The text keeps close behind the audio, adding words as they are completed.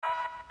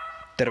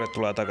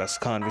Tervetuloa takaisin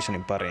Khan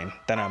Visionin pariin.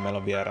 Tänään meillä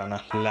on vieraana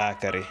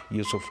lääkäri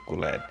Yusuf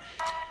Guled.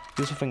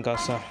 Yusufin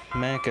kanssa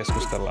me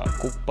keskustellaan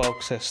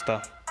kuppauksesta,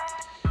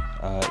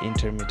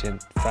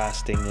 intermittent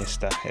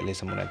fastingista, eli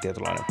semmoinen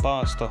tietynlainen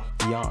paasto,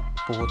 ja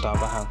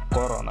puhutaan vähän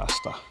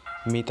koronasta,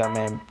 mitä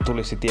meidän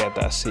tulisi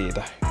tietää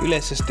siitä,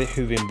 yleisesti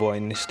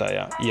hyvinvoinnista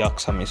ja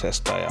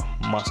jaksamisesta ja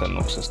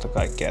masennuksesta,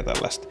 kaikkea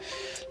tällaista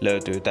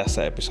löytyy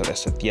tässä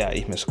episodissa, että jää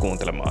ihmeessä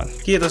kuuntelemaan.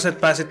 Kiitos,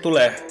 että pääsit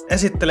tulemaan.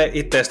 Esittele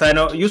itseäsi.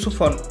 No,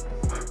 Yusuf on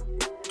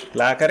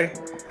lääkäri,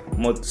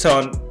 mutta se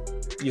on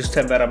just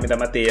sen verran, mitä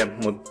mä tiedän,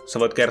 mutta sä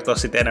voit kertoa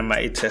sitten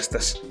enemmän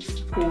itsestäsi.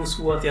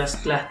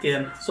 6-vuotiaasta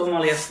lähtien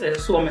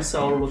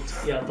Suomessa ollut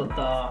ja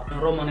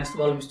Romaniasta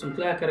valmistunut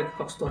lääkäri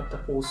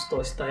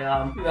 2016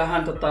 ja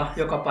vähän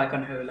joka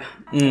paikan höylä.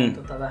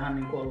 Vähän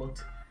niin kuin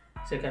ollut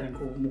sekä niin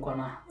kuin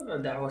mukana,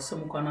 Davoissa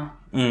mukana,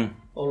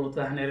 ollut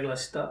vähän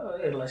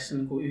erilaisissa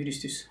niin kuin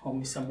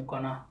yhdistyshommissa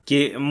mukana.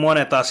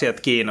 Monet asiat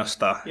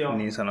kiinnostaa, joo,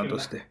 niin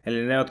sanotusti. Kyllä.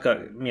 Eli ne, jotka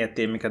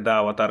miettii, mikä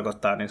Dawa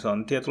tarkoittaa, niin se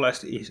on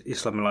tietynlaista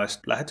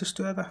islamilaista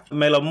lähetystyötä.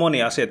 Meillä on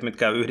monia asioita,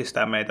 mitkä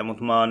yhdistää meitä,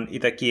 mutta mä oon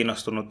itse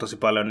kiinnostunut tosi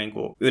paljon niin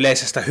kuin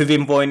yleisestä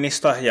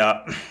hyvinvoinnista.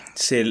 Ja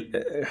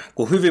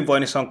kun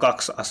hyvinvoinnissa on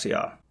 2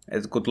 asiaa.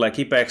 Et kun tulee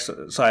kipeäksi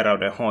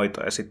sairauden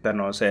hoito ja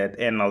sitten on se, että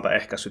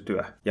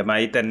ennaltaehkäisytyö. Ja mä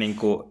itse niin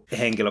kuin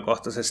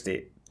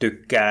henkilökohtaisesti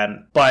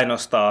tykkään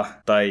painostaa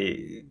tai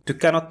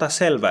tykkään ottaa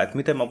selvää, että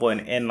miten mä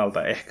voin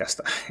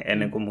ennaltaehkäistä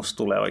ennen kuin musta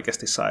tulee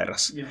oikeasti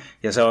sairas.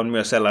 Ja se on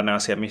myös sellainen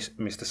asia,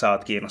 mistä sä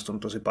oot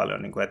kiinnostunut tosi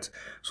paljon, niin kuin, että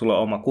sulla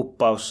on oma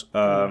kuppaus,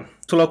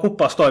 sulla on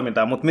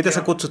kuppaustoimintaa, mutta miten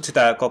sä kutsut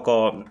sitä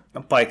koko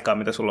paikkaa,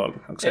 mitä sulla on?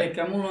 Eli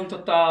mulla on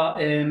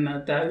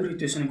tämä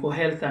yritys on niin kuin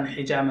Health and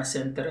Hijama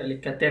Center,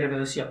 eli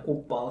terveys- ja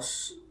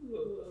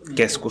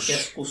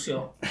kuppauskeskus.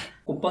 Jo.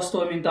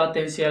 Kuppaustoimintaa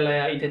teen siellä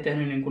ja itse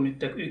tehnyt niin kuin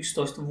nyt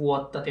 11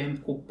 vuotta tehnyt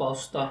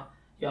kuppausta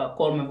ja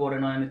 3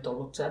 vuoden ajan nyt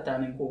ollut tämä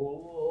niin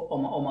kuin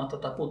oma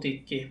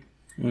putiikki.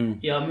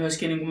 Ja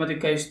myöskin niin kuin mä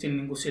tykkään just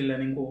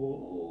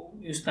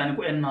tämä niin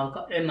kuin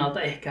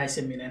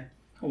ennaltaehkäiseminen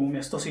on mun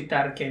mielestä tosi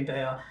tärkeintä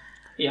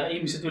ja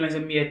ihmiset yleensä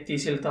miettii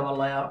sillä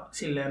tavalla ja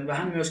silleen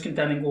vähän myöskin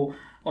tämä niin kuin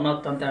on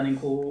ottanut tämä niin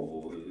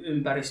kuin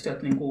ympäristö,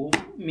 että niin kuin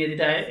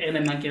mietitään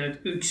enemmänkin, että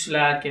yksi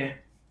lääke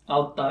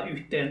auttaa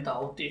yhteen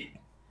tautiin.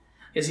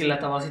 Ja sillä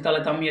tavalla sitä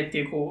aletaan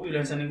miettiä, kun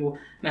yleensä niin kun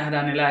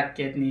nähdään ne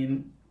lääkkeet,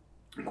 niin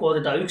kun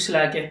otetaan yksi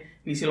lääke,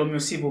 niin sillä on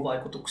myös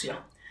sivuvaikutuksia.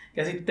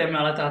 Ja sitten me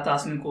aletaan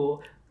taas niitä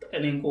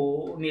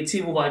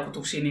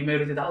sivuvaikutuksia, niin me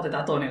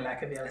otetaan toinen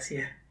lääke vielä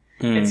siihen.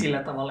 Et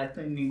sillä tavalla,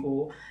 että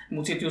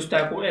mutta sitten just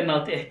tämä, kun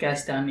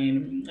ennaltaehkäistään,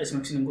 niin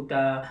esimerkiksi niin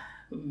tämä,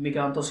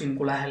 mikä on tosi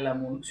niin lähellä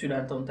mun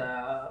sydäntä, on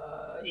tämä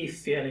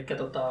IFFI, eli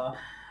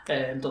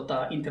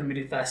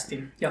intermittent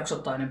fasting,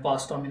 jaksottainen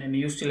paastoaminen,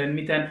 niin just silleen,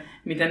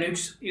 miten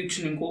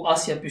yksi niin kuin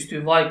asia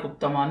pystyy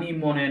vaikuttamaan niin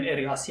moneen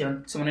eri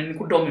asiaan, semmoinen niin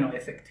kuin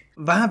dominoefekti.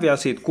 Vähän vielä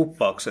siitä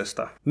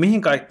kuppauksesta.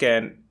 Mihin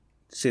kaikkeen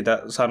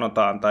sitä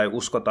sanotaan tai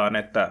uskotaan,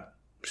 että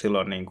sillä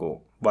on niin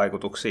kuin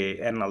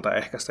vaikutuksia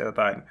ennaltaehkäistä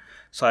jotain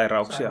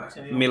sairauksia?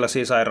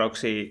 Millaisia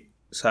sairauksia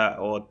sä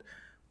oot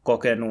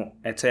kokenut,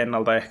 että se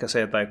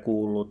ennaltaehkäisee tai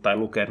kuullut tai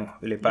lukenut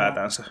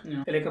ylipäätänsä?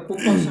 Eli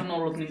kuppaus on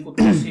ollut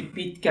tosi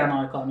pitkään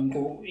aikaa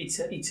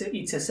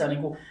itsessään.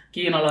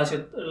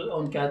 Kiinalaiset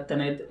on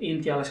käyttäneet,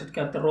 intialaiset on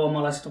käyttäneet,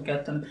 roomalaiset on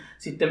käyttäneet.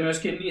 Sitten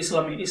myöskin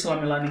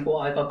islamilainen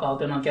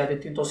aikakautena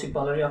käytettiin tosi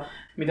paljon. Ja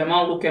mitä mä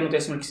oon lukenut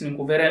esimerkiksi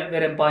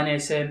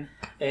verenpaineeseen,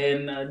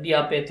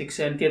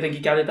 diabetikseen,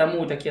 tietenkin käytetään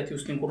muitakin, että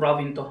just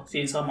ravinto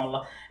siinä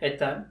samalla.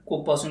 Että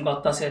kuppaus on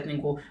kautta se, että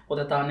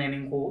otetaan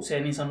se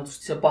niin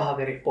sanotusti se paha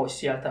veri pois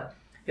sieltä.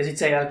 Ja sitten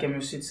sen jälkeen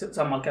myös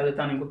samalla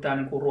käytetään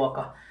tämä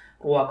ruoka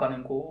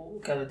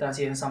käytetään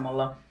siihen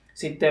samalla.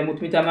 Sitten,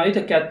 mutta mitä mä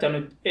itse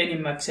käyttänyt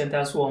enimmäkseen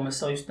täällä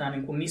Suomessa on just nämä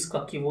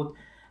niskakivut,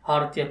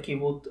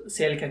 hartiakivut,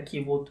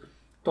 selkäkivut.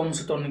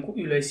 Tuommoiset on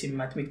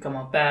yleisimmät, mitkä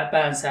on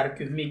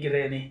päänsärky,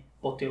 migreeni,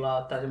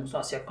 potilaat tai semmoiset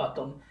asiakkaat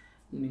on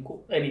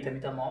eniten,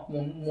 mitä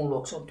mun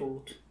luokse on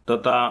tullut.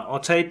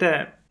 Ootko sä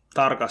itse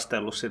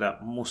tarkastellut sitä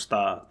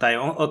mustaa, tai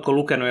ootko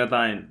lukenut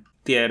jotain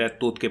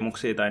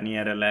tiedetutkimuksia tai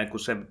niin edelleen, kun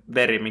se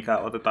veri, mikä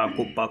otetaan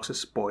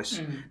kuppauksessa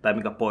pois, tai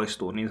mikä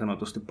poistuu, niin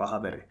sanotusti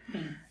paha veri,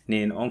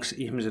 niin onko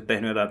ihmiset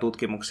tehnyt jotain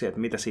tutkimuksia,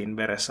 että mitä siinä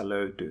veressä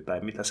löytyy,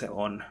 tai mitä se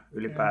on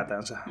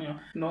ylipäätänsä?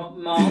 No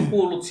mä oon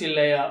kuullut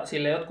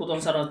sille jotkut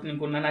on sanonut, että niin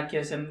kun ne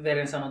näkee sen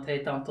veren, sanoo, että hei,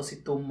 tää on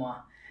tosi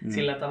tummaa.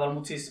 Sillä tavalla,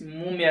 mutta siis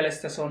mun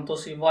mielestä se on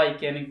tosi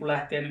vaikea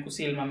lähteä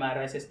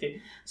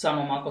silmämääräisesti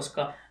sanomaan,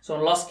 koska se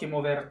on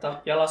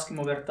laskimoverta ja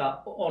laskimoverta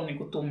on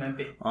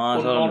tummempi kuin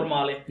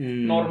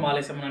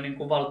normaali semmoinen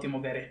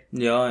valtimoveri.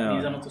 Joo.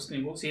 Niin sanotusti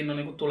siinä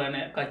on tulee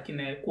ne kaikki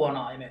ne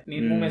kuona-aineet.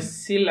 Niin mun mielestä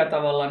sillä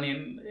tavalla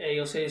niin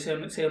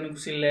se on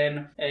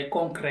silleen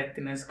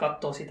konkreettinen, se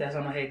katsoo sitä ja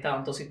sanoo, hei, tää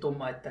on tosi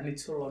tumma, että nyt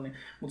sulla on.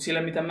 Mutta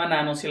sillä mitä mä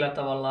näen on sillä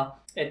tavalla,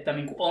 että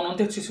on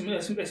tehty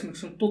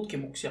esimerkiksi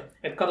tutkimuksia,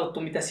 että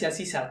katsottu mitä siellä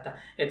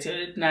sisältää, että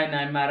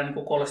näin määrä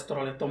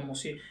kolesterolia,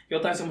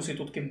 jotain semmoisia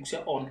tutkimuksia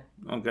on.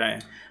 Okei.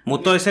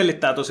 Mutta toi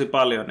selittää tosi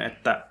paljon,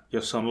 että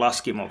jos on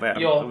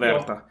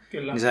laskimoverta,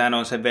 niin sehän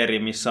on se veri,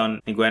 missä on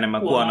niin kuin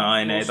enemmän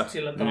kuona-aineita. Just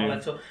sillä tavalla,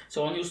 että se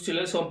on just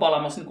sillä, se on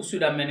palamassa niin kuin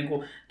sydämen niin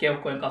kuin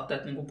keuhkojen kautta,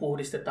 että niin kuin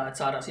puhdistetaan, että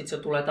saadaan, sitten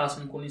se tulee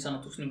taas niin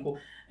sanotusti niin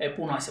kuin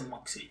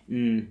punaisemmaksi.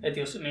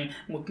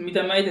 Mutta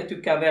mitä mä itse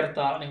tykkään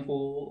vertaa niin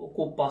kuin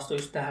kuppausta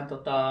just tähän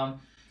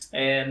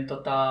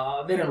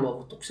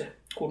verenluovutukseen,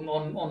 kun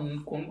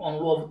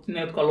on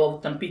ne, jotka on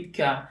luovuttanut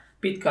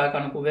pitkään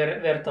aikaa niin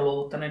verta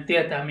luovuttaneet,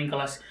 tietää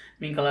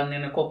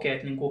minkälainen ne kokee,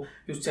 että niin kuin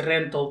just se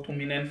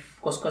rentoutuminen,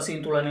 koska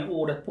siinä tulee ne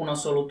uudet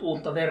punasolut,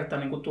 uutta verta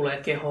niin kuin tulee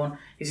kehoon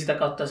ja sitä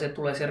kautta se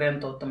tulee se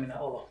rentouttaminen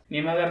olo.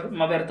 Niin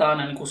mä vertaan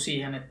aina niin kuin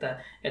siihen, että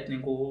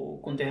niin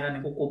kuin, kun tehdään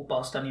niin kuin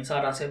kuppausta, niin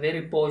saadaan se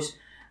veri pois.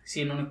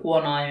 Siinä on ne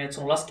kuona-aineet,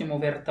 se on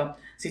laskimoverta.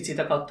 Sitten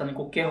sitä kautta niin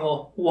kuin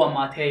keho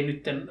huomaa, että hei,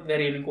 nyt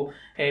veri, niin kuin,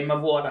 hei,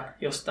 mä vuodan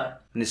jostain.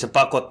 Niin se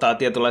pakottaa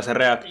tietynlaisen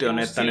reaktion,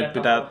 että nyt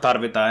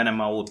tarvitaan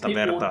enemmän uutta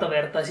vertaa. Uutta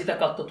vertaa, ja sitä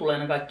kautta tulee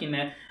ne kaikki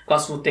ne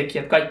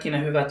kasvutekijät, kaikki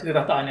ne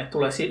hyvät aineet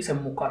tulee sen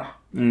mukana.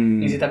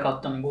 Niin sitä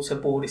kautta niin kuin se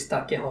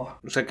puhdistaa kehoa.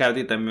 Sä käyt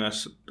itse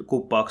myös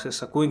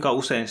kuppauksessa. Kuinka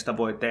usein sitä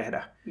voi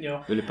tehdä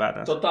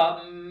ylipäätään?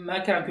 Mä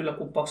käyn kyllä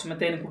kuppauksessa. Mä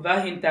teen niin kuin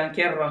vähintään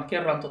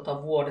kerran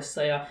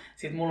vuodessa. Ja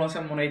sit mulla on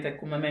semmoinen itse,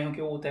 kun mä menen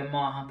johonkin uuteen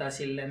maahan tai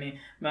silleen, niin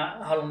mä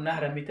haluan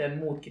nähdä, miten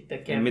muutkin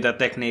tekee. Ja mitä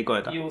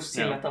tekniikoita. Just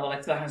sillä tavalla,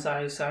 että vähän saa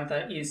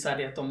jotain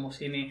insidea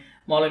tommosia. Niin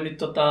mä olin nyt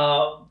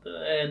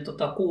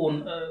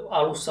kuun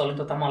alussa olin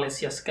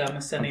Malesiassa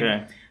käymässä,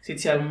 niin sit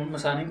siellä mä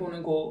sain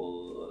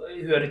niinku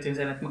hyödytin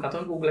sen, että mä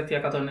katsoin Googlet ja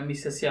katsoin,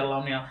 missä siellä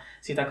on, ja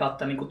sitä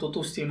kautta niin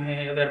tutustin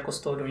heihin ja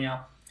verkostoidun, ja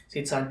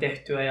sit sain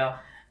tehtyä. Ja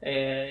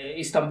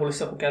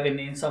Istanbulissa kun kävin,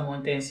 niin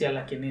samoin tein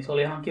sielläkin, niin se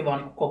oli ihan kiva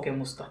niin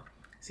kokemusta.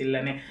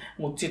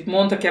 Mutta sitten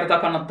monta kertaa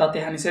kannattaa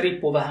tehdä, niin se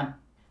riippuu vähän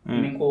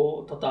niin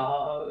kuin,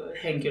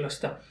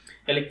 henkilöstä.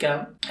 Eli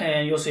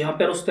jos ihan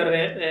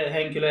perusterve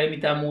henkilö ei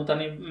mitään muuta,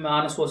 niin mä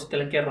aina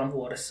suosittelen kerran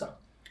vuodessa.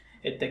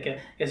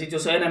 Ja sitten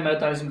jos on enemmän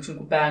jotain esimerkiksi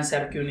niin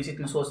päänsärkyä, niin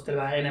sitten mä suosittelen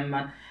vähän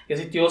enemmän. Ja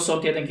sitten jos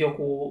on tietenkin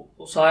joku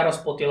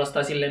sairaspotilas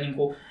tai silleen, niin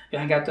kuin, ja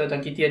hän käyttää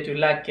jotakin tiettyjä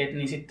lääkkeitä,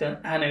 niin sitten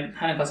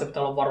hänen kanssa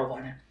pitää olla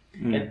varovainen.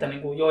 Että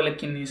niin kuin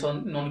joillekin niin se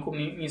on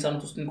niin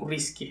sanotusti niin kuin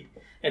riski,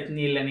 että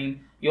niille,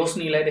 niin, jos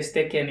niille edes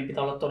tekee, niin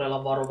pitää olla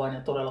todella varovainen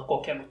ja todella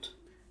kokenut.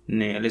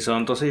 Niin, eli se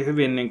on tosi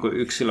hyvin niin kuin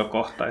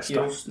yksilökohtaista.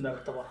 Just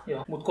näyttävä,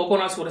 joo. Mutta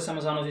kokonaisuudessa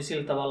mä sanoisin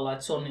sillä tavalla,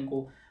 että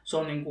se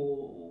on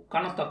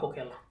kannattaa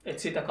kokeilla,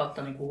 että sitä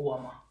kautta niin kuin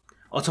huomaa.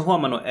 Oletko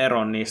huomannut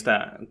eron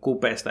niistä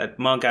kupeista? Et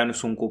mä oon käynyt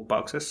sun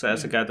kuppauksessa ja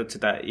sä käytät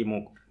sitä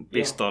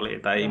imupistoolia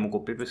tai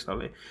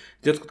imukuppipistoolia.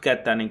 Jotkut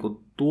käyttää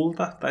niinku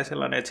tulta tai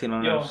sellainen, että siinä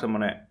on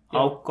semmoinen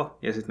aukko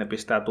ja sitten ne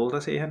pistää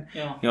tulta siihen.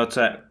 Niin ootko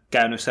sä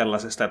käynyt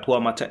sellaisesta, että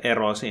huomaat se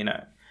ero siinä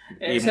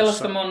imussa?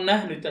 Sellaista mä oon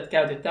nähnyt, että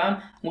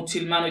käytetään, mutta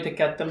sillä mä en ole itse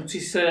käyttänyt. Mutta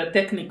siis se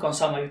tekniikka on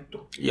sama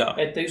juttu.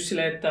 Että just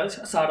silleen, että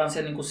saadaan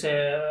se, niinku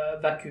se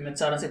vacuum, että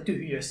saadaan se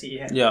tyhjö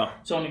siihen.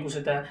 Se on niinku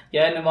sitä.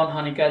 Ja ennen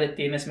vanhaa niin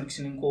käytettiin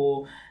esimerkiksi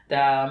niinku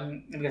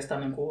mikä sitä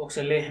on, niinku, onko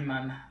se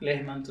lehmän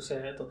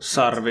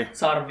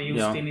sarvi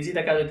justiin, niin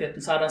sitä käytettiin,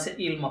 että saadaan se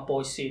ilma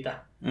pois siitä.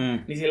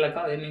 Niin sillä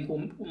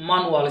niinku,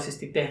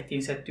 manuaalisesti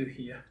tehtiin se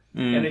tyhjö.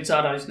 Ja nyt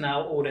saadaan just nämä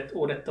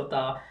uudet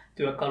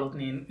työkalut,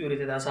 niin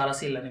yritetään saada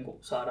sillä, niin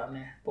saadaan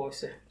ne pois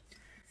se.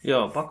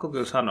 Joo, pakko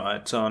kyllä sanoa,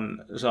 että se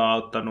on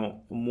auttanut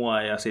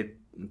mua, ja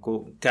sitten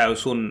kun käy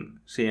sun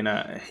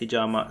siinä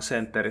Hijama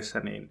Centerissä,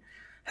 niin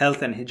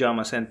Health and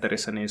Hijama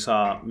Centerissä, niin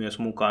saa myös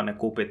mukaan ne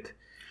kupit.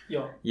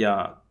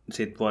 Ja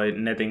sitten voi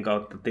netin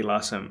kautta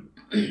tilaa sen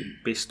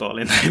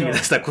pistoolin, tai mitä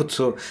sitä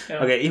kutsuu.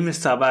 Okei,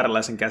 ihmiset saa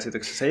vääränlaisen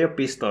käsityksen. Se ei ole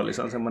pistooli,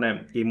 se on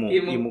semmoinen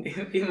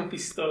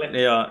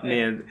imupistooli. Joo,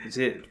 niin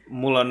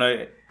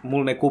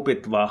mulla ne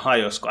kupit vaan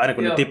hajos, aina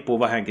kun ne tippuu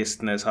vähänkin,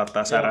 sitten ne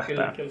saattaa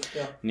särähtää.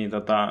 Kyllä. Niin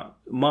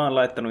mä oon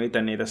laittanut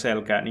itse niitä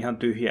selkään ihan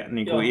tyhjä,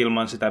 niin kuin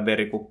ilman sitä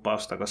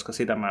verikuppausta, koska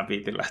sitä mä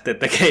viitin lähteä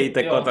tekemään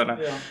itse kotona.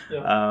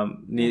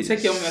 Niin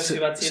sekin on myös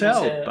hyvä, että siinä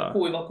on se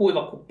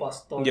kuiva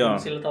kuppaus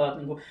sillä tavalla, että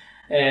niinku,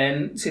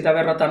 sitä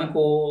verrataan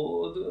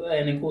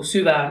niinku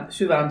syvään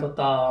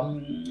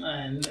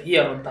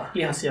hierontaan,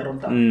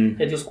 lihashierontaan.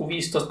 Että jos kun 15-20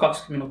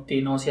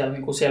 minuuttia ne on siellä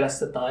niinku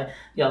selässä tai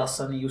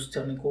jalassa, niin just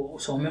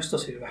se on myös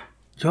tosi hyvä.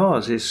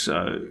 Joo, siis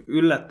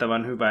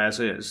yllättävän hyvä, ja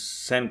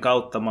sen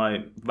kautta mä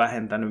oon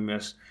vähentänyt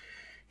myös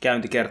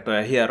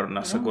käyntikertoja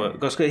hieronnassa,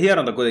 koska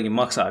hieronta kuitenkin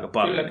maksaa aika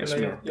paljon. Kyllä, jos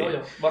miettii.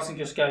 Joo.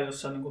 Varsinkin jos käy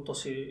jossain niin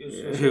tosi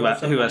hyvä.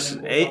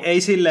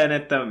 Ei silleen,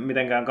 että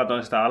mitenkään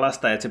katon sitä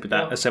alasta, että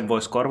sen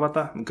voisi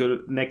korvata.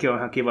 Kyllä nekin on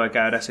ihan kivoja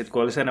käydä. Sitten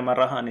kun olisi enemmän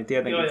rahaa, niin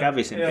tietenkin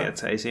kävisin,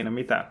 että ei siinä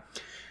mitään.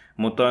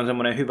 Mutta on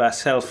semmoinen hyvä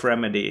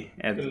self-remedy,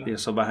 että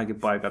jos on vähänkin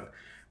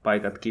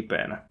paikat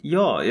kipeänä.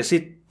 Joo, ja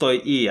sitten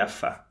toi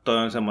IF, toi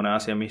on semmoinen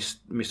asia,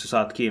 mistä sä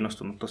oot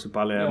kiinnostunut tosi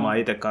paljon, ja mä oon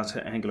itse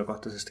kanssa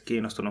henkilökohtaisesti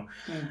kiinnostunut.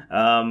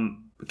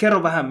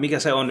 Kerro vähän, mikä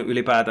se on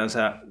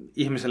ylipäätänsä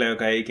ihmiselle,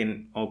 joka ei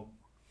ikin ole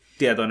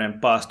tietoinen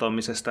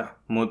paastoamisesta,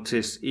 mutta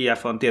siis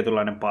IF on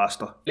tietynlainen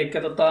paasto. Eli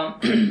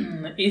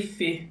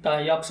IFI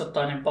tai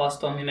jaksottainen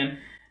paastoaminen,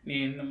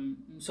 niin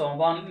se on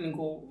vaan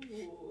niinku,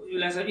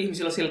 yleensä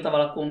ihmisillä sillä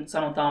tavalla, kun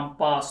sanotaan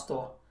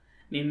paasto,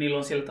 niin niillä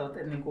on sillä tavalla,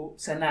 että niin kuin,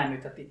 sä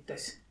näännytät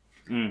itseäsi.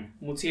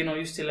 Mutta siinä on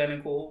just silleen,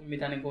 niin kuin,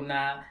 mitä niin kuin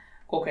nämä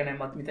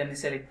kokeneemmat, miten ne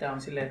selittää,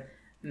 on silleen,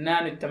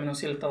 näännyttäminen on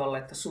sillä tavalla,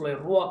 että sulla ei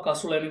ole ruokaa,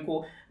 sulla ei ole niin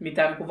kuin,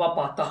 mitään niin kuin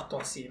vapaa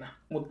tahtoa siinä.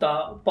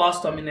 Mutta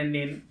paastoaminen,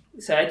 niin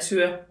sä et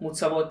syö, mutta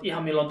sä voit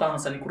ihan milloin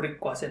tahansa niin kuin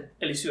rikkoa sen,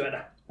 eli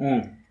syödä.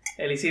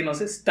 Eli siinä on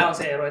tämä on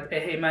se ero, että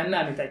hei, mä en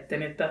näännytä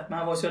itteni, että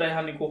mä voin syödä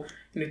ihan niin kuin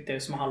nyt,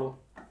 jos mä haluan.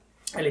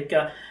 Eli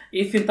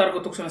IFin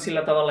tarkoituksena on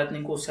sillä tavalla, että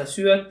niin kuin sä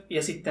syöt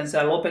ja sitten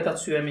sä lopetat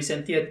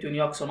syömisen tiettyyn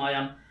jakson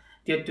ajan,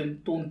 tiettyyn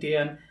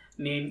tuntien,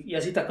 niin,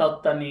 ja sitä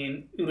kautta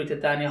niin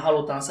yritetään ja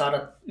halutaan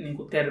saada niin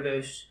kuin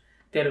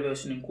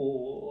niin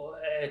kuin,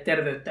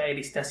 terveyttä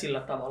edistää sillä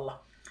tavalla.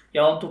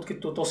 Ja on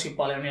tutkittu tosi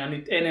paljon ja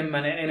nyt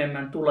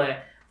enemmän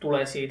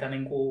tulee siitä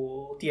niin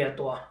kuin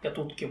tietoa ja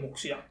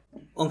tutkimuksia.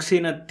 Onko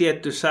siinä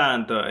tietty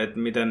sääntö, että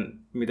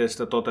miten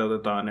sitä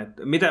toteutetaan?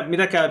 Että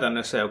mitä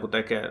käytännössä joku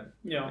tekee?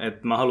 Että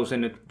mä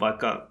halusin nyt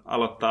vaikka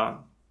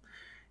aloittaa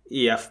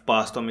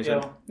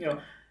IF-paastomisen. Joo.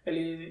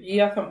 Eli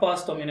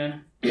IF-paastominen,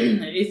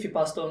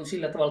 IF-paasto on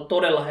sillä tavalla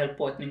todella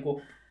helppo, että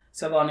niinku,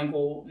 sä vaan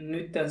niinku,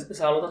 nyt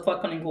sä aloitat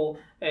vaikka niinku,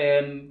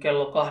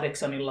 kello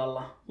 8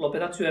 illalla,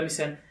 lopetat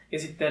syömisen ja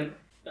sitten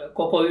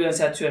koko yön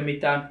sä et syö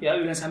mitään ja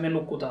yleensä me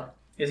nukutaan.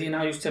 Ja siinä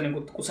on just se,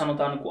 niin kun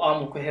sanotaan niin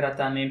aamulla kun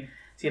herätään, niin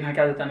siinähän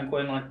käytetään niin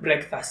englanniksi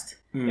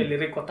breakfast, eli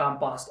rikotaan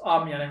paasto.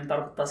 Aamiainen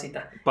tarkoittaa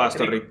sitä.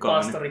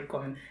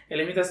 Paastorikkoaminen.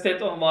 Eli mitä sä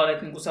teet on vaan,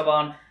 että niin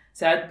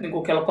sä et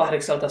niin kello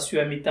 8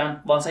 syö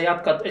mitään, vaan sä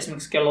jatkat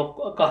esimerkiksi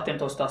kello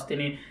 12 asti,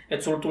 niin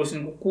että sulla tulisi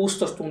niin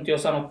 16 tuntia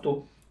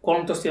sanottu,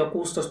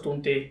 13-16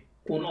 tuntia,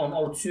 kun on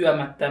ollut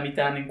syömättä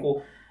mitään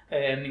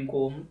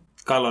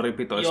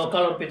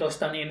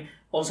kaloripitoista, niin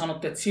on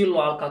sanottu, että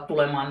silloin alkaa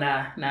tulemaan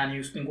nämä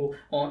just niin kuin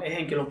on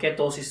henkilön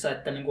ketosissa,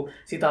 että niin kuin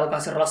siitä alkaa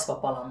se rasva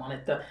palamaan,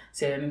 että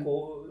se niin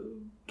kuin,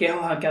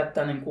 kehohan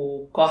käyttää niin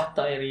kuin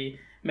 2 eri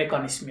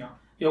mekanismia.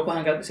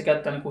 Jokohan se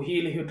käyttää niin kuin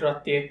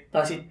hiilihydraattia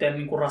tai sitten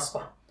niin kuin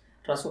rasva.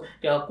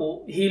 Ja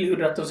kun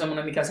hiilihydraatti on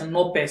semmoinen, mikä se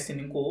nopeasti,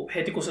 niin kuin,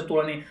 heti kun se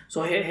tulee, niin se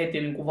on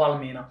heti niin kuin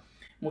valmiina.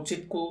 Mutta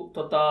sitten kun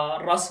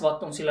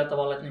rasvat on sillä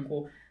tavalla, että niin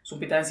kuin, sun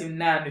pitää ensin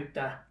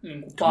näännyttää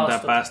niin kuin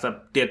paastot. Pitää päästä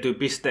tiettyyn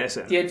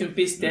pisteeseen. Tiettyyn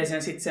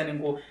pisteeseen, sitten se, niin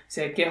kuin,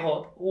 se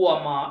keho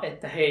huomaa,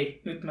 että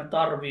hei, nyt mä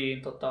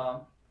tarviin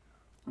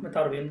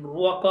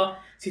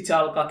ruokaa. Sitten se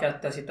alkaa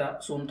käyttää sitä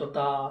sun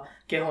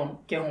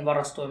kehon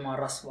varastoimaa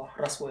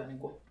rasvoja, niin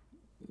kuin,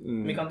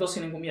 mikä on tosi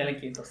niin kuin,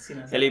 mielenkiintoista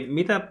sinänsä. Eli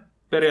mitä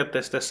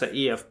periaatteessa tässä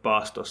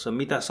IF-paastossa,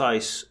 mitä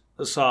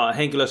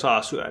henkilö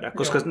saa syödä?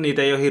 Koska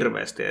niitä ei ole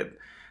hirveästi.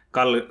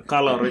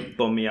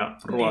 Kalorittomia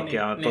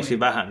ruokia on tosi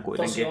vähän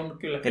kuitenkin. Tosi on,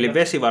 kyllä. Eli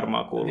vesi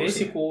varmaan kuuluu.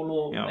 Vesi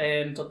kuuluu,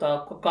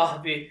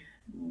 kahvi,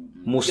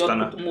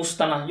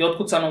 mustana.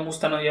 Jotkut sanoo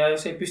mustana, ja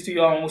jos ei pysty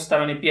juomaan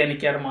mustana, niin pieni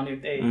kerma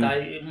nyt ei,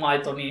 tai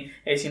maito, niin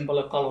ei siinä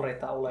paljon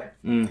kaloreita ole.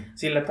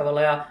 Sillä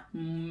tavalla. Ja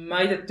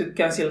mä itse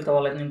tykkään sillä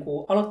tavalla, että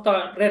niinku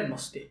aloittaa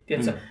rennosti.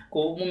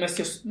 Kun mun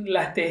mielestä jos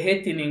lähtee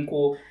heti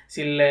niinku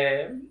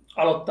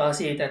aloittaa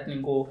siitä, että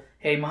niinku,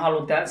 hei mä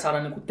haluan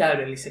saada niinku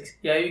täydelliseksi,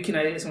 ja ei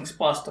ikinä esimerkiksi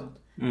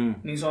paastonut.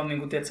 Niin se on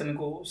niinku, tiedätkö,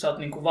 niinku, sä oot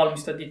niinku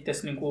valmistat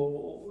itsesi,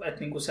 niinku, että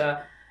niinku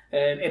sä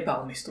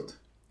epäonnistut.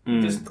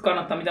 Tietysti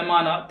kannattaa, mitä mä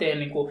aina teen,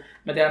 niinku,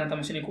 mä teen aina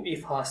tämmöisiä niinku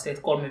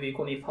if-haasteita, 3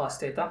 viikon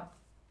if-haasteita.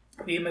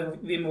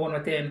 Viime vuonna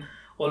mä teen,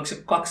 oliko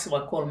se 2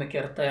 vai 3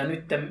 kertaa, ja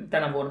nyt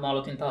tänä vuonna mä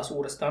aloitin taas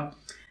uudestaan.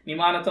 Niin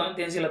mä aina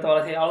teen sillä tavalla,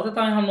 että hei,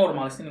 aloitetaan ihan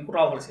normaalisti, niinku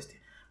rauhallisesti.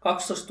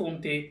 12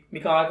 tuntia,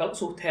 mikä on aika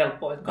suht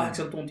helppoa, että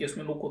 8 tuntia, jos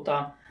me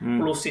nukutaan,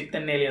 plus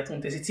sitten 4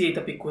 tuntia. Sitten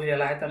siitä pikkuhiljaa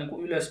lähdetään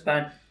niinku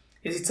ylöspäin.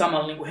 Ja sitten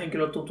samalla niin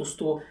henkilö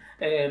tutustuu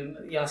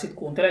ja sitten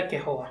kuuntelee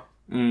kehoa.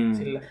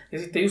 Sillä. Ja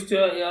sitten just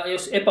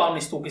jos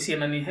epäonnistuukin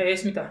siinä, niin hei,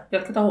 mitä,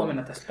 jatketaan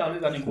huomenna tästä. Tämä on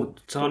hyvä.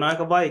 Se on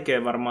aika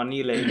vaikea varmaan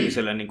niille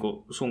ihmisille, niin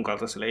kuin sun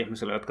kaltaisille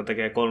ihmisille, jotka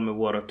tekee 3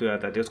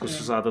 vuorotyötä. Et joskus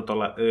sä saatat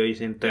olla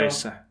öisin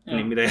töissä.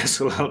 Niin mitä jos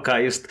sulla alkaa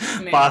just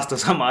paasto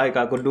samaan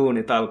aikaan, kun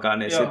duunit alkaa,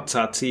 niin sit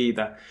saat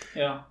siitä.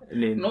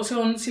 Niin. No se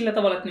on sillä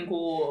tavalla, että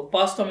niinku,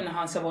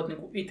 paastoaminenhan sä voit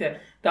niinku itse.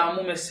 Tämä on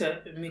mun mielestä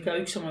se, mikä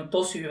yksi semmoinen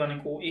tosi hyvä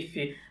niinku,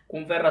 ifi,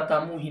 kun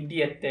verrataan muihin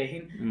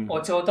dietteihin.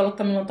 Että sä voit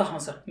aloittaa milloin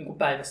tahansa niinku,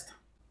 päivästä.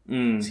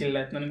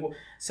 Sille, että niinku,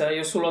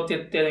 jos sulla on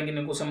tietenkin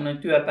niinku, semmoinen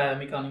työpäivä,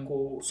 mikä on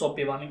niinku,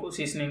 sopiva, niinku,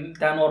 siis niin,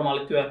 tämä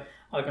normaali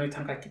työaika,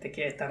 nythän kaikki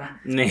tekee etänä.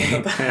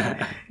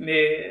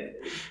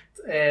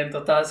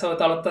 Sä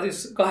voit aloittaa,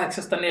 jos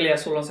 8-4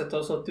 sulla on se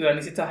työ,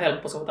 niin sit se on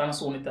helppo, sä voit aina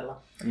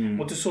suunnitella.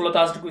 Mutta jos sulla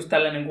taas kun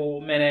tälle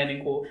niinku, menee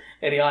niinku,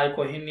 eri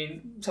aikoihin,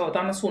 niin sä voit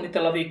aina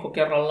suunnitella viikko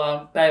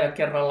kerrallaan, päivä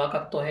kerrallaan,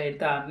 katsoa, hei,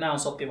 nämä on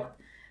sopivat.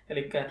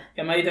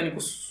 Ja mä itse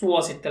niinku,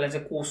 suosittelen se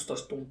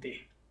 16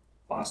 tuntia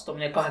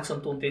paastominen ja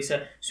 8 tuntia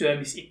se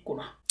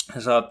syömisikkuna.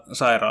 Sä oot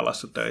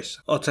sairaalassa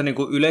töissä. Oot sä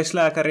niinku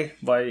yleislääkäri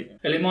vai?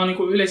 Eli mä oon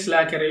niinku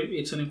yleislääkäri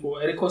itse niinku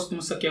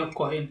erikoistumassa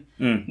keuhkoihin,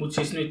 mutta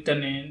siis nyt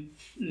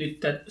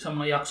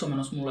semmoinen jakso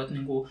menossa mulle, että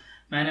niinku,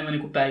 mä enemmän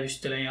niin kuin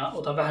päivystelen ja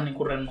otan vähän niin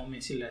kuin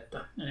rennommin sille,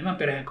 että enemmän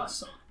perheen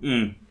kanssa.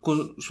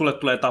 Kun sulle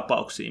tulee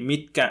tapauksia,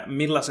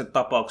 millaiset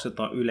tapaukset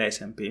on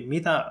yleisempiä?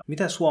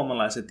 Mitä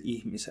suomalaiset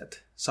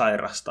ihmiset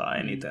sairastaa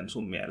eniten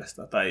sun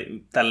mielestä? Tai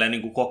tälleen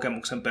niin kuin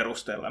kokemuksen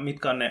perusteella?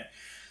 Mitkä on ne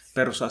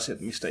perusasiat,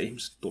 mistä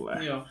ihmiset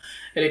tulee? Joo.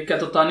 Eli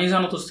niin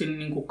sanotusti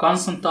niin kuin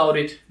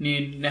kansantaudit,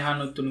 niin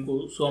nehän on niin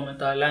kuin Suomen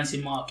tai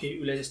länsimaakin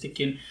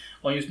yleisestikin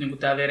on just niin kuin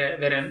tämä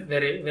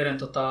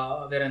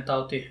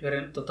verentauti,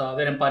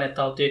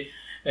 verenpainetauti,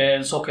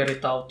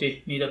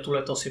 sokeritauti, niitä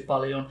tulee tosi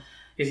paljon.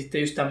 Ja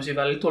sitten just tämmöisiä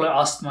välillä tulee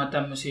astmaa ja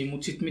tämmöisiä,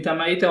 mutta sitten mitä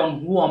mä itse olen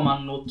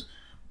huomannut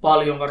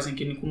paljon,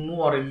 varsinkin niin kuin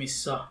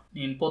nuorimmissa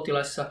niin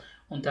potilaissa,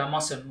 on tämä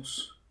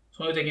masennus.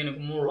 Se on jotenkin niin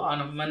kuin mulla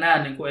aina, mä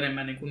näen niin kuin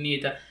enemmän niin kuin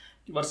niitä,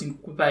 varsinkin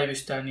kun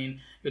päivystää,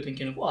 niin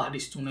jotenkin niin kuin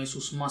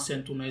ahdistuneisuus,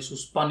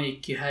 masentuneisuus,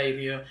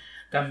 paniikkihäiriö,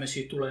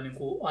 tämmöisiä tulee niin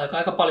kuin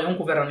aika paljon,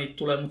 jonkun verran niitä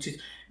tulee, mutta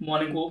sitten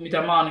niin kuin,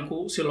 mitä mä oon niin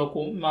kuin, silloin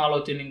kun mä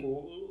aloitin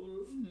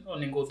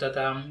niin kuin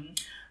tätä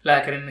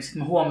lääkärin, niin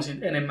sitten mä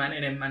huomasin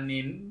enemmän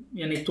niin,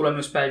 ja niitä tulee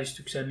myös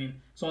päivystykseen, niin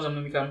se on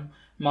semmoinen, mikä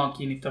mä oon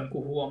kiinnittänyt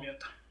niin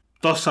huomiota.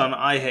 Tuossa on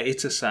aihe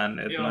itsessään,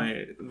 että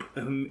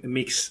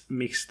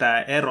miksi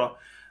tämä ero.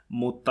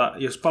 Mutta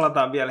jos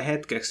palataan vielä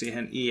hetkeksi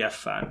siihen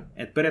IF:ään,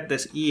 että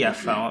periaatteessa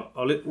IF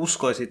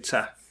uskoisit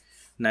sä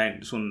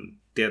näin sun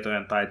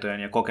tietojen, taitojen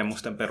ja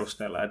kokemusten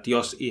perusteella, että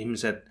jos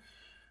ihmiset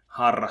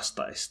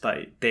harrastaisi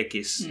tai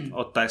tekisi,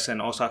 ottaisi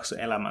sen osaksi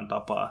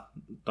elämäntapaa,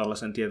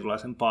 tällaisen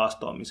tietynlaisen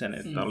paastoamisen,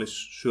 että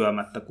olisi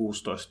syömättä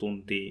 16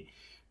 tuntia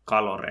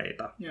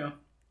kaloreita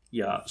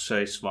ja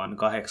söisi vain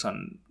 8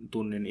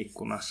 tunnin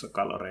ikkunassa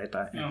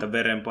kaloreita, että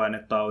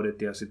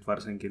verenpainetaudit ja sitten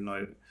varsinkin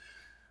noin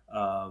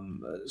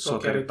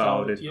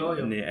sokeritaudit,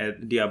 niin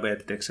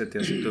diabetekset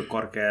ja sitten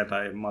korkea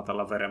tai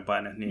matala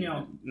verenpaine, niin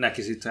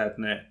näkisit sä,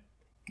 että ne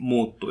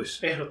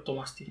muuttuisi?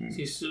 Ehdottomasti.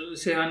 Siis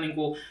sehän niin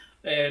kuin,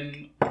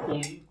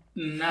 kun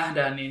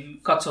nähdään, niin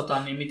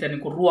katsotaan, niin miten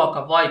niin kuin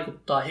ruoka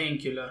vaikuttaa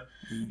henkilöön,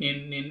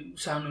 niin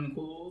sehän on niin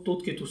kuin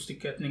tutkitusti,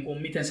 että niin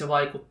kuin, miten se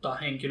vaikuttaa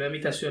henkilöön,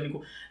 mitä syö, niin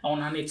kuin,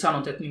 onhan niitä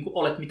sanottu, että niin kuin,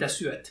 olet mitä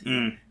syöt.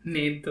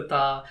 Niin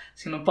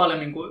siinä on paljon,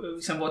 niin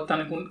kuin, sen voi ottaa,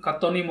 niin kuin,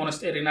 katsoa niin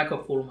monesta eri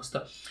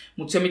näkökulmasta,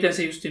 mutta se miten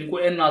se just niin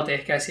kuin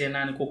ennaltaehkäisee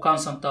nämä niin kuin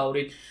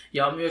kansantaudit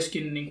ja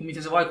myöskin niin kuin,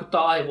 miten se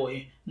vaikuttaa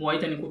aivoihin. Mua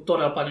itse niin kuin,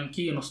 todella paljon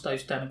kiinnostaa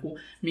just tämä, niin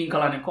kuin,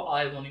 minkälainen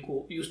aivo, niin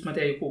kuin, just mä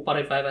tein joku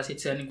pari päivää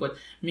sitten, niin kuin,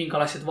 että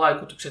minkälaiset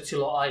vaikutukset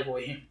sillä on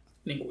aivoihin,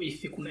 niin kuin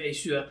iffi kun ei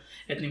syö,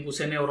 että niin kuin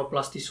se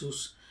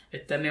neuroplastisuus,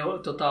 että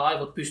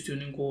aivot pystyy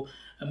niin kuin,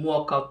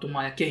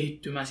 muokkautumaan ja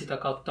kehittymään sitä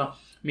kautta,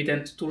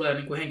 miten tulee,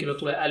 niin kuin, henkilö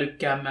tulee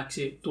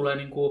älykkäämmäksi, tulee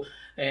niin kuin,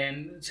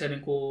 se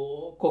niin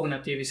kuin,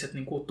 kognitiiviset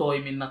niin kuin,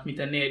 toiminnat,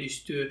 miten ne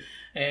edistyy,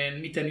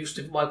 miten just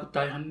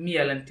vaikuttaa ihan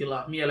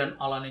mielentila,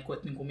 mielenala, niin kuin,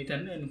 että niin kuin,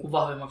 miten niin kuin,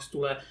 vahvemmaksi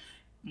tulee.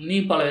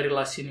 Niin paljon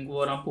erilaisia, niin kuin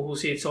voidaan puhua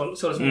siitä, se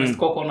olisi mielestäni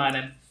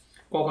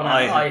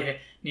kokonainen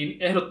aihe, niin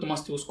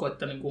ehdottomasti usko,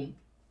 että niin kuin,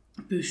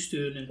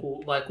 pystyy niin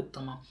kuin,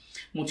 vaikuttamaan.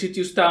 Mutta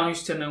sitten just tämä on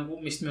just se,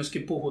 mistä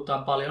myöskin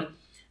puhutaan paljon,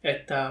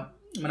 että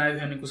mä näin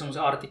yhden niin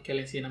semmoisen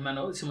artikkelin siinä, mä en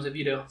ole semmoisen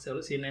video, se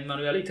oli siinä, en mä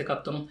ole vielä itse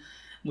katsonut,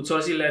 mutta se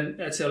oli silleen,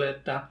 että se oli,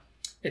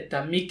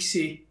 että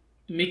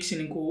miksi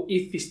niin kuin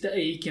IFistä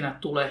ei ikinä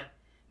tule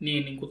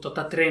niin kuin,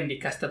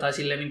 trendikästä tai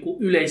silleen niin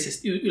kuin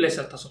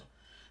yleisellä tasolla,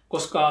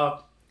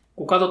 koska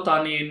kun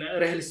katsotaan, niin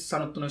rehellisesti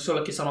sanottuna, jos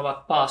jollekin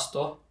sanovat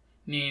paasto,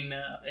 niin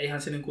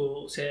eihän se,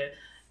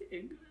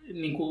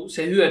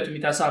 se hyöty,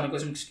 mitä saa, niin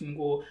esimerkiksi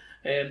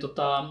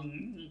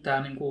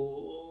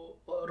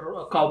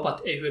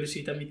kaupat ei hyödy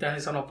siitä, mitä he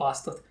sanoo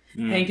paastot.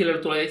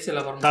 Henkilöllä tulee itsellä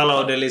varmasti.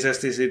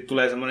 Taloudellisesti siitä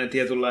tulee semmoinen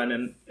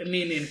tietynlainen...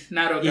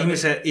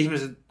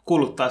 Ihmiset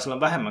kuluttaa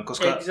silloin vähemmän,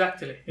 koska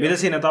mitä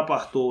siinä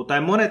tapahtuu,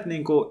 tai monet, ne,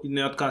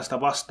 jotka on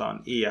sitä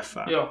vastaan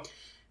IF:ää,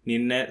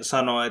 niin ne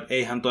sanoo, että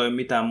eihän toi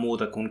mitään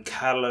muuta kuin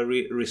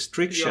calorie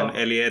restriction,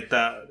 eli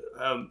että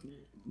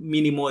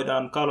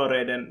minimoidaan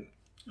kaloreiden,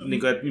 niin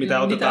kuin, että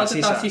mitä otetaan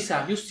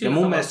sisään. Ja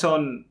mun mielestä se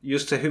on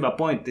just se hyvä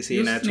pointti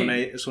siinä, just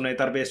että sun ei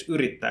tarvitse edes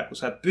yrittää, kun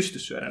sä et pysty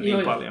syödä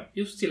niin paljon.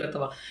 Just sillä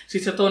tavalla.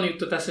 Sitten se toinen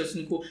juttu tässä, jos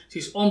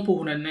siis on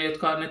puhuneet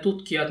ne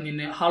tutkijat, niin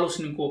ne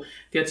halusi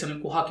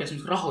hakea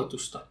esimerkiksi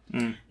rahoitusta.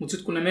 Mutta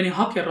sitten kun ne meni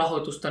hakemaan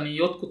rahoitusta, niin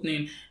jotkut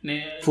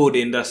food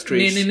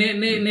industries.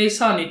 Ne ei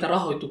saa niitä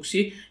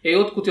rahoituksia. Ja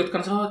jotkut,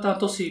 jotka sanoo, että tämä on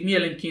tosi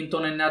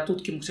mielenkiintoinen nämä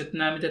tutkimukset,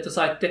 nämä mitä te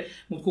saitte,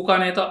 mutta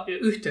kukaan ei ota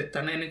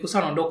yhteyttä. Ne ei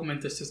sano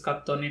dokumentissa, jos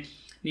katsoo,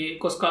 niin,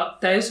 koska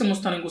tämä ei ole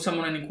semmoista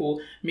semmoinen,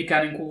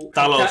 mikä...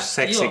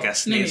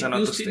 talousseksikäs niin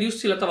sanotusti. Just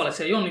sillä tavalla, että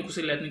se ei ole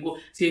silleen, että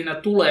siinä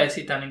tulee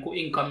sitä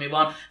incomea,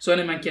 vaan se on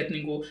enemmänkin, että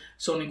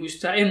se on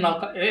just tämä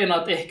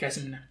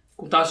ennaltaehkäiseminen.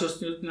 Kun taas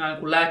jos nämä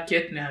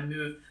lääkkeet, nehän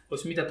myy,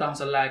 olisi mitä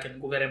tahansa lääke,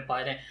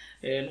 verenpaine,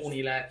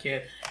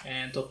 unilääke,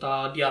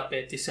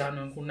 diabetes, sehän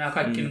on, nämä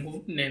kaikki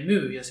ne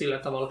myy ja sillä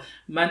tavalla.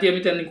 Mä en tiedä,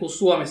 miten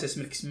Suomessa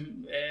esimerkiksi,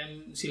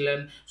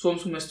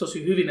 Suomessa on mielestäni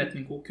tosi hyvin, että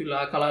kyllä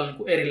aika lailla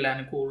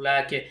erillään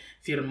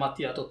lääkefirmat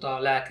ja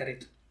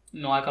lääkärit,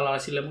 ne on aika lailla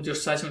silleen, mutta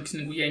jossain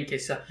esimerkiksi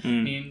Jenkeissä,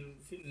 niin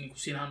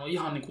siinähän on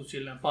ihan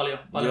silleen paljon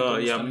joo,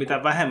 ja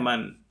mitä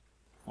vähemmän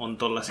on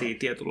tuollaisia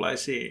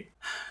tietynlaisia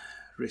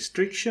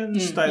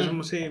restrictions tai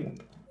semmoisia,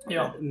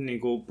 niin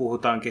kuin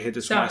puhutaan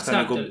kehitysmaista,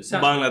 niin kuin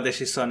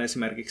Bangladeshissa on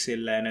esimerkiksi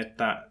silleen,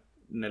 että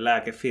ne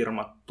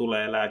lääkefirmat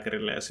tulee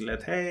lääkärille ja silleen,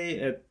 että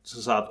hei, että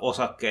sä saat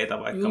osakkeita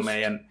vaikka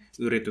meidän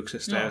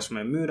yrityksestä, ja jos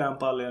me myydään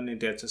paljon, niin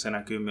tiedätkö, se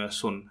näkyy myös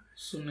sun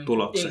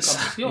tuloksessa.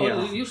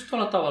 Joo, just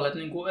tuolla tavalla, että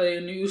niinku,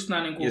 ei just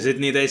näin... Niinku... Ja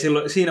sitten niitä ei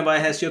silloin, siinä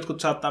vaiheessa jotkut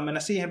saattaa mennä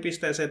siihen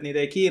pisteeseen, että niitä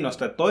ei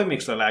kiinnosta, että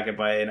toimiiko tuo lääke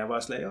vai ei, ne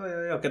vaan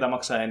silleen, joo, ketä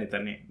maksaa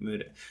eniten,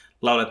 niin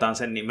lauletaan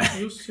sen nimen.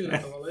 Just sillä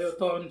tavalla, joo,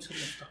 toi on nyt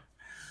semmoista.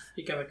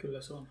 Ikävä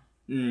kyllä se on.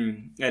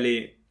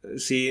 Eli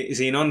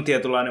siinä on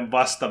tietynlainen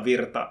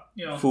vastavirta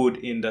food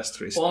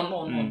industries.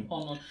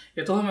 On.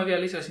 Ja tuohon mä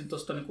vielä lisäsin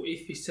tuosta niinku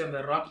IFFistä sen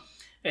verran,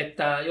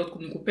 että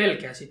jotkut niinku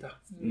pelkää sitä,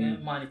 me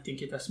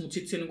mainittiinkin tässä, mutta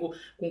sitten niinku,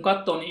 kun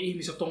katsoo, niin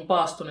ihmiset on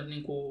paastoneet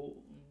niinku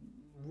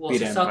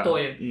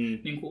vuosisatojen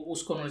niinku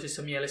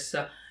uskonnollisessa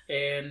mielessä,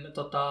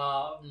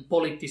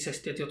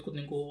 poliittisesti, että jotkut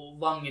niinku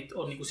vangit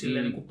on niinku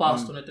silleen niinku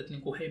paastoneet, että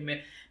niinku, hei,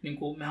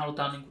 me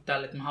halutaan niinku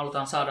tälle, että me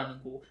halutaan saada,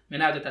 niinku, me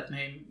näytetään, että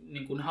me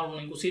niinku, ne haluaa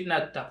niinku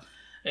näyttää,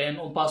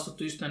 on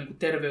paastottu just näin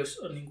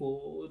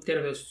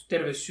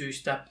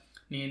terveyssyistä,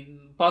 niin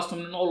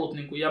paastominen on ollut,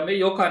 niin kuin, ja me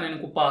jokainen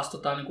niin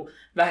paastotaan niin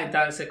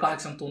vähintään se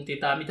 8 tuntia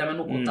tai mitä me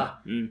nukutaan,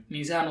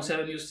 niin sehän on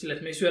se just silleen,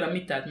 että me ei syödä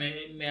mitään, että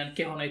meidän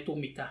kehon ei tule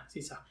mitään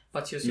sisään,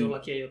 paitsi jos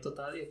jollakin ei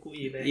ole joku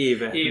IV.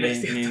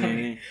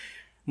 Niin.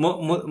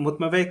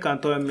 Mutta mä veikkaan,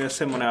 toi on myös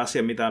semmoinen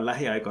asia, mitä on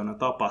lähiaikoina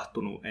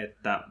tapahtunut,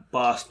 että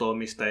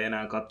paastoamista ei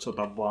enää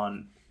katsota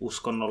vaan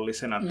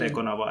uskonnollisena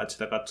tekona, vaan että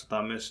sitä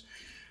katsotaan myös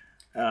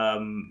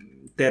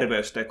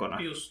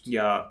terveystekona. Just.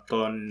 Ja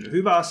tuo on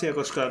hyvä asia,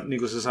 koska niin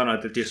kuin sä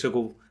sanoit, että jos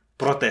joku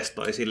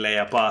protestoi sille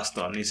ja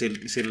paastoon, niin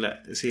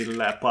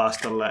sillä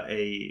paastolla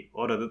ei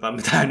odoteta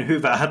mitään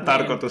hyvää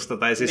tarkoitusta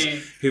tai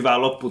siis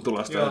hyvää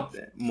lopputulosta.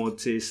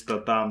 Mutta siis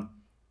tuo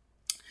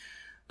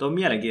on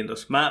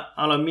mielenkiintoista. Mä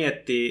aloin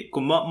miettiä,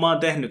 kun mä oon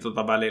tehnyt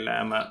välillä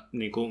ja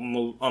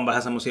mulla on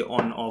vähän semmosia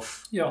on-off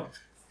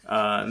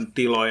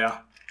tiloja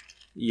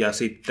ja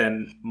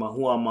sitten mä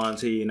huomaan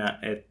siinä,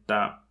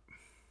 että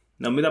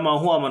mitä mä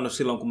oon huomannut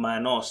silloin, kun mä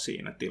en oo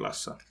siinä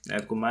tilassa,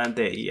 että kun mä en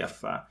tee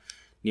IF:ää,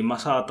 niin mä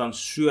saatan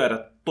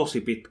syödä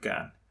tosi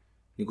pitkään,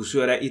 niin kuin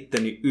syödä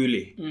itteni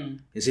yli,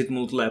 ja sit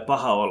mulla tulee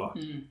paha olo,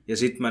 ja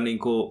sit mä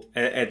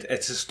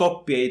että se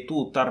stoppi ei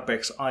tuu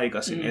tarpeeksi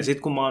aikaisin, ja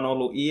sit kun mä oon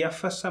ollut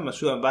IF:ssä, mä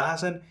syön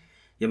vähäsen,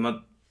 ja mä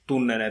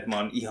tunnen, että mä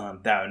oon ihan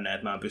täynnä,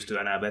 että mä en pysty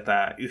enää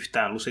vetämään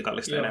yhtään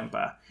lusikallista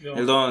enempää.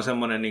 Eli tuo on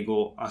semmoinen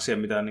asia,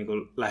 mitä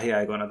on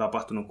lähiaikoina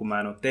tapahtunut, kun mä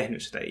en ole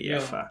tehnyt sitä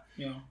IF:ää.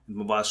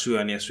 Mä vaan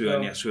syön, ja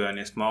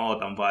sitten mä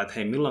ootan vaan, että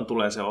hei, milloin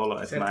tulee se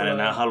olo, että mä en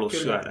enää halua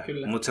syödä.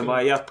 Mutta se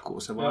vaan jatkuu,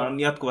 se vaan on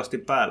jatkuvasti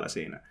päällä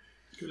siinä.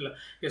 Kyllä.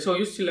 Ja se on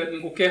just silleen,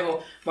 että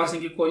keho,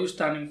 varsinkin kun on just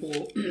tämä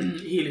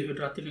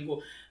hiilihydraatti,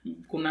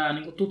 kun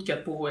nämä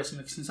tutkijat puhuu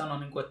esimerkiksi, niin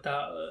sanoo,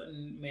 että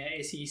meidän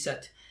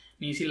esi-isät,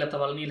 niin sillä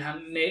tavalla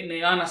ne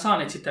ei aina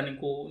saaneet sitä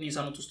niin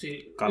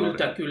sanotusti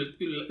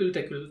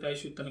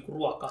yltäkyltäisyyttä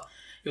ruokaa.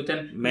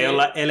 Joten me ei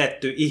olla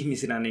eletty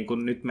ihmisinä niin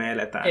kuin nyt me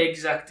eletään.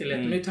 Exactly.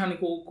 Nythän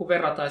kun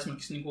verrataan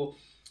esimerkiksi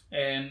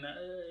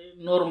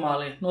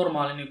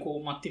normaali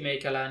Matti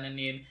Meikäläinen,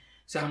 niin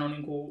sehän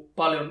on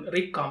paljon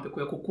rikkaampi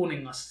kuin joku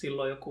kuningas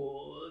silloin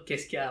joku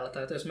keskiajalla.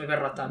 Tai jos me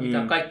verrataan,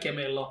 mitä kaikkea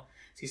meillä on,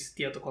 siis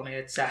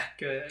tietokoneet,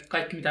 sähkö,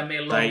 kaikki mitä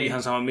meillä on. Tai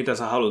ihan sama, mitä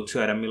sä haluat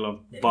syödä, milloin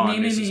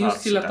vaan, niin sä saat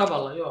just sillä sitä.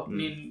 tavalla, joo.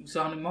 Niin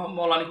me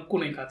ollaan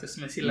kuninkaat, jos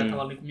me sillä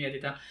tavalla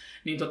mietitään.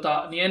 Niin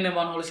ennen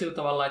vanha oli sillä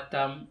tavalla,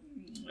 että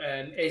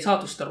ei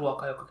saatu sitä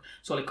ruokaa, joka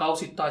se oli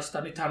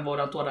kausittaista. Nythän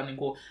voidaan tuoda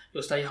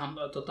jostain ihan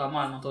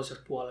maailman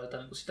toiselta puolelta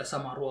sitä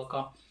samaa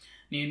ruokaa.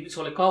 Niin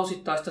se oli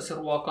kausittaista se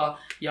ruoka,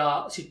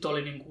 ja sitten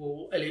oli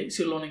eli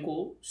silloin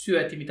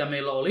syöti, mitä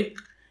meillä oli,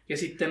 ja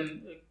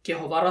sitten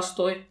keho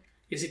varastoi.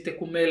 Ja sitten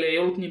kun meillä ei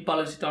ollut niin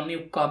paljon, sitä on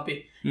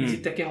niukkaampi, niin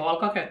sitten keho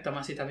alkaa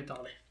käyttämään sitä, mitä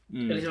oli.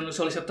 Eli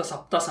se oli se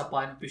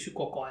tasapaino pysy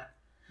koko ajan.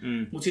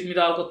 Mutta sitten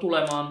mitä alkoi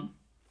tulemaan,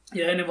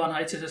 ja ennen vanha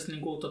itse asiassa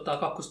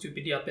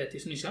kakkostyyppi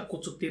diabetes, niin se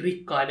kutsuttiin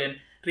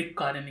rikkaiden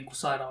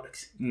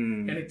sairaudeksi.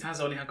 Ja nythän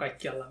se on ihan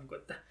kaikkialla,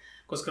 että,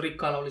 koska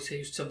rikkailla oli se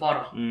just se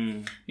vara.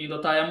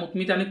 Mutta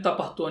mitä nyt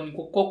tapahtuu, on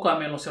koko ajan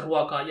meillä on se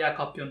ruoka,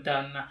 jääkaappi on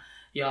täynnä.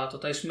 Ja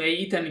jos me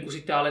ei itse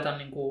sitten aleta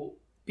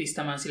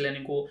pistämään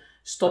sille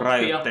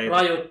stoppia,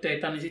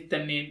 rajoitteita, niin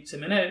sitten niin se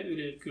menee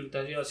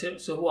ylikyltäys. Ja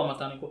se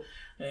huomataan,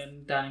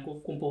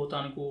 kun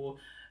puhutaan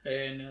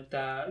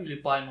tää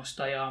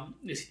ylipainosta ja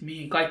sitten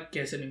mihin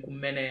kaikkeen se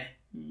menee,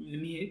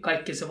 mihin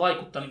kaikkeen se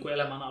vaikuttaa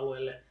elämän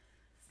alueelle,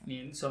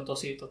 niin se on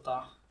tosi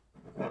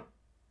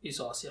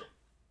iso asia.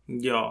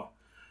 Joo.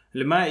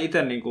 Eli mä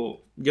itse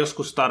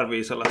joskus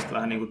tarvii sellaista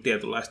vähän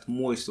tietynlaista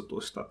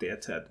muistutusta,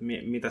 tiedätkö, että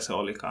mitä se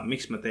olikaan,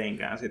 miksi mä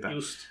teinkään sitä.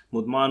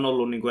 Mutta mä oon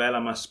ollut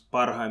elämässä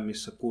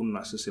parhaimmissa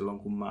kunnassa silloin,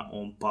 kun mä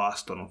oon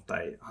paastonut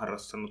tai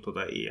harrastanut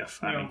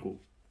IF:ää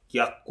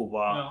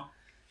jatkuvaa.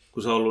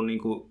 Kun se on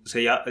ollut,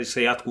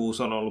 se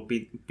jatkuvuus on ollut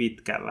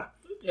pitkällä.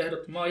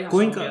 Ehdottomasti, mä oon ihan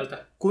samaa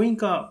mieltä.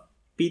 Kuinka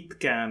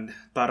pitkään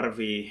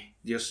tarvii,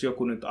 jos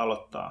joku nyt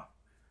aloittaa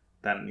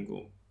tämän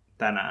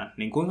tänään,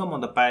 niin kuinka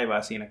monta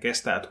päivää siinä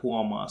kestää, että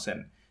huomaa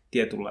sen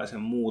tietynlaisen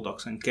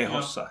muutoksen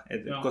kehossa.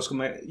 Koska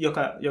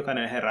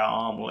jokainen herää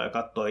aamulla ja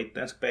katsoo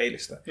itseänsä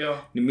peilistä,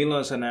 niin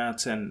milloin sä näet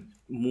sen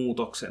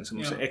muutoksen,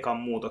 semmoisen ekan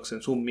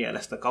muutoksen sun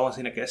mielestä, kauan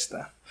siinä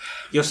kestää?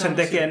 Jos sen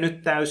tekee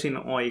nyt täysin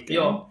oikein.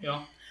 Joo.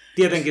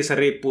 Tietenkin se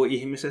riippuu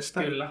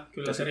ihmisestä.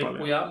 Kyllä se riippuu.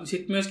 Paljon. Ja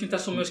sitten myöskin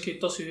tässä on myöskin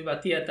tosi hyvä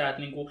tietää,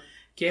 että niinku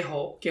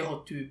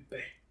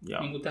kehotyyppejä.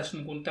 Niinku tässä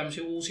on niinku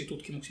tämmöisiä uusia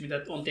tutkimuksia,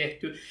 mitä on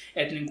tehty,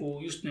 että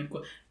niinku just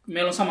niinku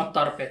meillä on samat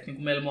tarpeet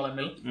niinku meillä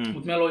molemmilla,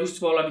 mutta meillä on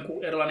just voi olla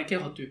niinku erilainen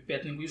kehotyyppi,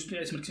 että niinku just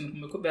esimerkiksi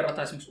niinku me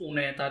verrataan esimerkiksi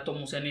uneen tai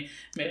tommoseen, niin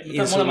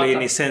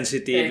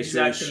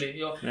insuliinisensitiivisyys.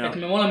 Exactly, että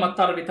me molemmat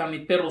tarvitaan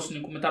niitä perus,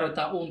 niinku me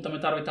tarvitaan unta, me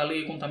tarvitaan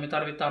liikuntaa, me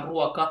tarvitaan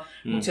ruokaa,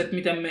 mutta se, että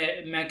miten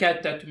meidän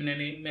käyttäytyminen,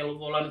 niin meillä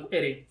voi olla niinku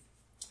eri.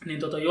 Niin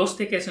jos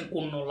tekee sen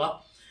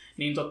kunnolla,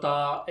 niin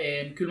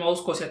kyllä mä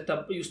uskoisin,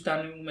 että just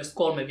tämä mun mielestä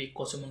 3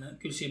 viikkoa semmoinen,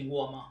 kyllä siinä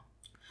huomaa.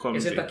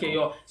 Ja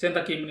sen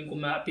takia niin kun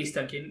mä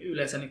pistänkin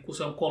yleensä, niin kun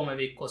se on 3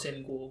 viikkoa, se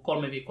niin kuin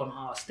 3 viikon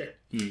haaste.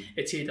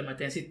 Että siitä mä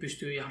teen, sit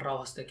pystyy ihan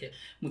rauhassa tekemään.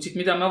 Mutta sitten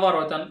mitä mä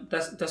varoitan,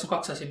 tässä on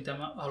 2 asiaa, mitä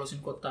mä haluaisin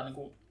ottaa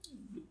niin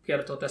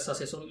kertoa tässä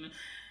asiassa.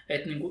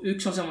 Että niin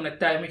yksi on semmoinen, että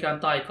tämä ei ole mikään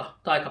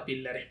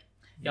taikapilleri.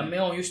 Ja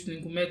me on just,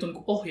 niin kuin, meitä on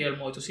niin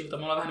ohjelmoitu siltä,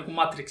 me ollaan vähän niin kuin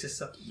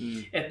Matrixissa.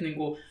 Että, niin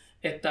kuin,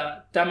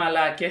 että tämä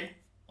lääke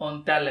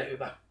on tälle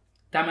hyvä.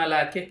 Tämä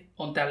lääke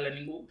on tälle,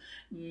 niin kuin,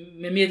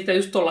 me mietitään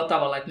just tuolla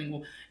tavalla, että, niin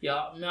kuin,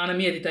 ja me aina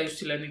mietitään just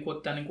silleen, niin kuin,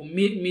 että niin kuin,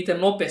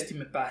 miten nopeasti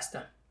me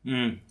päästään.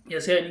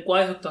 Ja se niin kuin,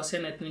 aiheuttaa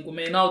sen, että niin kuin,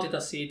 me ei nautita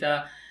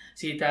siitä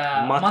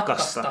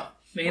matkasta.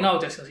 Me ei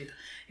nautita siitä.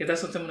 Ja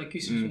tässä on semmoinen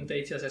kysymys, mutta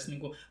itse asiassa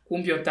niin kuin,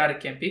 kumpi on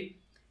tärkeämpi,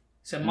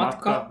 se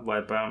matka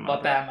vai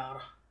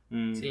päämäärä.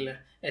 Sille,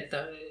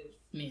 että,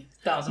 niin,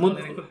 tää on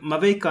semmoinen, niin kuin...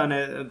 Mä veikkaan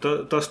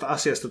tuosta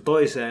asiasta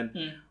toiseen.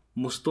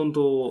 Musta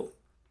tuntuu,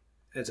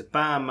 että se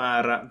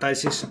päämäärä, tai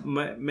siis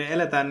me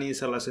eletään niin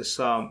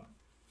sellaisessa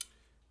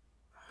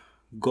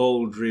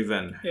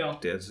goal-driven,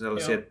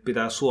 sellaisia, että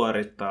pitää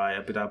suorittaa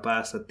ja pitää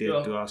päästä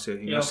tiettyihin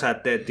asioihin. Jos sä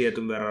et tee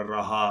tietyn verran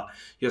rahaa,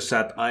 jos sä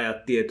et aja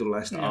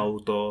tietynlaista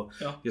autoa,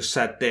 jos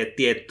sä et tee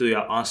tiettyjä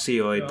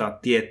asioita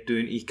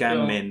tiettyyn ikään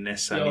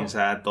mennessä, niin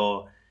sä et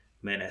ole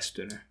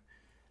menestynyt.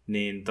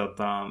 Niin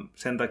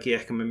sen takia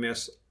ehkä me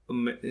myös,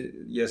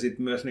 ja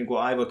sitten myös niin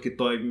kuin aivotkin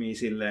toimii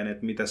silleen,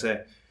 että mitä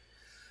se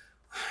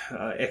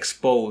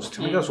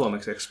exposed. Mikä on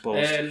suomeksi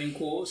exposed?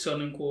 Se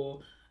on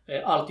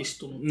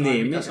altistunut.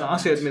 Niin,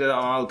 asiat, mitä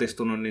on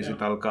altistunut, niin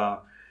sitten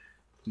alkaa,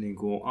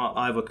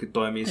 aivotkin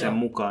toimii sen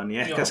mukaan.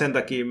 Niin ehkä sen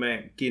takia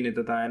me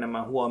kiinnitetään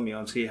enemmän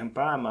huomioon siihen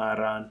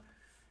päämäärään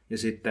ja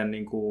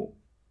sitten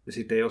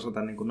sit ei osata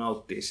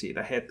nauttia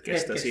siitä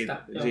hetkestä.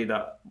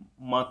 Siitä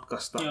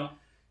matkasta.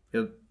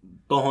 Ja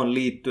tohon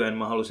liittyen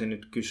mä halusin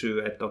nyt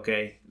kysyä, että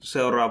okei,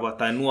 seuraava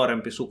tai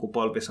nuorempi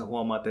sukupolvi, sä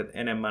huomaat, että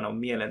enemmän on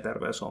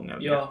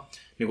mielenterveysongelmia.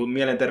 Niin kuin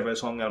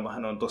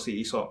mielenterveysongelmahan on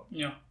tosi iso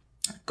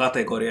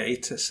kategoria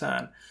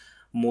itsessään,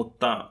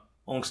 mutta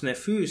onko ne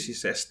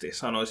fyysisesti,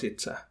 sanoisit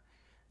sä,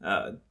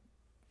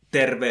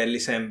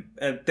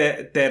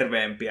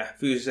 terveempiä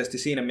fyysisesti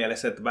siinä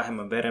mielessä, että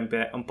vähemmän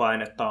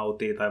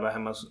verenpainetautia tai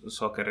vähemmän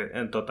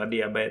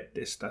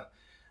diabeettista?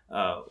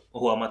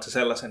 Huomaatko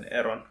sellaisen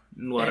eron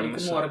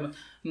nuoremmissa?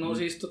 No,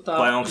 siis,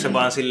 vai onko se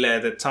vaan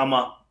silleen, että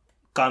sama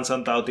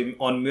kansantauti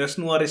on myös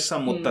nuorissa,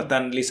 mutta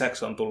tämän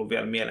lisäksi on tullut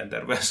vielä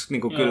mielenterveys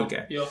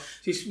kylkeen? Joo.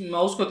 Siis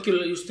mä uskon, että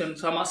kyllä just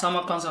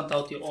sama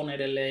kansantauti on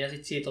edelleen ja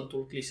sit siitä on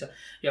tullut lisää.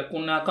 Ja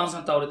kun nämä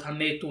kansantaudithan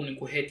ne ei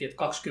tule heti, että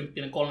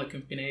 20,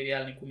 30 ei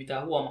vielä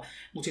mitään huomaa,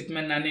 mutta sitten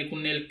mennään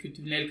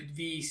 40,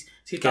 45,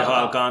 sitten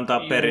alkaa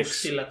antaa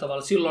periksi. Sillä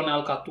tavalla. Silloin ne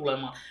alkaa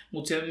tulemaan,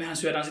 mutta mehän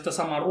syödään sitä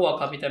samaa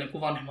ruokaa, mitä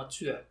vanhemmat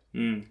syö.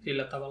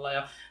 Sillä tavalla.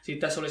 Ja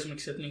sitten tässä oli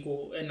esimerkiksi, että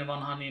ennen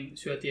vanhaa niin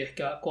syötiin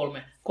ehkä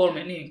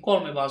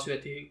kolme vaan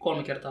syötiin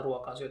 3 kertaa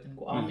ruokaa. Syötiin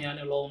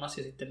aamiainen, lounas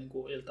ja sitten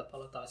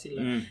iltapala tai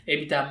sillä. Ei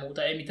mitään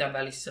muuta, ei mitään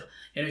välissä.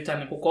 Ja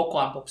nythän koko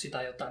ajan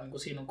popsitaan jotain,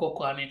 siinä on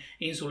koko ajan, niin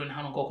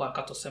insuliinihan on koko ajan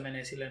katossa ja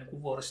menee silleen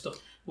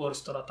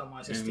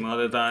vuoristoratamaisesti. Me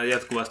otetaan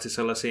jatkuvasti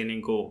sellaisia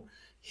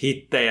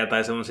hittejä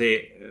tai semmoisia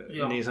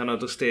niin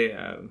sanotusti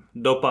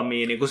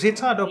dopamiini, kun siitä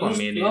saa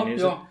dopamiinia, niin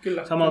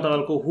kyllä, samalla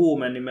tavalla kuin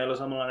huume, niin meillä on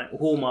samanlainen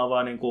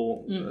huumaava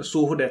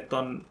suhde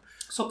ton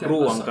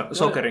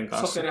sokerin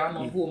kanssa. Sokerihan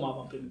on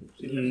huumaavampi.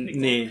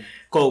 Niin,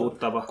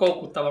 koukuttava.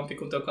 Koukuttavampi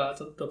kuin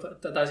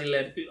tai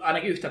silleen,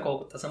 ainakin yhtä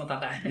koukuttaa,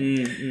 sanotaan näin.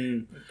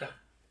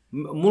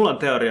 Mulla on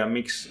teoria,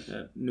 miksi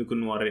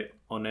nykynuori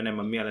on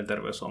enemmän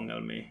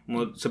mielenterveysongelmia,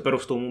 mutta se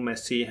perustuu mun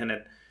mielestä siihen,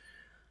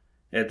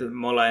 että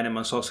me ollaan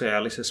enemmän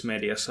sosiaalisessa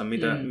mediassa.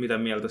 Mitä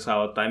mieltä sä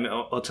oot? Tai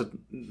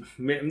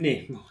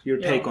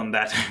your take on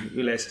that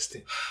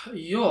yleisesti.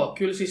 Joo,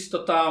 kyllä siis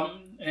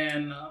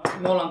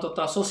me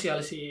ollaan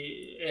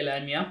sosiaalisia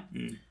eläimiä.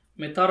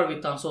 Me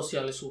tarvitaan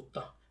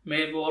sosiaalisuutta. Me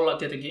ei voi olla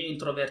tietenkin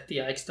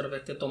introverttia ja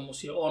extroverttia,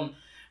 tommosia on.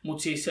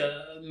 Mutta siis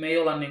me ei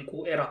olla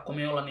erakko,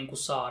 me ei olla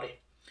saari.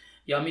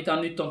 Ja mitä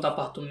nyt on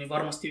tapahtunut, niin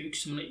varmasti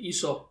yksi semmoinen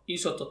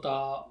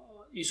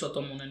iso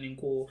tommonen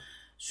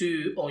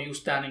syy on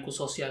just tämä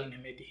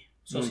sosiaalinen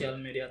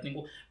media. Että,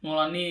 me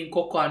ollaan niin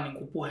koko ajan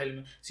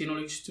puhelimen. Siinä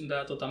oli just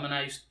tämä, mä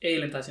näin just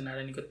eilen taisin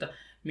nähdä, että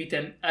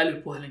miten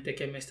älypuhelin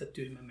tekee meistä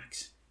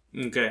tyhmemmäksi.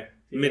 Okei.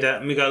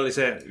 Mikä oli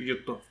se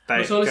juttu?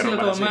 Tai se oli sillä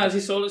tavalla,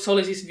 se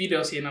oli siis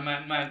video siinä,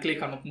 mä en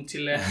klikannut, mutta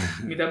silleen,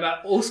 mitä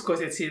mä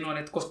uskoisin, että siinä on,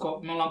 että koska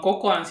me ollaan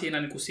koko ajan siinä,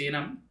 niin kuin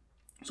siinä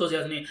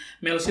sosiaalisesti, niin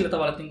meillä on sillä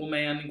tavalla, että niin kuin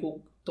meidän niin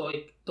kuin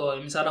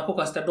me saadaan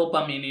koko ajan sitä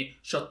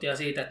dopamiinishottia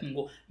siitä, että niin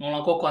kuin me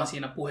ollaan koko ajan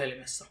siinä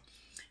puhelimessa.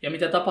 Ja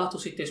mitä tapahtuu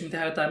sitten, jos me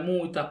tehdään jotain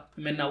muuta,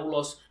 me mennään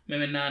ulos, me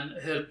mennään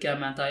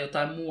hölkkäämään tai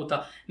jotain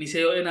muuta, niin se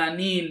ei ole enää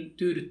niin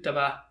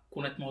tyydyttävää,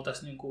 kuin että me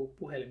oltaisiin niin kuin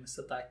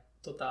puhelimessa tai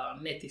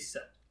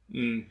netissä.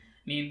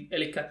 Niin,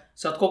 eli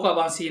sä oot koko ajan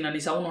vaan siinä,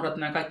 niin sä unohdat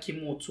nämä kaikki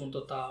muut sun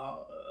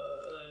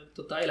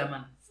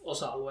elämän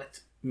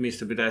osa-alueet.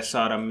 Mistä pitäisi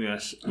saada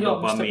myös dopamiinia.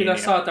 Joo, mistä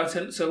pitäisi saada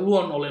se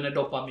luonnollinen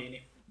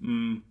dopamiini.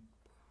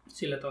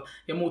 Sillä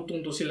ja muut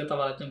tuntuu sillä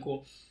tavalla, että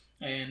niinku,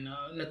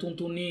 ne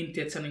tuntuu niin,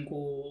 tiedätkö,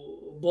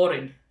 niinku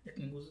boring, että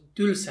niinku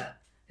tylsää,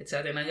 että sä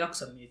et enää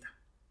jaksa niitä.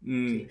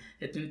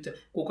 Että nyt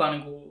kukaan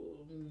niinku,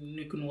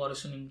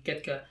 nykynuoriso, niin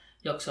ketkä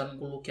jaksaa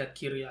niinku lukea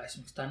kirjaa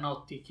esimerkiksi tai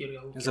nauttii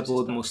kirjan lukemisesta. Ja sä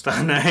puhut musta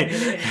näin.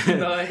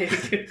 No ei.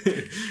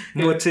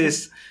 Mut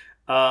siis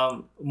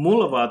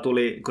mulla vaan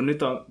tuli, kun nyt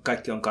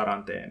kaikki on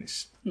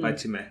karanteenissa,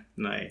 paitsi me.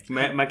 No ei.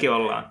 Mäkin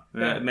ollaan.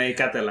 Me ei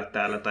kätellä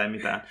täällä tai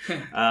mitään.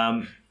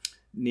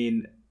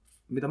 Niin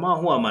mitä mä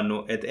oon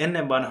huomannut, että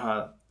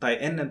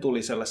ennen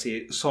tuli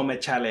sellaisia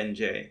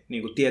some-challengeja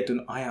niin kuin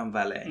tietyn ajan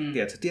välein.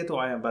 Tiedätkö, tietyn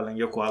ajan välein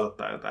joku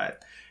aloittaa jotain,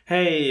 että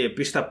hei,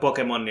 pistä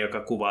Pokemon,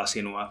 joka kuvaa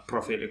sinua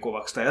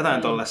profiilikuvaksi tai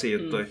jotain tollaisia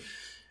juttuja.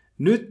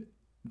 Nyt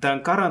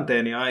tämän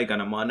karanteenin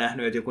aikana mä oon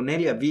nähnyt, että joku 4-5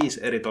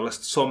 eri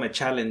tollaista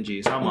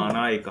some-challengea samaan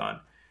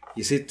aikaan.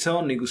 Ja sit se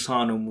on niinku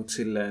saanut mut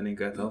silleen,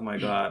 niinku, että oh my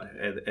god,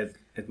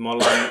 että me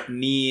ollaan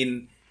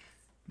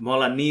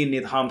niin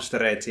niitä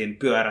hamstereita siinä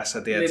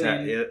pyörässä, tiedätkö?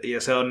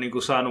 Ja se on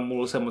niinku saanut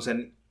mulle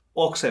semmoisen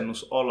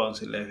oksennusolon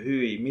silleen,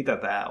 hyi, mitä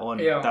tää on?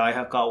 Joo. Tää on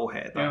ihan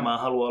kauheeta. Joo. Mä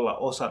haluan olla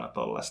osana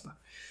tollasta.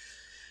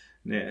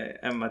 Niin,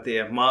 en mä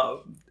tiedä.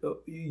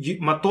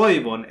 Mä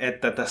toivon,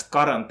 että tästä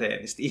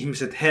karanteenista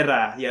ihmiset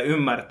herää ja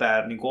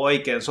ymmärtää niin kuin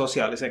oikean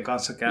sosiaalisen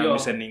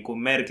kanssakäymisen niin kuin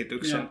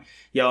merkityksen. Joo.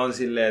 Ja on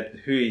silleen, että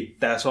hyi,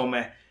 tää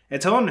some.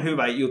 Että se on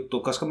hyvä juttu,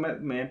 koska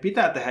meidän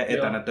pitää tehdä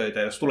etänä töitä,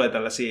 jos tulee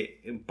tällaisia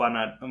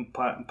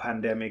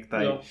pandemic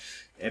tai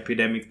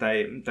epidemic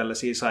tai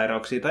tällaisia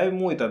sairauksia tai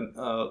muita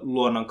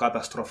luonnon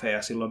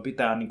katastrofeja. Silloin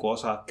pitää niin kuin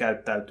osaa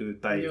käyttäytyä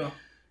tai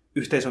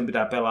yhteisön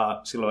pitää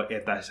pelaa silloin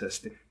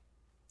etäisesti.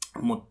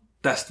 Mutta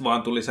tästä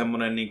vaan tuli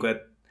semmoinen, niin kuin,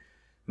 että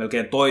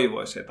melkein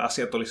toivoisi, että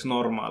asiat olisi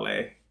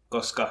normaaleja,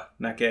 koska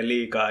näkee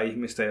liikaa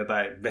ihmistä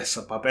jotain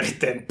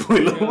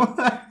vessapaperitemppuilua.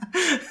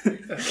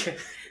 Okay.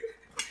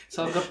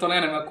 Sä oot kattonut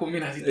enemmän kuin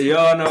minä sitten.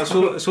 Joo, no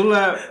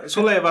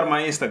sulle ei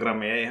varmaan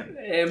Instagramia.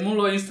 Ei,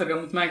 mulla on Instagram,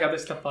 mutta mä en käytä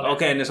sitä paljon.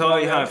 Okei, niin se on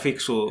ihan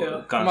fiksu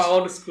kanssa. Mä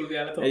oon old school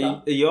vielä.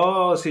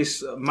 Joo,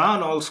 siis mä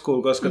oon old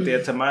school, koska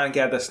tiedätkö, mä en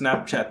käytä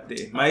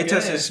Snapchatia. Mä itse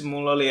asiassa,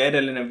 mulla oli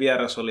edellinen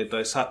vieras, oli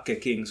toi Sakke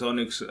King. Se on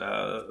yksi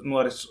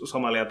nuori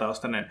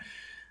somaliataustainen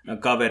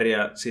kaveri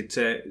ja sit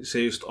se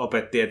just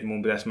opetti, että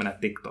mun pitäisi mennä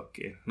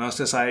TikTokiin. No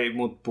se sai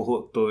mut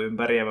puhuttua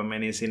ympäri ja mä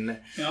menin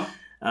sinne. Joo.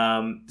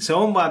 Se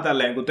on vaan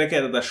tälleen, kun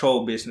tekee tätä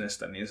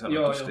show-businessta niin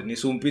sanotusti, niin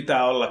sun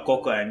pitää olla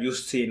koko ajan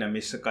just siinä,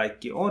 missä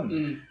kaikki on.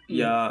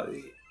 Ja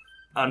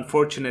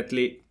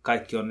unfortunately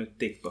kaikki on nyt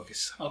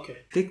TikTokissa. Okay.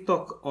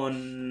 TikTok on...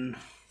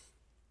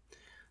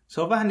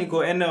 Se on vähän niin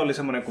kuin ennen oli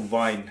semmoinen kuin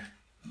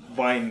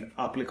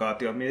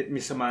Vine-applikaatio,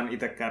 missä mä en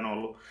itsekään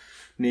ollut.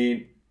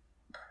 Niin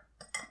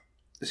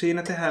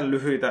siinä tehdään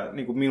lyhyitä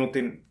niin kuin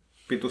minuutin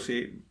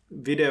pituisia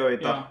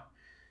videoita.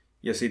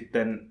 Ja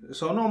sitten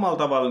se on omalla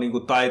tavalla niin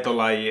kuin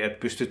taitolaji, että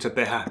pystyt sä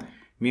tehdä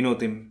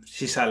minuutin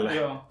sisällä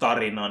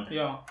tarinan.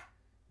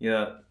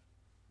 Ja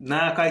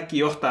nämä kaikki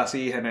johtaa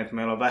siihen, että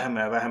meillä on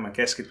vähemmän ja vähemmän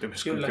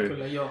keskittymiskykyä.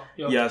 Kyllä, joo.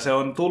 Ja se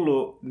on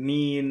tullut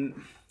niin...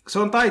 Se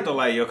on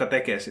taitolaji, joka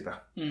tekee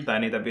sitä, tai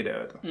niitä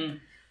videoita.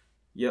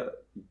 Ja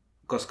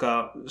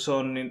koska se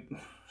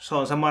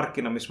on se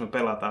markkina, missä me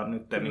pelataan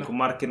nyt. Niin kuin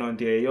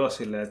markkinointi ei ole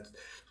silleen, että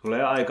sulla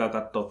ei ole aikaa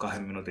katsoa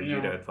 2 minuutin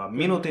videoita, vaan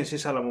minuutin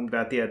sisällä mun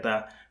pitää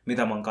tietää,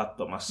 mitä mä oon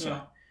katsomassa. Joo,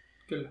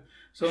 kyllä.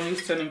 Se on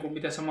just se, niin kuin,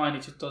 mitä sä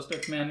mainitsit tuosta,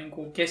 että meidän niin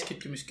kuin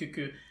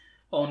keskittymiskyky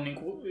on niin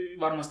kuin,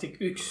 varmasti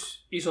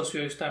yksi iso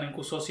syy just tämä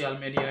niin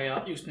sosiaalimedia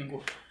ja just niin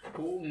kuin,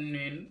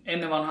 niin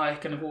ennen vanhaa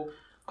ehkä niin kuin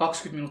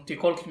 20 minuuttia,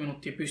 30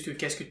 minuuttia pystyy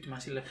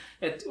keskittymään sille.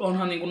 Että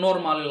onhan niin kuin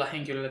normaalilla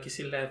henkilölläkin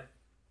silleen,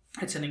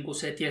 että se, niin kuin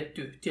se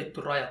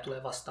tietty raja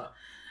tulee vastaan,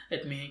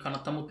 että mihin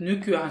kannattaa. Mutta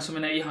nykyään se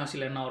menee ihan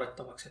silleen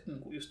naurettavaksi, että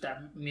niin just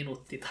tämä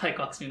minuutti tai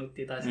 2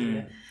 minuuttia tai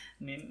silleen.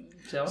 Niin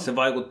se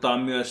vaikuttaa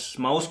myös,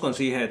 mä uskon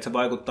siihen, että se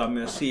vaikuttaa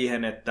myös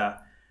siihen, että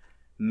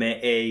me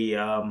ei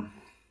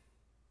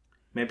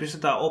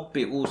pystytään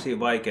oppimaan uusia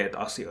vaikeita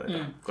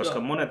asioita, koska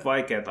monet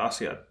vaikeat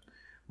asiat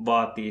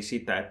vaatii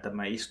sitä, että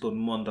mä istun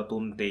monta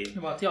tuntia.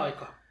 Ne vaatii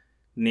aikaa.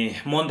 Niin,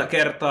 monta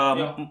kertaa, 20-40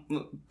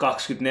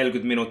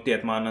 minuuttia,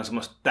 että mä annan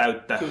semmoista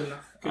täyttä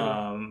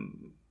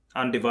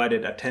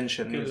undivided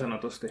attention niin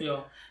sanotusti.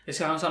 Joo, ja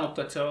sehän on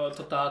sanottu, että se on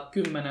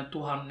 10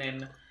 000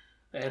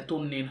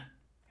 tunnin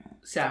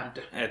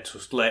sääntö. Että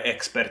susta tulee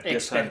ekspertti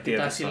jossain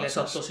tai silleen,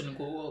 sä oot tosi niin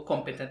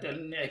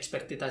kompetentinen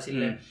ekspertti tai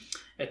silleen,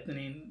 että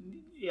niin,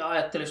 ja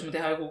ajattelin, jos me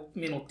tehdään joku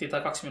minuuttia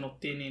tai 2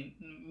 minuuttia, niin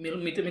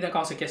miten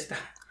kauan se kestää?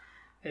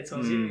 Että se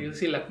on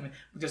sillä,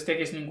 mutta jos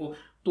tekisi niin kuin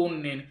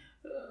tunnin,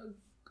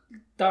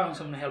 tämä on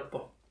semmoinen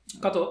helppo.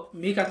 Kato,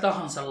 mikä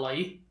tahansa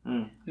laji,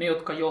 ne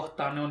jotka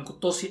johtaa, ne on niin kuin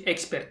tosi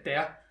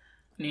eksperttejä,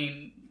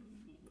 niin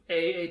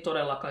ei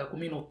todellakaan joku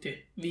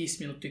minuutti, 5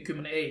 minuuttia,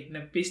 10, ei.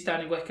 Ne pistää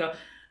niin kuin ehkä,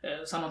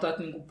 sanotaan,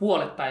 että niin kuin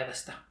puolet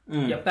päivästä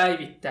ja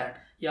päivittäin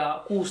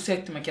ja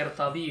 6-7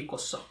 kertaa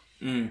viikossa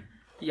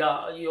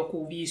ja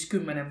joku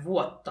 50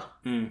 vuotta.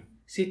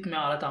 Sitten me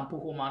aletaan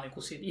puhumaan niin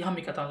kuin siitä, ihan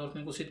mikä tämä on,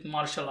 niin kuin sit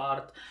martial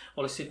art,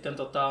 olisi sitten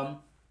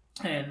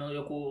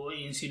joku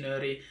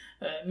insinööri,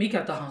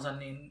 mikä tahansa,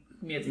 niin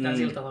mietitään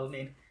sillä tavalla,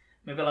 niin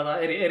me pelataan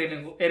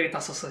eri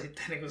tasossa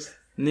sitten. Niin, kuin se.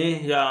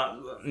 Niin, ja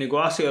niin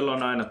kuin asioilla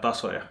on aina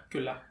tasoja.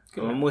 Kyllä.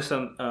 Mä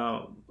muistan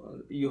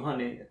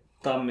Juhani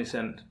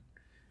Tammisen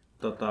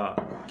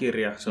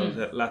kirja, se on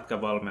se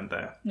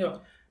lätkävalmentaja.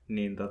 Joo.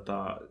 Niin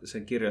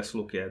sen kirjassa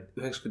luki,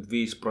 että 95%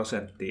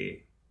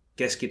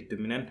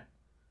 keskittyminen,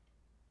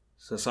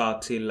 sä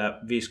saat sillä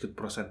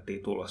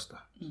 50% tulosta.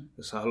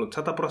 Jos sä haluat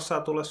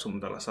 100% tulosta, sun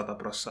pitää olla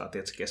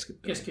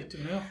 100%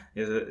 keskittyminen. Joo.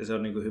 Ja se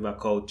on niin kuin hyvä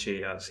coachi,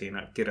 ja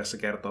siinä kirjassa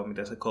kertoo,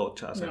 miten se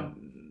coachaa sen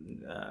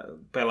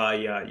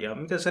pelaajia. Ja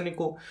miten se, niin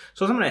kuin,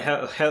 se on semmoinen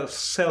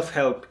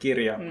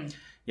self-help-kirja.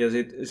 Ja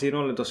siinä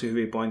oli tosi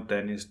hyviä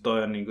pointteja, niin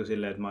toi on niin kuin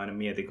silleen, että mä aina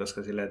mietin,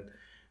 koska silleen, että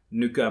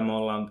nykyään me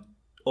ollaan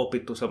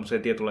opittu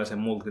semmoiseen tietynlaiseen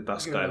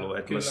multitaskailuun,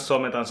 että mä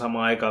sometan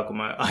samaan aikaan, kun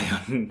mä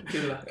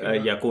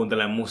ajan ja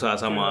kuuntelen musaa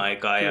samaan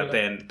aikaan ja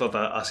teen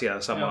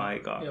asiaa samaan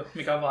aikaan. Joo,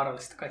 mikä on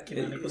vaarallista kaikki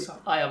niin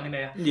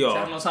ajaminen. Ja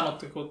sehän on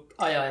sanottu, kun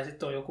ajaa ja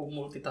sitten on joku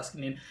multitask,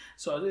 niin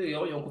se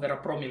on jonkun verran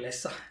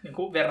promilleissa niin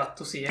kuin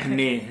verrattu siihen.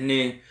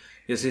 Niin.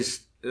 Ja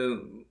siis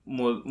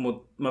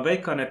mä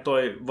veikkaan, että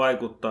toi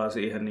vaikuttaa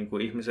siihen niin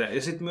kuin ihmiseen.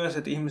 Ja sitten myös,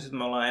 että ihmiset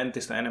me ollaan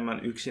entistä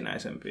enemmän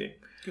yksinäisempiä.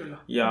 Kyllä.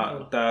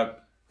 Ja tämä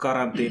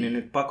karantiini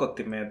nyt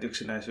pakotti meidät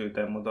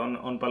yksinäisyyteen, mutta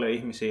on paljon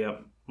ihmisiä.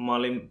 Mä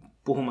olin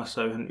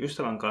puhumassa yhden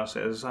ystävän kanssa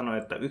ja se sanoi,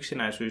 että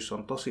yksinäisyys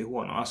on tosi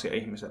huono asia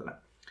ihmiselle.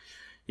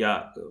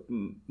 Ja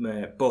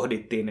me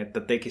pohdittiin, että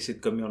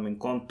tekisitkö mieluummin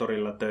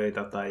konttorilla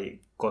töitä tai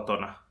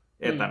kotona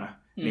etänä,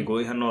 niin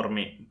kuin ihan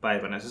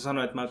normipäivänä. Se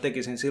sanoi, että mä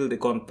tekisin silti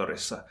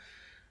konttorissa.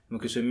 Mä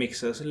kysyin,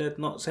 miksi? Ja silleen,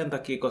 että no sen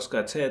takia, koska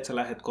että sä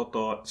lähdet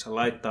kotoa, sä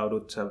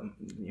laittaudut, sä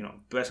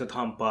peset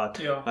hampaat,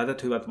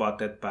 laitat hyvät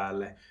vaatteet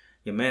päälle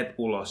ja meet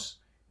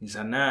ulos, niin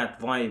sä näet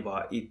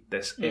vaivaa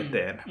itses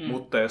eteen.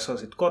 Mutta jos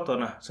olisit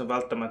kotona, sä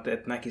välttämättä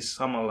et näkisi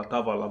samalla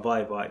tavalla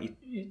vaivaa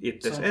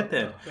itses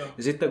eteen.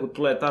 Ja sitten kun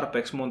tulee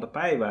tarpeeksi monta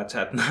päivää, että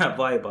sä et näe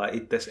vaivaa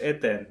itses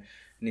eteen,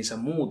 niin sä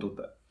muutut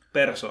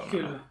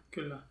persoonana.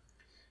 Kyllä.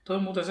 Toi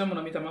on muuten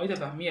semmoinen, mitä mä oon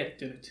itse vähän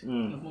miettinyt.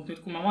 Mutta nyt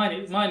kun mä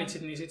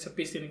mainitsin, niin sit se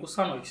pisti niinku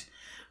sanoiksi.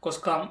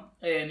 Koska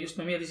just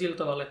mä mietin sillä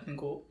tavalla, että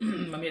niinku,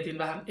 mä mietin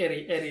vähän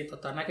eri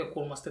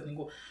näkökulmasta, että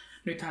niinku,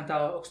 nythän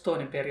tää on, onko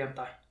toinen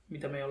perjantai,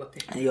 mitä me ei olla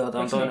tehty? Joo,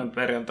 tää on toinen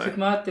perjantai. Sitten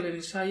mä ajattelin,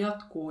 että se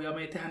jatkuu ja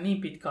me ei tehdä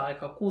niin pitkää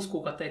aikaa, 6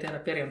 kuukautta ei tehdä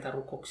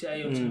perjantai-rukouksia,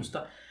 ei ole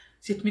semmoista.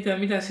 Sitten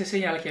miten se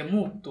sen jälkeen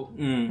muuttuu?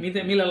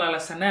 Millä lailla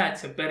sä näet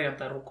sen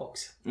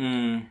perjantai-rukouksen?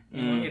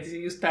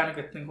 Just tää,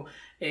 että niinku,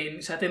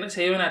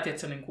 se ei ole enää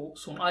tietysti, niinku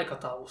sun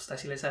aikataulusta, tai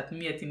sille sä et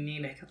mieti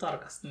niin ehkä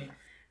tarkasti, niin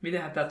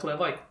mitenhän tää tulee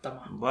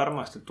vaikuttamaan?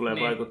 Varmasti tulee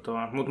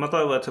vaikuttamaan, mutta mä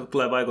toivon, että se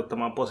tulee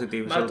vaikuttamaan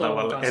positiivisella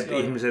tavalla, että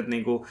ihmiset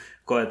niinku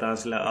koetaan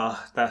sillä,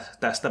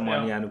 tästä mä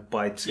oon jäänyt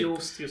paitsi,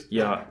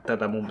 ja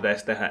tätä mun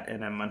pitäisi tehdä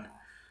enemmän.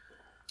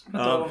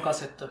 Mä toivon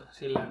kasetta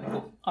sillä,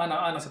 niinku,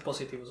 aina se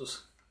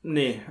positiivisuus.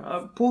 Niin,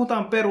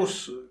 puhutaan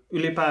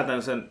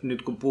ylipäätänsä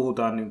nyt kun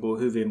puhutaan niin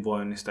kuin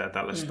hyvinvoinnista ja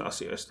tällaisista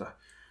asioista,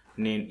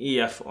 niin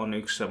IF on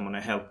yksi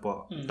semmoinen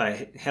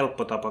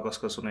helppo tapa,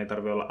 koska sun ei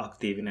tarvitse olla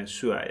aktiivinen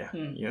syöjä,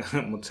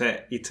 mutta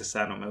se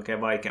itsessään on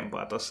melkein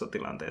vaikeampaa tuossa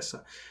tilanteessa.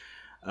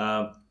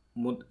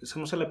 Mutta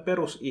semmoiselle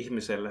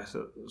perusihmiselle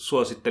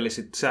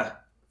suosittelisit sä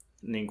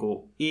niin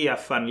kuin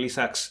IFn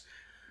lisäksi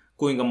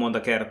kuinka monta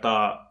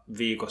kertaa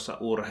viikossa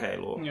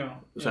urheilua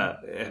sä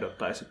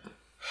ehdottaisit?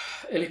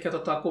 Eli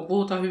kun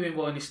puhutaan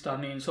hyvinvoinnista,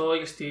 niin se on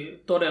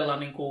oikeasti todella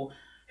niin kuin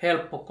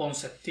helppo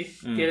konsepti.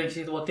 Tietenkin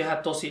siitä voi tehdä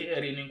tosi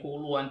eri niin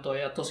kuin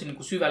luentoja ja tosi niin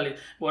kuin syvälle.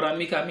 Voidaan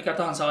mikä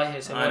tahansa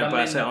aiheeseen. Aina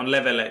pääsee on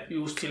levele.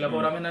 Just sillä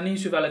voidaan mennä niin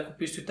syvälle, kun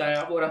pystytään,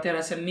 ja voidaan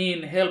tehdä sen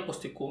niin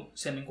helposti, kuin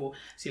sen niin kuin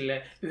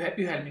sille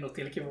yhden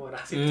minuutillekin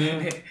voidaan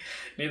sitten.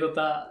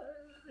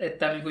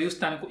 Että niin kuin just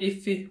tämä niin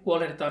IFI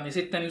huolehditaan, niin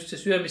sitten just se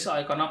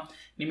syömisaikana,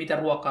 niin mitä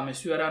ruokaa me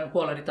syödään,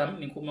 huolehditaan,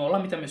 niin kuin me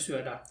ollaan mitä me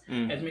syödään.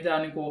 Että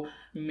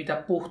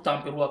mitä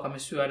puhtaampi ruoka me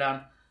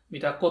syödään,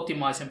 mitä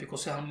kotimaisempi, kun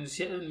sehän,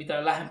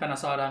 mitä lähempänä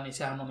saadaan, niin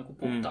sehän on niin kuin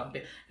puhtaampi.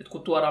 Että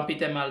kun tuodaan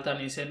pitemmältä,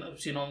 niin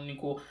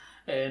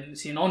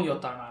siinä on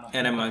jotain aina.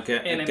 Enemmän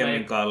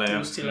kemikaaleja.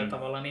 Just sillä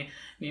tavalla. Niin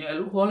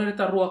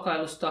huolehditaan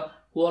ruokailusta,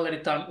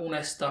 huolehditaan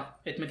unesta.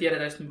 Että me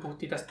tiedetään, että me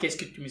puhuttiin tästä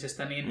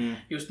keskittymisestä, niin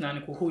just nämä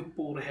niin kuin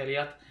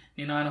huippu-urheilijat,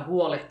 niin ne aina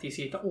huolehtii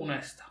siitä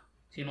unesta.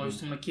 Siinä on just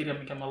semmoinen kirja,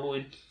 mikä mä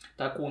luin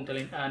tai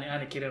kuuntelin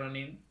äänikirjana,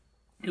 niin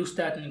just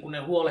tämä, että niin kuin ne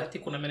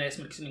huolehtii, kun ne menee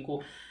esimerkiksi niin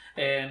kuin,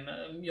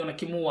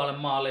 jonnekin muualle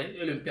maalle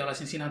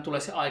olympialaisiin, siinähän tulee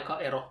se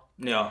aikaero.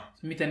 Joo.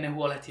 Miten ne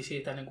huolehtii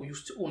siitä niin kuin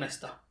just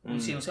unesta,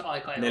 kun siinä on se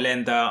aikaero. Ne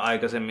lentää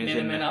aikaisemmin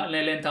sinne.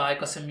 Ne lentää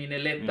aikaisemmin,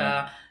 ne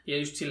lepää ja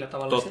just sillä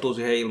tavalla. Tottuu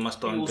siihen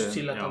ilmastoon. Just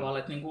sillä tavalla,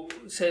 että niin kuin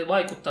se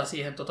vaikuttaa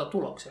siihen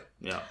tulokseen.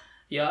 Joo.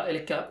 Ja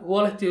eli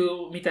huolehtii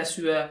mitä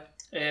syö,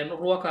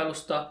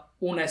 ruokailusta,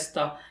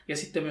 unesta ja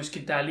sitten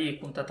myöskin tämä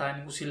liikunta tai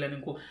niin kuin sille,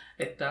 niin kuin,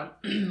 että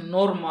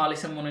normaali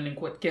semmoinen niin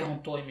kuin, että kehon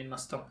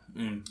toiminnasta.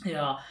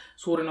 Ja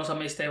suurin osa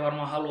meistä ei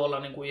varmaan halua olla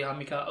niin kuin ihan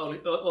mikä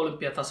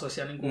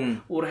olympiatasoisia niin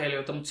kuin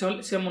urheilijoita, mutta se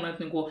on semmoinen,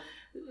 että niin kuin,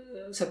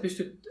 sä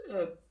pystyt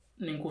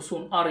niin kuin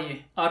sun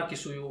arki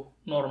sujuu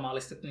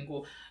normaalisti, että niin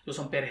kuin, jos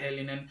on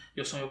perheellinen,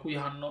 jos on joku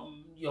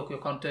joku,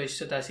 joka on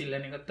töissä tai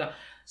silleen, niin, että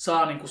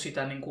saa niin kuin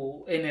sitä niin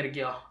kuin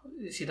energiaa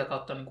sitä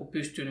kautta niin kuin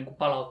pystyy niin kuin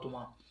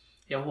palautumaan.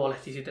 Ja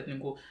huolehtii siitä, että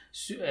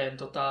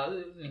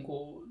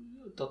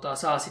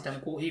saa sitä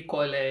niin kuin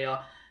hikoilee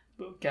ja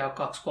käy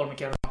 2-3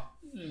 kertaa,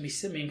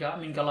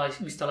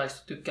 mistä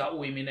laista tykkää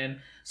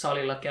uiminen,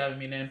 salilla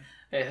käyminen,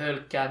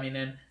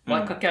 hölkkääminen,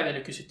 vaikka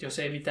kävelykysyt, jos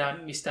ei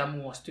mistään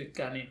muusta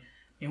tykkää,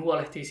 niin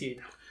huolehtii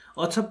siitä.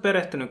 Oletko sä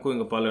perehtynyt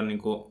kuinka paljon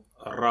niin kuin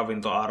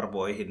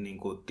ravintoarvoihin niin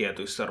kuin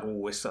tietyissä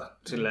ruuissa?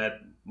 Silleen,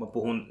 että mä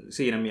puhun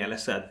siinä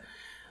mielessä, että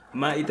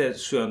mä itse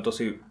syön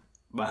tosi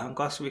vähän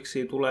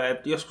kasviksia,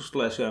 joskus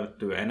tulee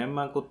syötyä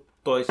enemmän kuin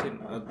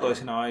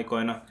toisina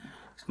aikoina.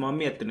 Sitten mä oon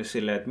miettinyt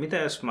silleen, että mitä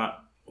jos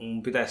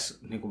mun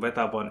pitäisi niin kuin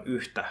vetää vain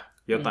yhtä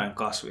jotain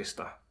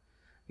kasvista,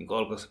 niin kuin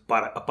olko se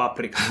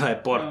paprika tai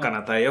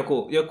porkkana tai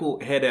joku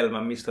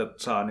hedelmä, mistä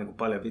saa niin kuin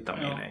paljon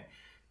vitamiineja,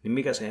 niin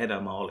mikä se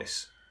hedelmä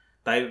olisi?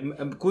 Tai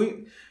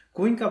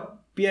kuinka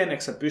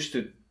pieneksi sä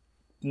pystyt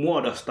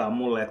muodostaa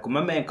mulle, että kun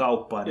mä menen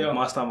kauppaan, niin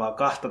mä ostan vaan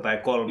 2 tai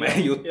 3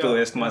 juttua,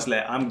 ja sitten mä oon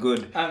silleen, I'm good,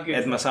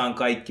 että mä saan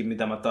kaikki,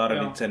 mitä mä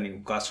tarvitsen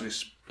niin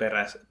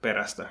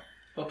kasvisperästä.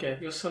 Okei,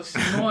 jos olisi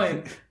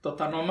noin,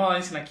 no mä oon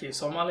ensinnäkin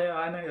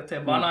somalialainen,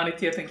 joten banaani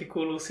tietenkin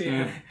kuuluu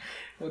siihen,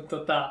 mutta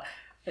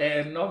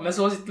mä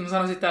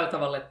sanoisin tällä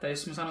tavalla, että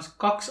jos mä sanoisin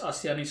 2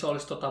 asiaa, niin se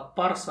olisi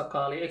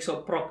parsakaali, eikö se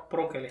ole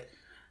broccoli?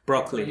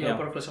 Broccoli, joo.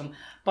 Broccoli, se on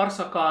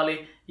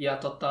parsakaali ja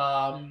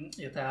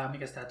tää,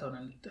 mikäs tää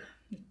toinen nyt?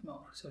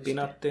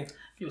 Pinatti.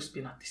 Just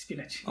pinatti,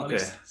 spinach. Okay.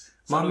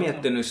 Mä oon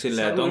miettinyt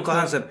silleen, että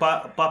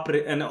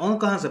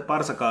onkohan se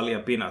parsakaali ja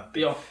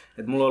pinatti. Joo.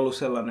 Että mulla on ollut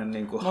sellainen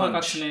niin kuin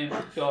hunch. Niin,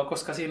 joo,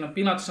 koska siinä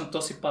pinatissa on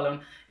tosi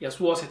paljon ja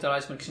suositellaan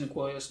esimerkiksi,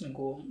 jos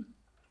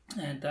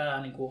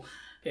tää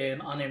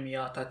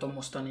anemiaa tai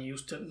tuommoista, niin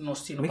just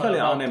siinä mikä oli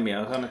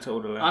anemia? Sanot se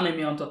uudelleen?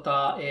 Anemia on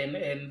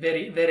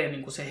veren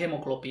niin kuin se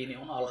hemoglobiini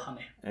on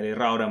alhainen. Eli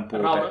raudan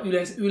puute.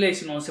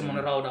 Yleisin on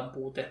semmoinen raudan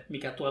puute,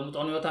 mikä tulee, mutta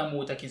on jotain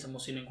muitakin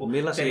semmoisia. Niin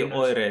millaisia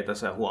oireita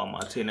sä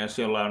huomaat siinä, jos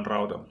jollain on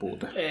raudan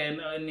puute?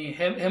 Niin,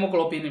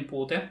 hemoglobiinin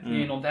puute,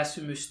 niin on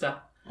väsymystä.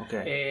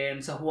 Okay.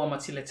 Sä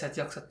huomaat sille, että sä et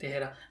jaksa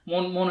tehdä.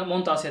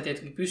 Monta asiaa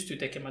tietenkin pystyy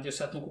tekemään, jos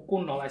sä et nuku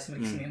kunnolla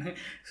esimerkiksi, niin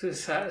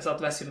sä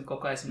oot väsynyt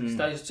koko ajan esimerkiksi.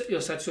 Tai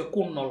jos sä et syö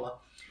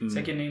kunnolla.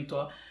 Sekin niin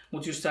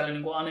mutta just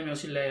tällainen niin anemia on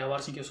silleen, ja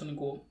varsinkin jos on niin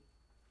kuin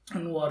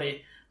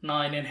nuori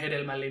nainen,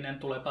 hedelmällinen,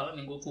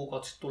 niin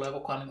kuukausi tulee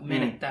koko ajan niin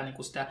menettää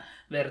niin sitä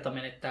verta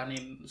menettää,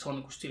 niin se on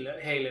niin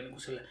kuin heille niin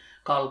kuin sille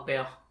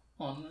kalpea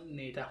on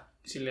niitä.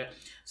 Sille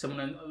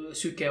semmoinen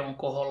syke on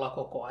koholla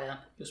koko ajan,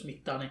 jos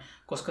mittaa, niin,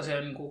 koska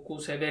se, niin kuin,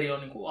 kun se veri on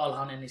niin kuin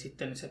alhainen, niin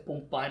sitten se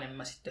pumppaa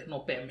enemmän sitten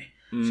nopeammin.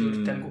 Se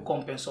yrittää niin kuin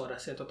kompensoida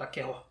se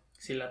keho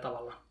sillä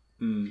tavalla.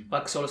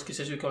 Vaikka se olisikin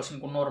se syke olisi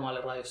niin kuin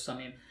normaali rajoissa,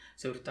 niin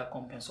se yrittää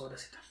kompensoida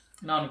sitä.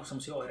 Nämä on niin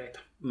semmoisia oireita.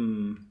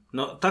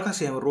 No takaisin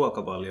siihen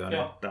ruokavalioon,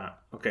 että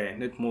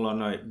nyt mulla on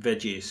noin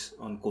veggies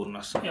on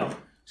kunnossa. Joo.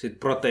 Sitten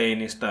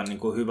proteiinista niin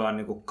kuin hyvä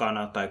niin kuin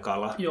kana tai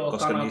kala,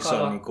 koska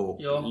niissä on niin kuin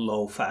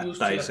low fat just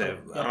tai se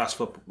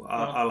rasva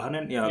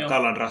alhainen ja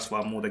kalan rasva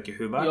on muutenkin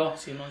hyvä. Joo,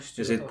 siinä on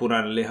ja sitten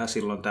punainen liha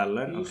silloin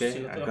tällöin. Okei,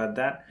 I got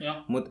that.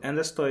 Mutta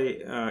entäs toi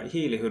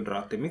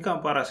hiilihydraatti? Mikä on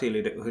paras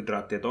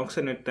hiilihydraatti? Et onko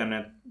se nyt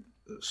tänne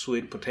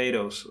sweet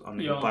potatoes on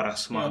niin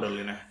paras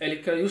mahdollinen?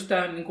 Eli just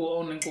tämä niin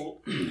on niin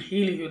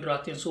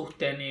hiilihydraattien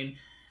suhteen, niin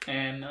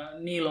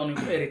niillä on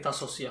niin eri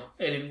tasoisia.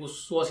 Eli niin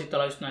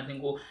suositellaan just näitä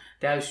niin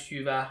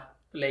täysjyvä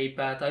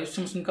leipää tai just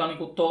semmoista, mikä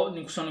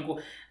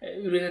on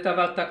yritetään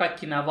välttää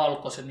kaikki nämä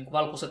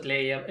valkoiset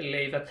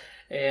leivät,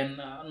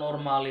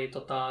 normaali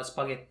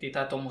spagetti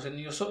tai tommoset.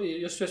 Niin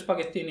jos syö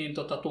spagettia, niin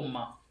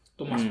tummaa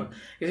spagetti.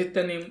 Ja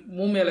sitten niin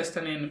mun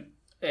mielestä niin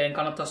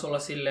kannattaisi olla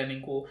silleen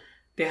niin kuin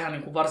tehdä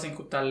niin kuin varsinkin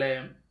kun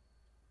tälleen,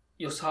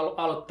 jos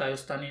aloittaa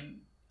jostain,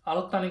 niin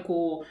aloittaa niin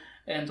kuin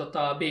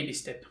baby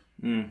step.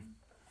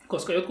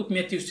 Koska jotkut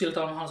miettii just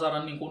siltä, että mä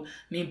saada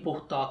niin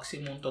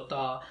puhtaaksi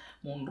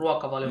mun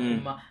ruokavalio,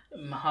 kun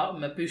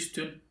mä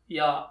pystyn.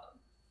 Ja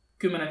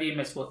 10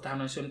 viimeistä vuotta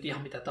hän on syönyt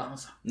ihan mitä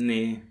tahansa.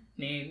 Niin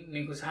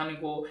kun hän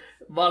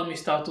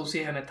valmistautuu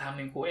siihen, että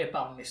hän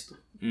epäonnistuu.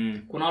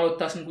 Kun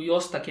aloittaisi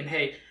jostakin,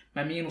 hei,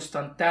 mä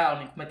miinustan,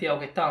 mä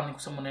tiedän, että tää on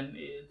semmonen,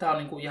 tää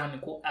on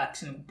ihan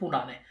X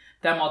punainen.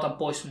 Tää mä otan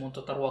pois mun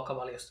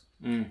ruokavaliosta.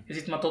 Ja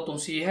sitten mä totun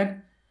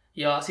siihen.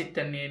 ja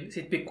sitten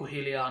sit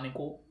pikkuhiljaa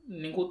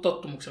niin kuin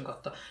tottumuksen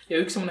kautta. Ja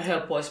yksi semmoinen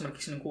helppo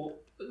esimerkiksi niin kuin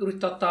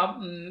yrittää ottaa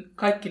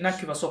kaikki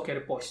näkyvä sokeri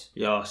pois.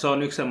 Joo, se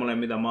on yksi semmoinen,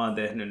 mitä mä oon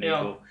tehnyt niin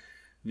kuin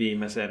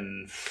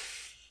viimeisen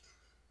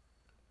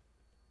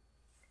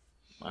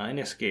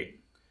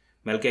ainakin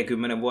melkein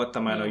 10 vuotta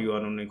mä en ole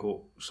juonut niin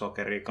kuin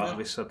sokeria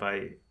kahvissa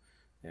tai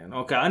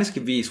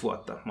ainakin 5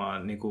 vuotta. Mä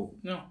oon, niin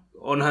kuin,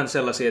 onhan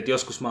sellaisia, että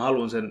joskus mä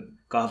haluan sen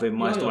kahvin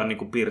maistuvan niin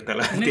kuin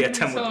pirtelä,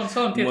 se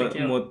on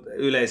tietenkin. Mutta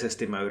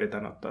yleisesti mä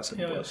yritän ottaa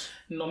sen pois.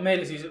 No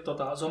meillä siis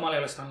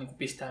somalialaisethan niin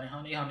pistää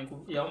ihan niin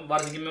kuin, ja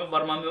varsinkin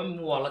varmaan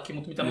muuallakin,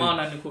 mutta mitä mä oon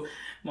näin, niin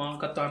mä oon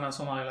katsonut aina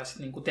somalialaiset,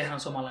 niin tehdään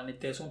somalainen,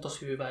 niin se on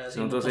tosi hyvä. Ja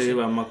se on tosi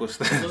hyvän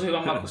makusta. Se on tosi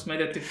hyvän makusta, mä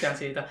itse tykkään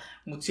siitä,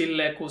 mutta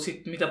silleen, kun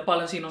mitä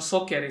paljon siinä on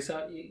sokerissa,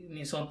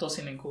 niin se on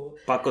tosi niin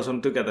kuin... Pakko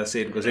sun tykätä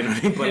siinä, kun siinä on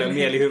niin paljon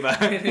mielihyvää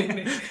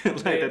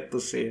laitettu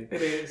siihen.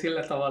 Eli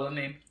sillä tavalla,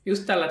 niin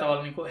just tällä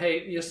tavalla, niin kuin,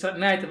 hei, jos sä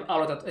näitä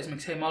aloitat,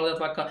 esimerkiksi hei, mä aloitat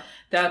vaikka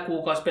tää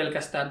kuukausi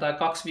pelkästään tai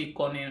 2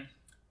 viikkoa, niin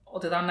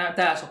otetaan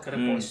tää sokeri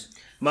pois.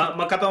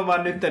 Mä katson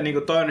vaan nyt,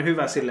 niin toi on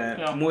hyvä silleen,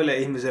 muille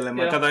ihmisille,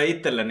 mä katson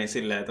itselleni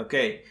silleen, että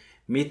okei,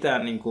 mitä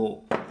niin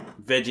kuin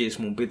veggies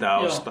mun pitää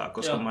ostaa,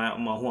 koska mä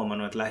oon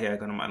huomannut, että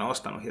lähiaikana mä en ole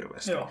ostanut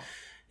hirveästi.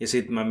 Ja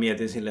sitten mä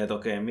mietin silleen, että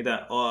okei,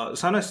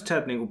 sanoisit sä,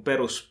 että niin kuin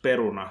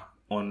perusperuna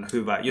on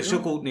hyvä. Jos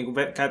joku niin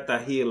kuin, käyttää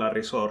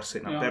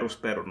hiilarisorssina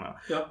perusperunaa,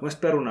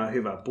 mielestäni peruna on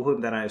hyvä.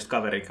 Puhun tänään just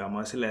kaverinkaan, mä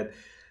oon silleen, että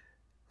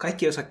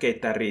kaikki osaa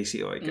keittää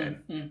riisi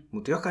oikein,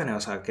 mutta jokainen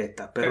osaa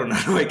keittää perunan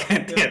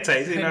oikein, tiedätkö?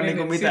 Ei siinä ole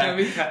niinku mitään,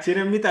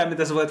 siinä ei ole mitään,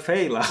 mitä sä voit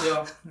feilaa.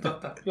 Joo,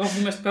 totta. Joo, mun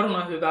mielestä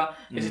peruna on hyvä,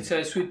 ja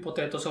sitten se sweet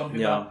potato, se on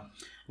hyvä. Joo.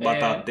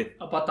 Bataatti.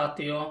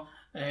 Bataatti, joo.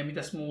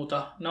 Mitäs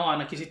muuta? No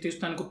ainakin sitten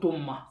just nämä niinku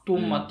tummat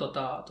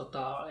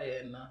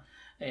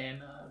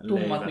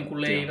tummat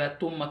niinku leivät,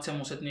 tummat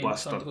semmoiset, niin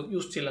se on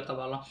just sillä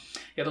tavalla.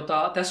 Ja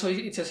tässä on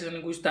itse asiassa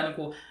niinku just tämä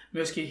niinku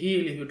myöskin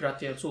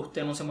hiilihydraattien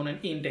suhteen on semmoinen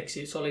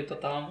indeksi. Se oli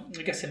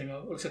mikä se nimi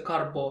on? Oliko se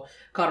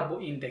carbo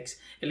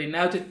index? Eli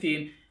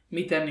näytettiin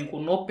miten niinku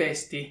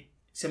nopeasti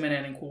se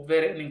menee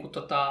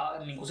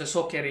niinku se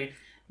sokeri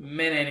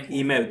menee niinku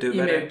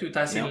imeytyy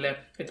tai sille,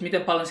 että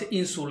miten paljon se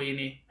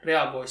insuliini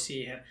reagoi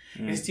siihen. Ja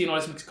sitten siinä oli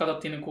esimerkiksi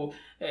katsottiin niinku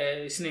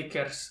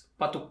Snickers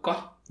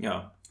patukka.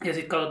 Joo. Ja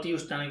sitten katsottiin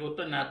just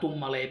nämä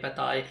tummaleipä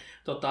tai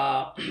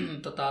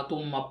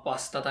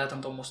tummapasta tai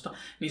jotain tuommoista,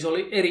 niin se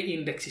oli eri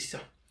indeksissä.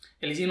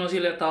 Eli siinä on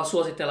sille, että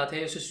suositellaan, että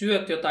hei, jos sä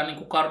syöt jotain niin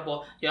kuin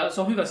karboa, ja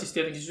se on hyvä siis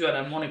tietenkin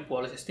syödään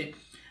monipuolisesti,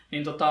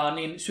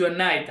 niin syö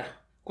näitä.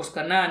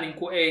 Koska nämä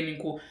ei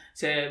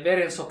se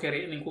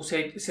verensokeri,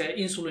 se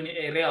insuliini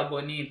ei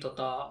reagoi niin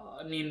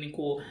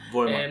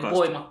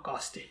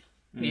voimakkaasti.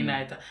 Niin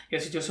näitä. Ja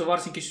sitten jos sä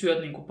varsinkin syöt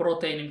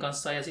proteiinin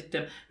kanssa ja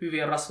sitten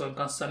hyvien rasvojen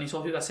kanssa, niin se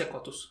on hyvä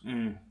sekoitus.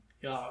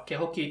 Ja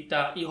keho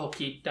kiittää, iho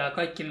kiittää,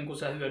 kaikki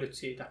sä hyödyt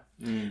siitä.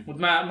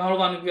 Mutta mä haluan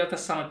vaan vielä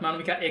tässä sanoa, että mä en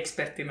ole mikään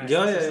ekspertti näissä.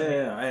 Joo.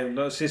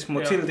 No, siis,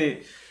 mutta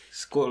silti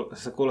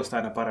se kuulostaa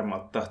aina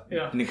paremmalta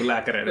niin kuin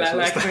lääkäreiden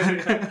suusta.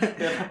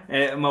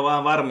 Mä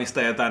vaan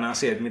varmistan jotain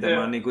asioita, mitä mä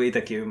oon niin kuin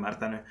itsekin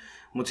ymmärtänyt.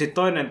 Mutta sitten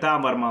toinen, tää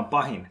on varmaan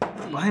pahin.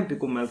 Pahempi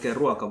kuin melkein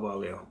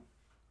ruokavalio.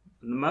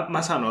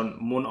 Mä sanon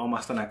mun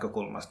omasta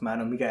näkökulmasta, mä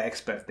en ole mikään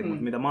ekspertti,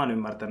 mutta mitä mä oon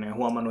ymmärtänyt ja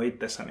huomannut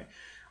itsessäni,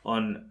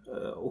 on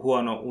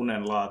huono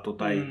unenlaatu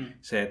tai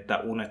se, että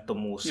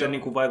unettomuus. Se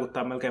niin kuin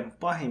vaikuttaa melkein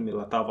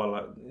pahimmilla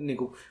tavalla, niin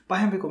kuin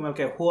pahempi kuin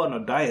melkein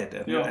huono diet,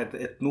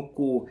 että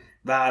nukkuu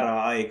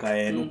väärää aikaa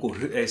ja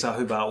ei saa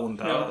hyvää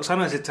unta.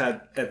 Sanoisit sä,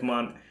 että mä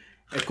oon,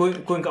 että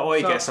kuinka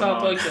oikeassa mä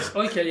oon? Sä oot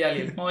oikealla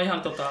jäljellä. Mä oon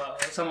ihan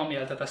samaa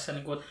mieltä tässä,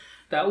 niin kuin,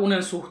 tää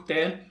unen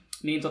suhteen.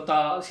 Niin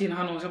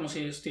siinähän on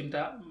semmoisia justiin,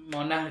 mitä mä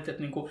oon nähnyt,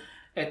 että,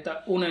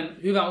 että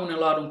hyvän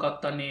unen laadun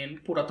kautta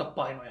niin pudota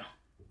painoja.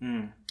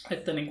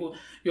 Että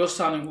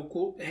jos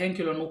kun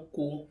henkilö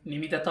nukkuu, niin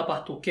mitä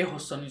tapahtuu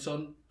kehossa, niin se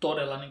on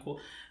todella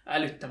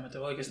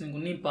älyttämätön. Oikeasti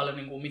niin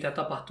paljon, mitä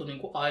tapahtuu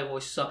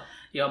aivoissa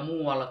ja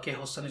muualla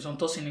kehossa, niin se on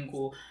tosi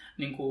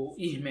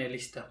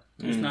ihmeellistä.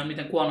 Just näin,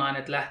 miten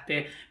kuona-aineet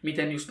lähtee,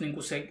 miten just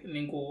se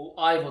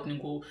aivot,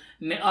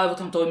 ne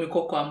aivothan toimii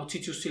koko ajan, mutta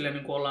sitten just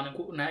silleen ollaan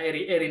nämä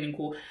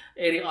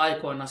eri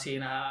aikoina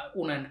siinä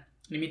unen,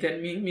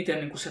 niin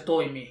miten se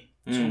toimii.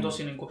 Se on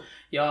tosi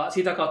ja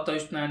sitä kautta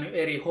just nämä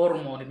eri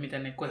hormonit,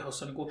 miten ne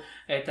kehossa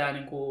tämä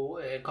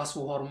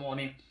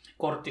kasvuhormoni,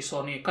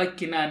 kortisoni,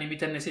 kaikki nämä, niin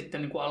miten ne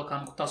sitten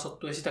alkaa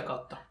tasoittua ja sitä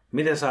kautta.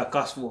 Miten saa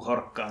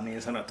kasvuhorkkaa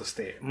niin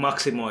sanotusti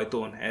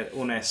maksimoituun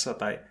unessa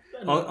tai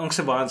onko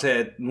se vaan se,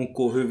 että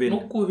nukkuu hyvin?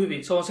 Nukkuu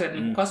hyvin. Se on se, että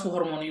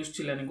kasvuhormoni just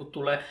silleen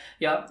tulee.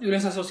 Ja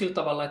yleensä se on sillä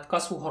tavalla, että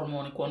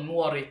kasvuhormoni, kun on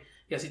nuori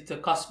ja sitten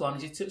se kasvaa,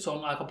 niin sitten se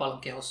on aika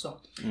paljon kehossa.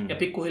 Ja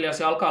pikkuhiljaa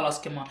se alkaa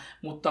laskemaan.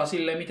 Mutta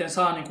silleen, miten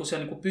saa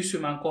se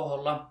pysymään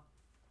koholla,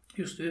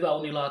 just hyvä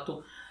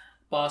unilaatu,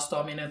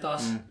 paastoaminen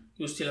taas,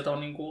 just sillä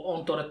tavalla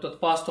on todettu, että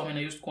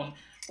paastoaminen just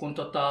kun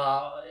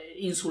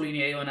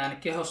insuliini ei ole enää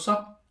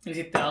kehossa, niin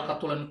sitten alkaa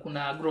tulla niin kuin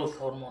nämä growth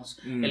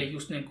hormones, eli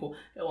just niin kuin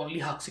on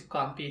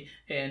lihaksikkaampi,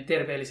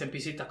 terveellisempi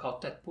sitä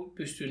kautta, että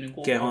pystyy... Niin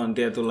kuin, keho on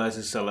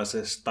tietynlaisessa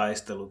sellaisessa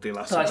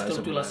taistelutilassa.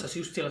 Taistelutilassa,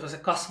 just siellä se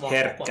kasvaa.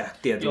 Herkkä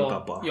tietyllä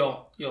tapaa.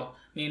 Joo.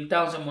 Niin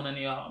tämä on semmoinen,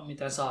 ja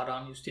mitä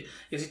saadaan just.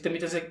 Ja sitten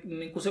miten se,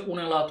 niin kuin se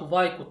unenlaatu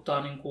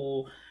vaikuttaa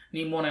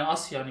niin monen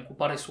asiaan niin kuin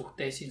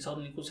parisuhteisiin. Sä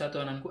et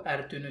ole enää niin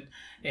ärtynyt,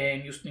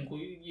 just niin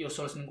kuin, jos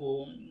olisi niin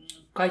kuin,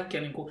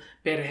 kaikkea niin kuin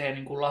perheen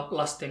niin kuin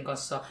lasten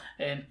kanssa,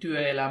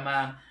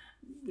 työelämään,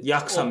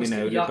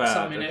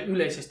 jaksaminen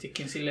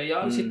yleisestikin sille.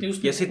 Ja sitten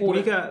just ja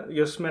sitten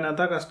jos mennään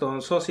takaisin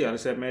tuohon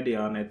sosiaaliseen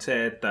mediaan, että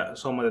se, että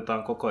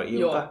sommatetaan koko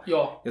ilta,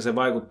 ja se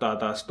vaikuttaa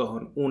taas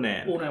tuohon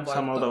uneen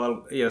samalla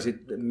tavalla ja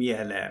sitten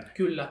mieleen.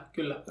 Kyllä.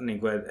 Niin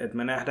kuin, että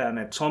me nähdään,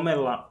 että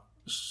somella,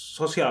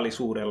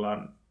 sosiaalisuudella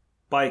on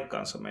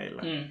paikkansa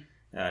meillä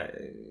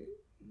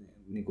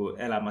niin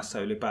kuin elämässä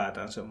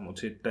ylipäätänsä,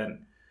 mutta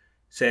sitten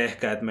se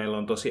ehkä, että meillä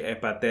on tosi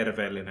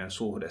epäterveellinen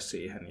suhde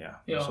siihen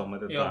ja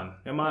sommetetaan.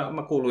 Ja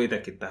mä kuulun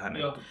itsekin tähän.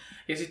 Joo.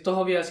 Ja sitten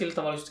tuohon vielä sillä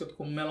tavalla, että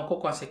kun meillä on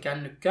koko ajan se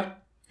kännykkä,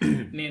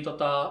 niin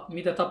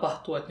mitä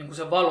tapahtuu, että niinku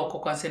se valo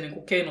koko ajan, se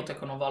niinku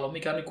keinotekoinen valo,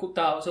 mikä on niinku,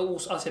 tää on se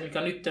uusi asia,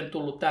 mikä nyt on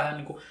tullut tähän,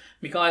 niinku,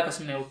 mikä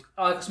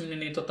aikaisemmin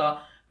niin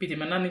piti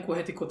mennä niinku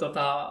heti kun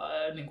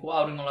niinku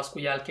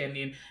auringonlaskun jälkeen,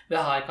 niin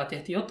vähän aikaa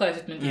tehtiin jotain ja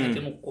sitten mentiin heti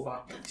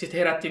nukkumaan. Sitten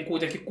herättiin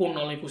kuitenkin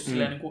kunnolla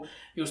niinku,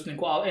 just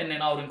niinku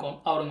ennen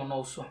auringon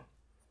nousua.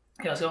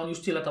 Ja se on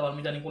just sillä tavalla,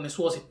 mitä niin ne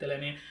suosittelee,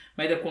 niin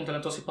mä itse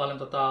kuuntelen tosi paljon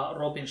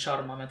Robin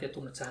Sharmaa, mä en tiedä,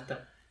 tunnet sä häntä.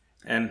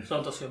 En. Se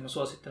on tosiaan, mä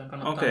suosittelen,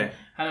 kannattaa. Okay.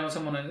 Hänellä on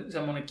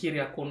semmoinen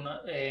kirja kuin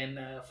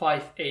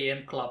 5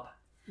 AM Club.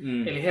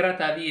 Eli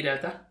herätään 5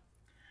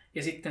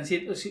 ja sitten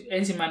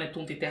ensimmäinen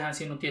tunti tehdään,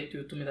 siinä on tietty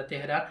juttu, mitä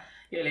tehdään.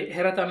 Eli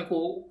herätään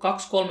niinku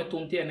 2-3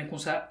 tuntia ennen kuin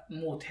sä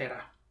muut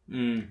herää.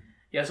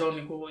 Ja se on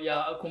niinku,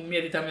 ja kun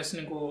mietitään myös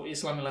niinku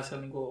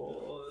islamilaisella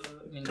niinku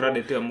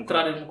tradition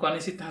mukaan,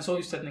 niin sittenhän se on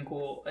just,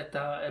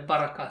 että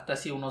barakka tai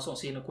siunaus on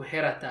siinä, kun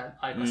herätään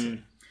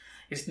aikaisin.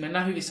 Ja sitten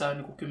mennään hyvissä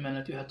ajoin niin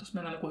 10-11,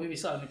 mennään niin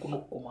hyvissä ajoin niin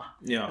nukkumaan.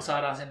 Joo. Ja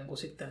saadaan sen niin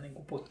sitten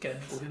niin putkeen,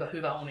 niin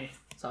hyvä uni,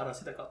 saadaan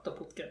sitä kautta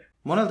putkeen.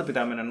 Monelta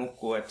pitää mennä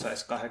nukkua, että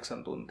saisi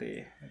 8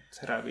 tuntia, että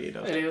herää 5.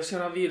 Eli jos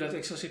herää 5,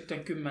 eikö se ole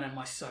sitten 10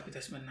 massaa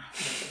pitäisi mennä?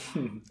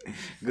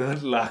 Good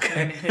luck.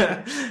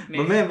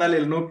 Mä menen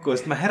välillä nukkua,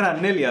 sitten mä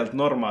herään 4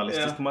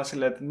 normaalisti, sitten mä oon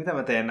silleen, että mitä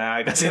mä teen näin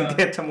aikaisin,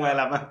 tiedätkö mun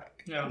elämä?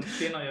 Joo,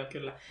 siinä on jo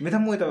kyllä. Mitä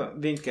muita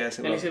vinkkejä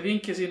sillä on? Eli se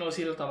vinkki siinä on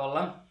sillä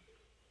tavalla,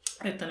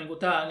 että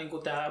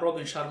tämä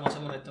Robin Sharma on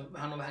semmoinen, että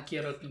hän on vähän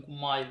kierrellyt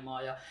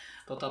maailmaa ja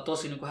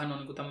tosi hän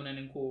on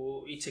tämmöinen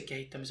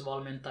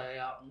itsekehittämisvalmentaja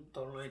ja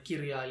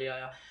kirjailija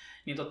ja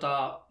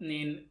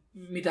niin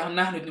mitä hän on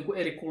nähnyt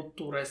eri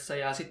kulttuureissa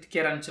ja sitten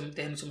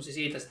tehnyt semmoisia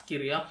siitä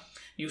kirjaa,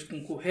 niin just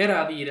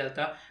herää 5,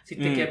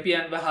 sitten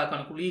tekee vähän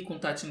aikaa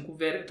liikuntaa, että se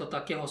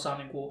keho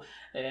saa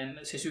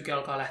se syke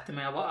alkaa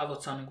lähtemään ja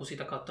aivot saa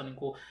sitä kautta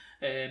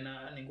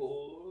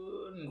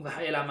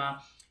vähän elämää.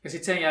 Ja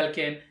sitten sen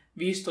jälkeen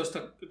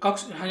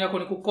hän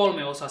jakoi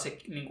 3 osaa se,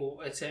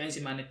 että se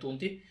ensimmäinen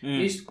tunti.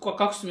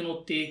 20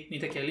 minuuttia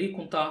niin tekee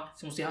liikuntaa,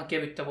 semmoista ihan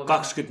kevyttä.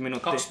 20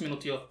 minuuttia? 20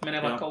 minuuttia,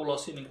 menee vaikka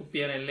ulos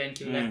pienelle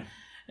lenkille.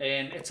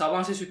 Että saa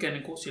vaan se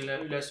syke sille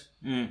ylös.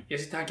 Ja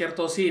sitten hän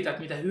kertoo siitä,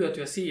 että mitä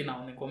hyötyä siinä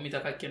on, mitä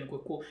kaikkea,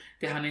 kun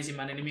tehdään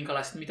ensimmäinen, niin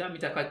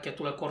mitä kaikkea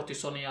tulee,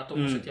 kortisonia ja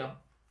tuommoiset. Ja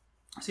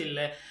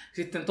silleen.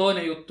 Sitten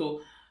toinen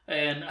juttu,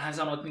 hän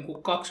sanoi, että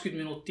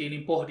 20 minuuttia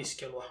niin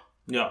pohdiskelua.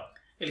 Joo.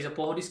 Eli sä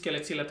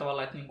pohdiskelet sillä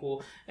tavalla,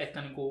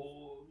 että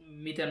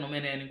miten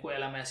menee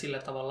elämä ja sillä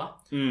tavalla.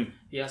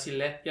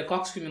 Ja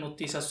 20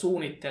 minuuttia sä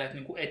suunnittelet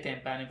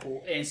eteenpäin,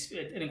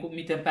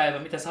 miten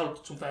mitä sä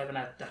haluat sun päivä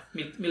näyttää.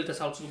 Miltä sä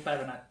haluat sun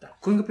päivä näyttää.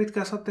 Kuinka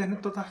pitkään sä oot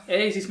tehnyt tota?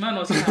 Ei, siis mä en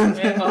oo siinä.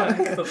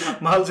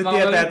 Mä haluaisin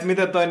tietää, että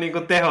miten toi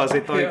teho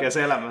sit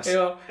oikeassa elämässä.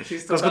 Joo,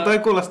 siis koska toi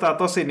kuulostaa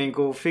tosi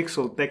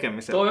fiksulta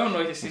tekemiseltä. Toi on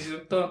oikeasti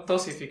siis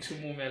tosi fiksu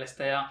mun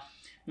mielestä. Ja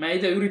mä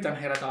itse yritän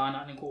herätä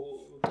aina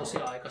tosi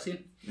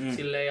aikaisin.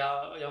 Silleen,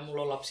 ja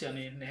mulla on lapsia,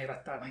 niin ne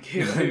herättää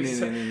ainakin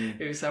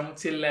hyvissä.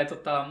 Mutta silleen,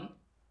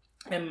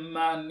 en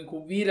mä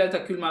 5,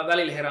 kyllä mä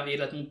välillä herään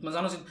 5, mutta mä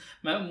sanoisin,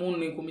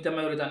 mitä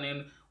mä yritän,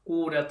 niin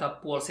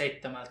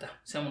 6:30-7.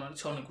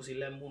 Se on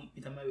silleen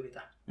mitä mä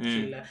yritän.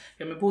 Silleen.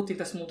 Ja me puhuttiin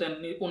tässä muuten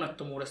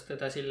unettomuudesta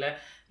tai silleen,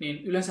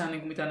 niin yleensä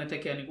mitä ne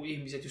tekee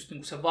ihmiset, just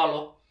se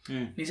valo,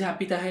 niin sehän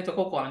pitää heitä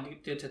koko ajan,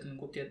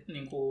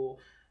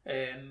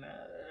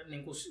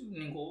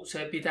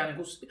 se pitää,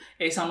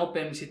 ei saa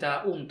nopeammin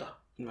sitä unta.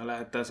 Mä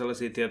lähettää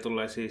sellaisia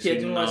tietynlaisia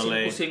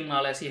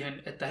signaaleja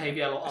siihen, että hei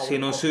vielä on aurinko.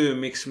 Siinä on syy,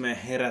 miksi me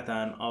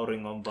herätään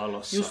auringon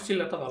valossa. Just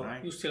sillä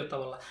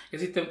tavalla. Ja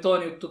sitten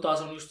toinen juttu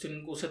taas on just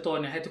se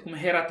toinen. Heti kun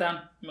me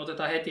herätään, me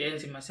otetaan heti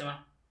ensimmäisenä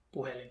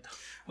puhelinta.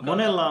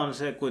 Monella on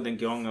se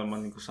kuitenkin ongelma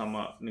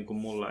sama kuin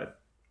mulla, että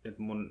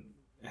mun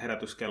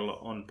herätyskello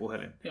on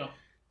puhelin. Joo.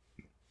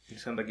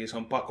 Sen takia se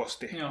on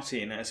pakosti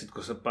siinä. Ja sitten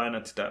kun sä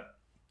painat sitä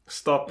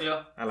stop,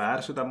 älä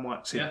ärsytä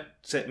mua,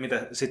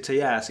 sit se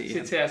jää siihen.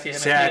 Sit se jää siihen.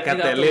 Se jää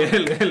käteen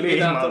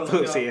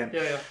liimautuu siihen.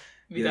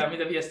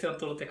 mitä viestiä on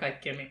tullut ja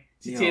kaikkea, niin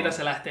sitten siitä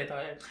se lähtee, että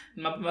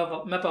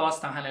mäpä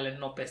vastaan hänelle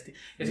nopeasti.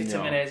 Ja sitten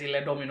se menee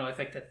silleen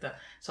domino-efekti, että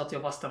sä oot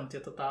jo vastannut jo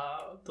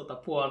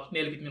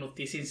 40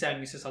 minuuttia siinä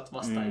sängyssä, sä oot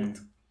vastaillut.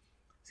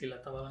 Sillä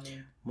tavalla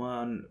niin. Mä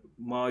oon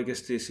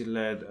oikeasti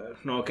silleen, että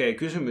no okei,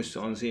 kysymys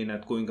on siinä,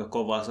 että kuinka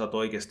kovaa sä oot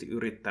oikeasti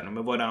yrittänyt.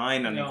 Me voidaan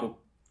aina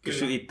niinku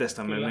kysyä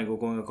itsestämme, niinku,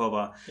 kuinka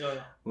kovaa.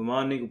 Mä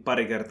oon niinku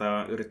pari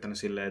kertaa yrittänyt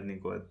silleen, että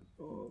niinku,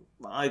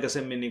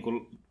 aikaisemmin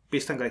niinku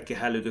pistän kaikki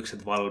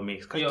hälytykset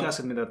valmiiksi, kaikki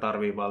asiat mitä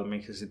tarvii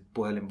valmiiksi ja sitten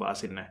puhelin vaan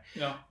sinne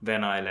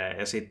venailee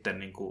ja sitten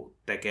niinku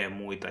tekee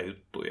muita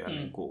juttuja,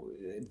 niinku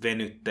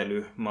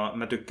venyttely.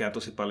 Mä tykkään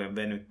tosi paljon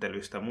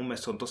venyttelystä. Mun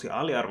mielestä se on tosi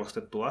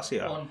aliarvostettu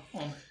asia. On.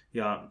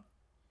 Ja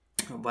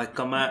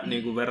vaikka mä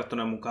niinku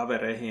verrattuna mun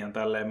kavereihin ja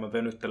tälleen mä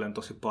venyttelen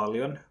tosi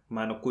paljon,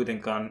 mä en ole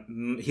kuitenkaan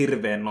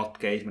hirveän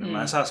notkea ihminen.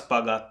 Mä en saa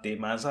spagattia,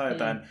 mä en saa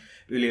jotain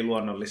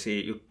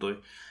yliluonnollisia juttuja.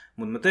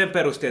 Mutta mä teen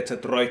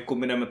perustietset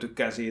roikkuminen, mä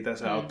tykkään siitä,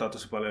 se auttaa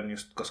tosi paljon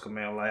just, koska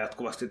me ollaan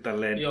jatkuvasti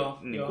tälleen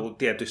niinku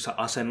tietyissä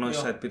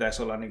asennoissa, että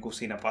pitäisi olla niinku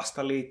siinä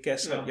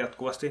vastaliikkeessä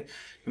jatkuvasti.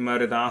 Ja mä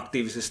yritän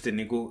aktiivisesti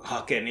niinku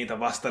hakea niitä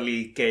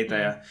vastaliikkeitä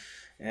ja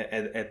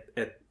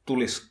et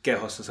tulisi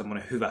kehossa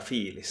semmoinen hyvä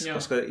fiilis.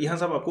 Koska ihan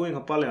sama kuinka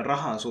paljon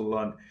rahaa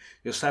sulla on,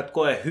 jos sä et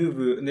koe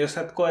jos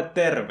sä et koe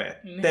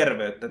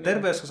terveyttä.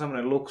 Terveys on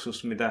semmoinen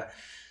luksus, mitä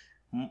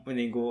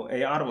niinku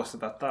ei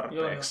arvosteta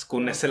tarpeeksi,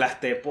 kunnes se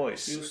lähtee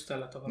pois. Just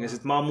tällä tavalla. Ja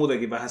sit mä oon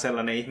muutenkin vähän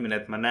sellainen ihminen,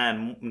 että mä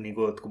näen,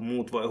 niinku, että kun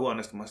muut voi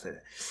huonostumasta,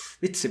 että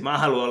vitsi, mä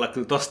haluan olla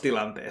kyllä tossa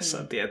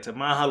tilanteessa, tiedätkö?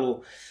 Mä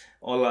haluan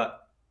olla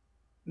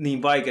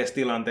niin vaikeassa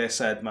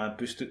tilanteessa, että mä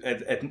pystyn,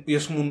 että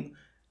jos mun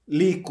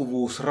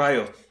liikkuvuus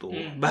rajoittuu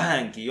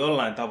vähänkin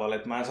jollain tavalla,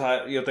 että mä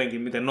saan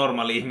jotenkin, miten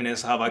normaali ihminen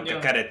saa vaikka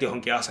kädet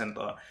johonkin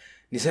asentoon,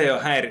 niin se jo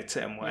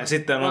häiritsee mua. Ja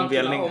sitten on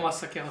vielä niin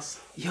omassa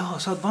kehossa. Joo,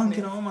 sä oot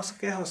vankina omassa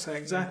kehossa,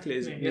 exactly.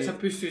 Niin. Ja sä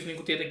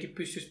tietenkin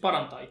pystyis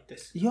parantaa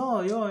itsesi.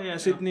 Joo, ja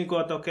sitten niinku,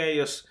 että okei,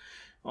 jos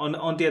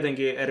on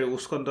tietenkin eri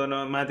uskontoja,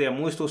 no, mä en tiedä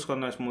muista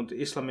uskonnoista, mutta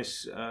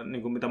islamissa,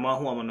 niinku, mitä mä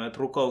oon huomannut, että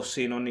rukous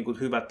siinä on niinku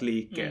hyvät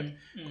liikkeet.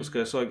 Koska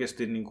jos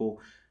oikeasti,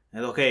 niinku,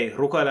 että okei,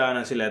 rukoilee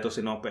aina silleen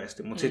tosi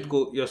nopeasti, mutta sitten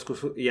kun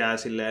joskus jää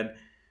silleen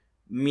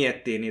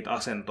miettii niitä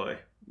asentoja,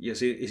 ja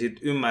sit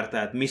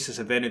ymmärtää, että missä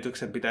se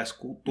venytyksen pitäisi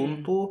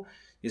tuntua,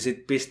 ja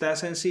sitten pistää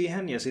sen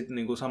siihen, ja sitten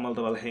niinku samalla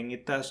tavalla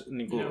hengittää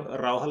niinku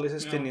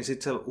rauhallisesti, niin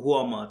sitten sä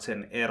huomaat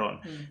sen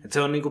eron. Et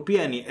se on niinku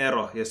pieni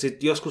ero, ja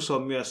sitten joskus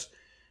on myös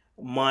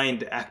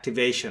mind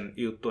activation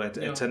juttu,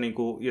 että et sä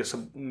niinku, jos sä,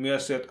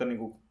 myös jotka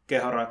niinku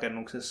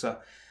kehorakennuksessa,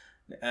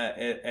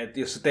 että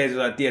jos sä teet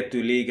jotain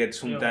tiettyä liikettä,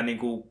 sun pitää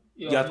niinku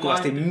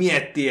jatkuvasti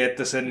miettiä,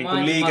 että se niinku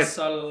liike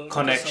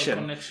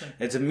connection,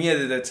 että sä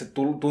mietit, että se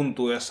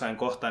tuntuu jossain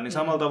kohtaa, niin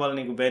samalla tavalla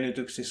niinku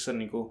venytyksissä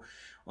niinku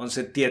on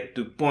se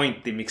tietty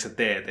pointti, miksi sä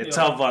teet. Että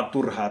sä on vaan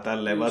turhaa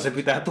tälleen, vaan se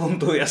pitää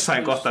tuntua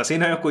jossain kohtaa.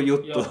 Siinä on joku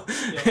juttu,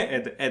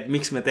 että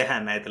miksi me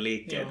tehdään näitä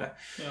liikkeitä.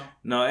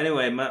 No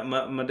anyway,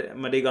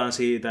 mä digaan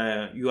siitä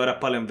ja juoda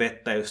paljon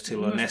vettä just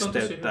silloin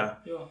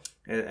nesteyttää.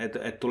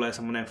 Että tulee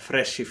semmoinen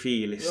freshi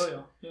fiilis.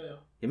 Joo.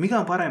 Ja mikä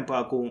on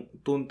parempaa, kun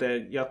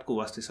tuntee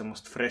jatkuvasti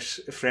semmoista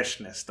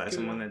freshness tai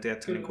semmoinen,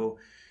 tiedätkö, niinku,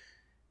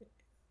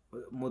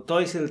 mutta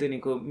toisilti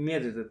niinku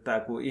mietityttää,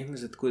 kun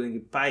ihmiset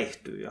kuitenkin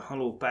päihtyy ja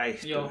haluaa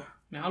päihtyä. Joo,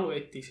 ne haluaa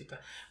etsiä sitä.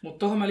 Mutta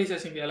tuohon mä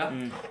lisäsin vielä,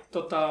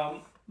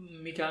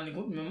 mikä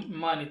niinku,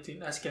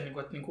 mainittiin äsken, niinku,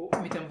 että niinku,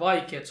 miten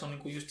vaikeat se on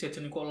niinku, just se, että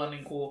se niinku, olla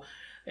niinku,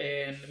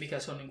 mikä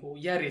se on niinku,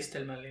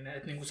 järjestelmällinen,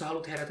 että niinku, sä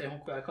haluat herätä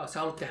johonkin aikaan, sä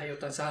haluat tehdä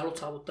jotain, sä haluat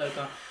saavuttaa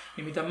jotain,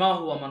 niin mitä mä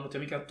oon huomannut ja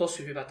mikä on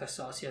tosi hyvä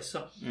tässä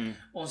asiassa,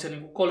 on se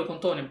niinku, kolikon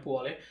toinen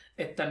puoli,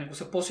 että niinku,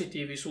 se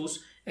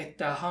positiivisuus,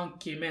 että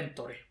hankkii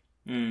mentori.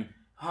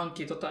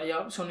 Hankkii,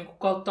 ja se on niinku,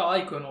 kautta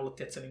aikojen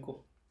ollut, että se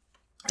niinku,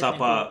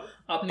 tapa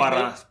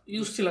parantuu.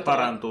 Just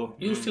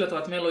sillä tavalla,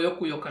 että meillä on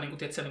joku, joka niinku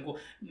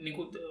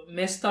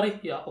mestari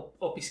ja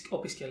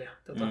opiskelija.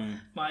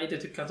 Mä itse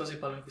tykkään tosi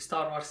paljon niinku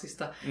Star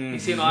Warsista, niin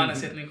siinä on aina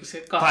se, niinku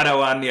se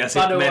Padawan ja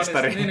sitten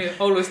mestari. Niin,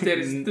 always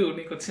there is two.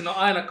 Niinku, siinä on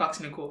aina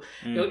kaksi, niinku,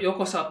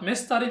 joko sä oot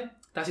mestari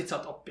tai sit sä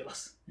oot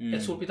oppilas.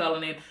 Että sulla pitää olla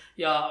niin,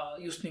 ja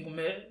just niinku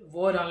me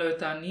voidaan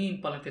löytää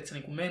niin paljon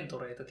niinku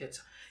mentoreita,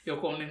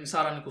 joko on, niin me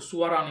saadaan niinku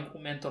suoraan niinku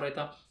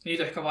mentoreita,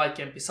 niitä on ehkä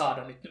vaikeampi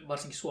saada nyt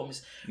varsinkin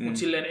Suomessa, mutta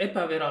silleen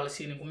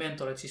epävirallisia niinku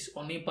mentoreita, siis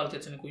on niin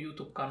paljon niinku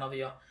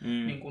YouTube-kanavia,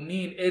 niinku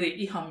niin eri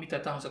ihan mitä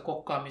tahansa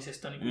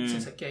kokkaamisesta, niinku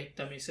itsensä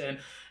kehittämiseen,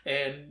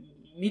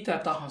 mitä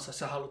tahansa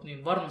sä haluat,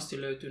 niin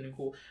varmasti löytyy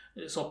niinku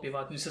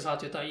sopivaa, että niin sä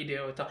saat jotain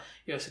ideoita,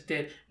 jos sä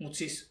teet, mutta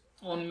siis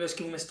on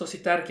myöskin mun mielestä tosi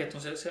tärkeää, että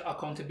on se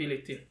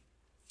accountability.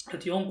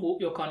 Että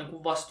jonkun, joka on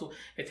niin vastu,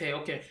 että hei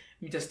okei,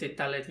 mitä sä teet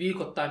tälleen, että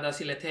viikoittain tai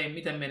silleen, että hei,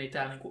 miten meni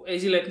tää, niin kuin, ei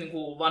silleen, että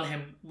niin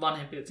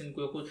vanhempi, että niin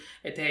joku,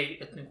 että hei,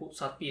 että niin kuin,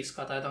 saat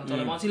piiskaa tai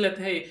jotain, vaan silleen,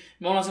 että hei,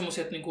 me ollaan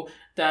semmoisia, että niin kuin,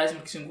 tää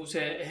esimerkiksi niin kuin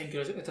se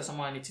henkilö, jota sä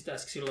mainitsit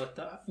äsken silloin,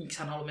 että miksi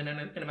hän haluaa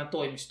mennä enemmän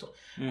toimistoon.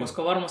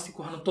 Koska varmasti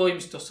kun hän on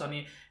toimistossa,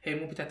 niin hei,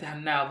 mun pitää tehdä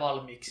nää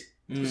valmiiksi.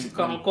 Sitten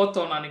kun on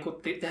kotona, niin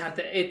kun tehdään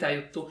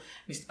etäjuttu,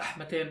 niin sitten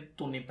mä teen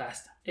tunnin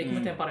päästä. Eikö mä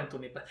teen parin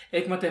tunnin päästä?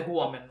 Eikö mä teen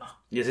huomenna?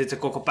 Ja sitten se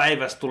koko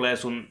päivästä tulee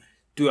sun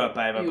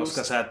työpäivä,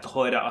 koska sä et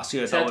hoida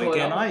asioita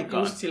oikeaan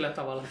aikaan. Just sillä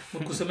tavalla.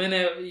 Mutta kun se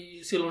menee,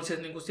 silloin se,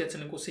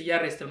 se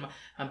järjestelmä,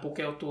 hän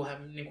pukeutuu,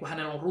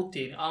 hänellä on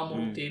rutiini,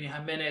 aamurutiini,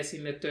 hän menee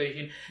sinne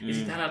töihin, ja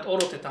sitten häneltä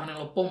odotetaan,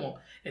 hänellä on pomo,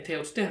 että he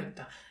olisivat tehnyt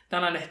tämän.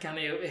 Tänään ehkä hän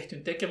ei ole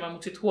ehtinyt tekemään,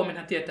 mutta sitten huomenna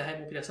hän tietää, että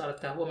mun pitää saada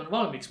tämä huomenna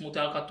valmiiksi,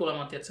 muuten alkaa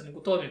tulemaan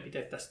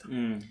toimenpiteet tästä.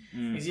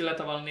 Niin sillä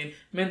tavalla, niin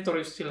mentori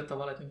just sillä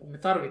tavalla, että me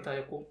tarvitaan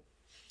joku,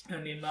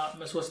 niin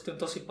mä suosittelen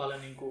tosi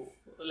paljon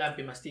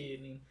lämpimästi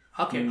niin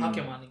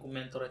hakemaan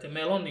mentoreita. Ja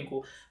meillä on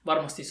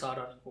varmasti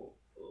saada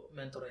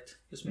mentoreita,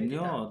 jos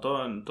mietitään. Joo,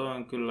 toi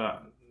on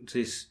kyllä,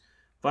 siis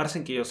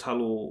varsinkin jos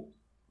haluaa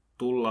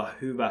tulla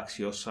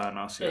hyväksi jossain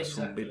asiassa,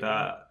 sun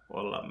pitää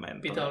olla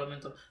mentori. Pitää olla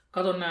mentori.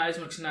 Kato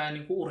esimerkiksi nämä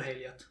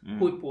urheilijat,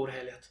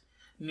 huippu-urheilijat.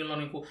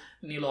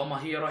 Niillä on oma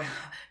hieroja,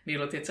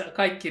 niillä on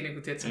kaikki,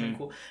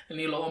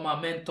 niillä on oma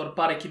mentor,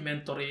 parikin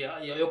mentoria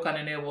ja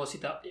jokainen neuvoo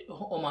sitä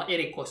omaa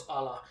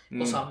erikoisalaa,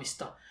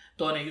 osaamista.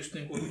 Toinen just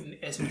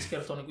esimerkiksi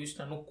kertoo just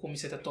nämä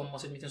nukkumiset ja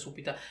tommoset, miten sun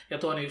pitää, ja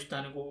toinen just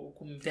nämä,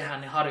 kun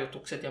tehdään ne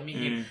harjoitukset ja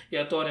mihin,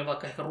 ja toinen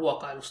vaikka ehkä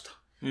ruokailusta.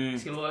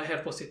 Silloin on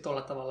helposti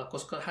tuolla tavalla,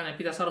 koska hänen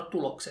pitää saada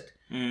tulokset.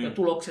 Ja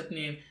tulokset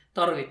niin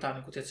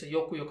tarvitaan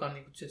joku, joka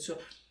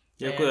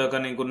joku, joka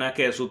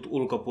näkee sut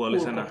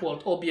ulkopuolisena.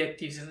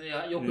 Objektiivisena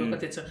ja joku, joka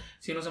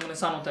siinä on semmoinen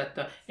sanonta,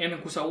 että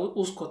ennen kuin sä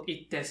uskot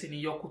itteesi,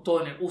 niin joku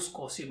toinen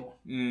uskoo sinuun.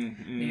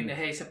 Niin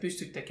hei, sä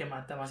pystyt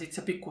tekemään tämän. Sitten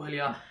sä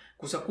pikkuhiljaa,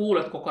 kun sä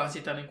kuulet koko ajan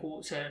sitä,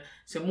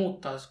 se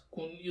muuttaa.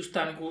 Kun just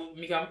tämä,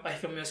 mikä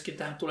ehkä myöskin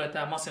tähän tulee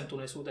tämä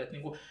masentuneisuuteen,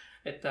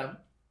 että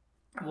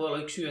voi olla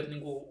yksi syy, että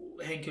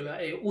henkilöä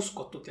ei ole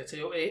uskottu,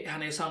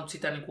 hän ei saanut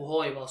sitä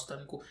hoivausta.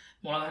 Me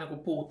ollaan vähän niin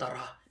kuin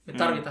puutarha. Me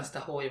tarvitaan sitä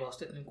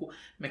hoivausta, että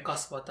me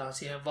kasvataan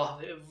siihen,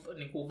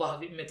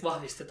 me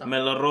vahvistetaan.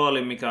 Meillä on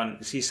rooli, mikä on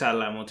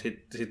sisällä, mutta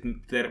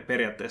sitten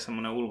periaatteessa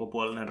semmoinen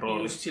ulkopuolinen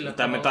rooli,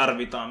 mitä me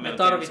tarvitaan. Me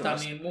tarvitaan,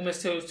 niin mun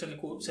mielestä se on just se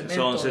mentori.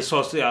 Se on se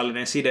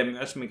sosiaalinen side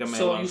myös, mikä meillä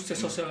on. Se on just se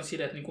sosiaalinen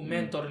side, että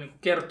mentori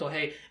kertoo,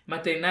 hei, mä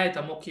tein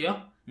näitä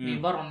mokia,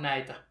 niin varon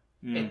näitä.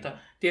 Että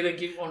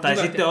tietenkin on tai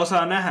sitten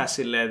osaa nähdä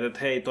silleen, että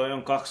hei, toi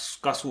on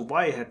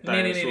kasvuvaihetta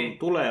ja sulla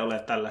tulee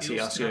olemaan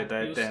tällaisia asioita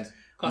eteen.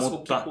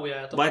 Mutta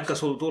vaikka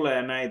sulla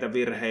tulee näitä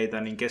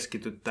virheitä, niin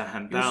keskity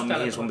tähän. Tämä on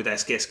mihin sun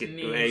pitäisi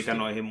keskittyä, eikä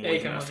noihin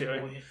muihin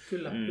asioihin.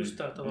 Kyllä, just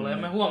tällä tavalla. Ja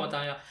me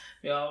huomataan,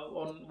 ja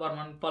on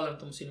varmaan paljon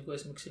tämmöisiä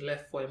esimerkiksi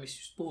leffoja,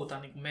 missä just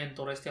puhutaan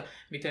mentoreista ja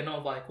miten ne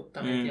on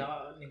vaikuttaneet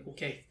ja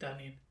kehittää.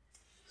 Niin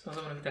se on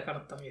semmoinen, mitä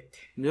kannattaa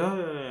miettiä. Joo.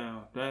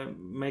 That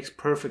makes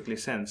perfectly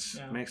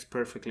sense. Makes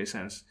perfectly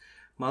sense.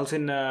 Mä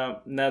haluaisin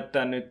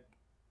näyttää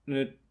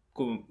nyt,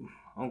 kun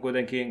on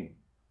kuitenkin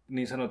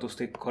niin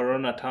sanotusti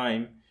corona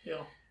time.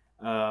 Joo.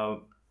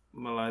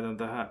 Mä laitan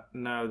tähän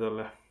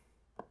näytölle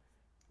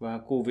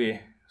vähän kuvia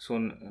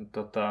sun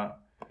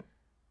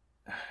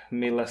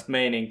millaista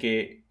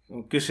meininkiä.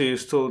 Kysyin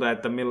just sulta,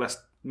 että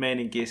millaista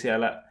meininkiä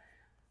siellä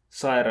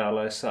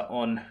sairaaloissa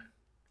on.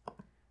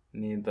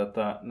 Niin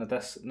no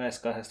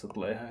näissä kahdesta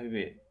tulee ihan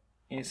hyvin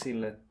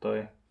esille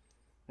toi.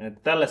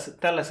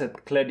 Tällaiset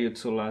kledjut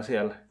sulla on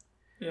siellä.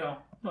 Joo,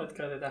 noit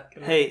käytetään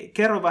kyllä. Hei,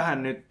 kerro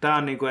vähän nyt, tää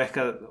on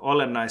ehkä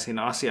olennaisin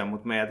asia,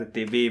 mutta me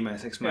jätettiin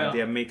viimeiseksi, mä en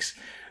tiedä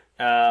miksi.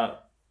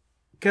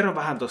 Kerro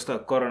vähän tuosta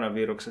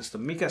koronaviruksesta,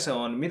 mikä se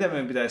on, mitä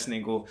meidän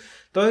pitäisi,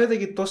 toi on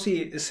jotenkin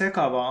tosi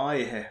sekava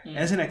aihe.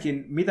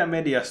 Ensinnäkin, mitä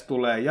mediasta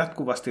tulee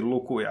jatkuvasti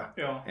lukuja,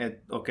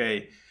 että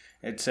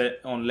että se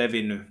on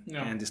levinnyt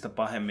entistä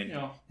pahemmin.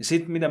 Ja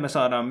sitten mitä me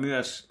saadaan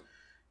myös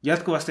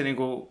jatkuvasti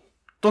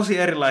tosi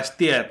erilaista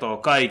tietoa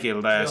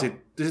kaikilta, ja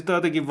sitten on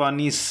jotenkin vaan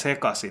niin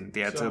sekaisin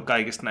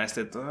kaikista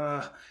näistä, että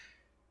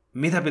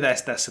mitä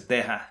pitäisi tässä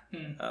tehdä?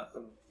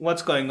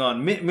 What's going on?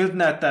 Miltä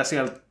näyttää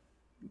sieltä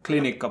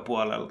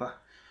klinikkapuolelta?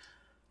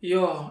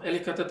 Joo,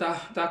 eli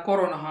tämä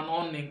koronahan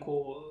on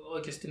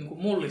oikeasti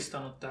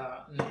mullistanut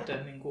tämä nyt,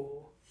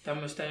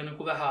 tämmöistä ei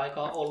ole vähän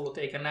aikaa ollut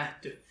eikä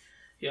nähty.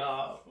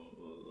 Ja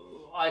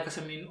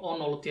aikaisemmin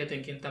on ollut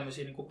tietenkin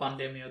tämmöisiä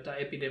pandemioita,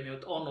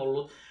 epidemioita on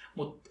ollut,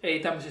 mutta ei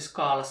tämmöisessä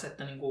skaalassa,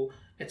 että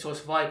se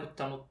olisi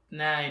vaikuttanut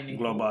näin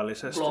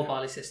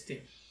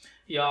globaalisesti.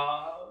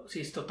 Ja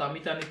siis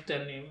mitä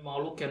nyt, niin mä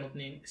oon lukenut,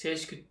 niin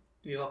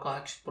 70-80%,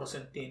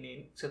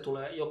 niin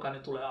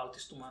jokainen tulee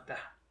altistumaan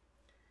tähän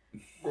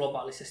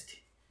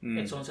globaalisesti.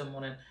 Että se on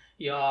semmoinen,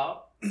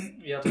 ja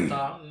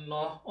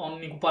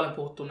on paljon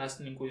puhuttu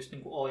näistä just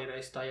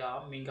oireista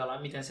ja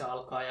miten se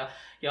alkaa.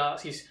 Ja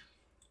siis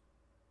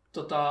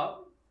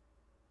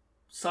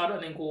saada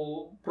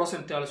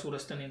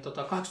prosenttiaalisuudesta niin 2%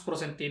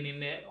 niin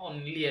ne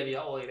on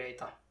lieviä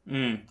oireita.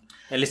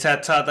 Eli sä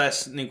et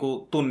saatais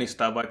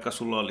tunnistaa, vaikka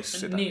sulla olisi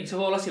sitä. Niin, se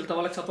voi olla sillä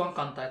tavalla, että sä oot vaan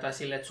kantaja tai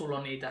sille, että sulla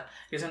on niitä.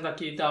 Ja sen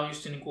takia tää on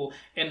just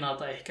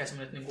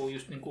ennaltaehkäiseminen,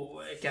 just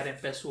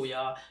kädenpesu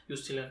ja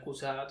just silleen, kun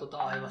sä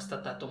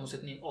aivastat tai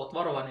tommoset, niin oot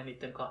varovainen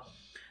niiden kanssa.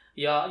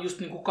 Ja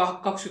just 20%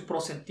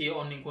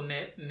 on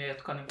ne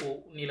jotka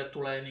niille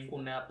tulee ne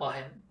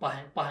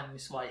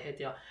pahenemisvaiheet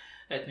ja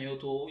että ne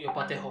joutuu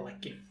jopa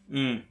tehollekin.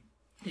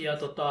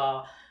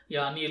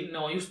 Ja ne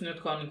on just ne,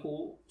 jotka on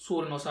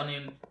suurin osa,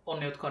 niin on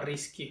ne, jotka on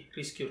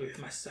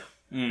riskiryhmässä.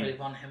 eli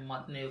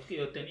vanhemmat, ne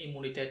joiden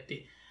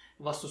immuniteetti,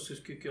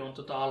 vastustuskyky on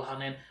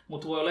alhainen,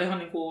 mutta voi olla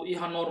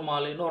ihan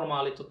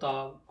normaali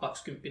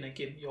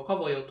 20-kin, joka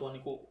voi joutua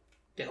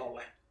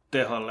teholle.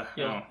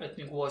 Joo,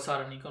 että voi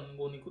saada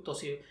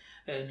tosi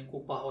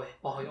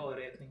pahoja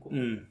oireita.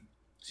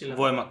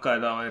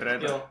 Voimakkaita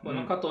oireita. Joo,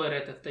 voimakkaita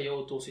oireita, että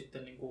joutuu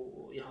sitten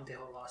ihan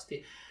teholla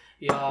asti.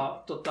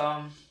 Ja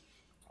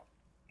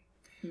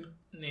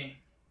niin.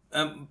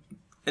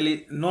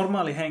 Eli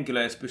normaali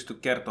henkilö ei pysty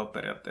kertoa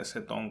periaatteessa,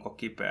 että onko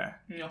kipeä.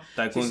 Joo.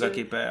 Tai kuinka siis,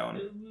 kipeä on.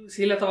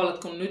 Sillä tavalla,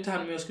 että kun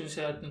nythän myöskin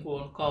se, että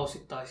on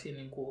kausittaisia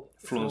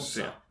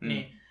flunssia.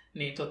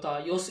 Niin,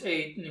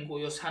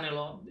 jos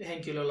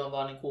henkilöllä on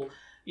vaan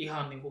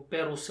ihan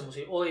perus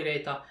semmoisia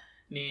oireita,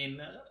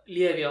 niin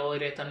lieviä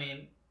oireita,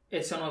 niin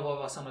et sä noin voi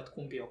vaan sanoa, että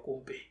kumpi on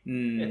kumpi.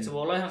 Että se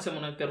voi olla ihan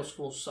semmoinen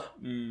perusflunssa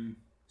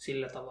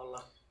sillä tavalla.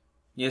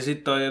 Ja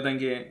sitten on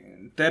jotenkin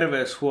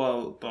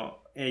terveyshuolto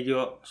ei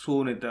ole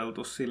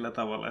suunniteltu sillä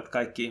tavalla, että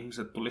kaikki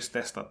ihmiset tulisi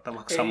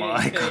testattavaksi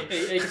samaan aikaan.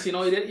 Eikä siinä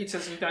ole itse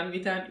asiassa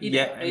mitään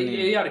ideaa,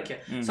 ei järkeä.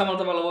 Samalla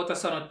tavalla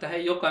voitaisiin sanoa, että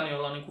hei, jokainen,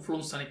 jolla on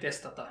flunssa, niin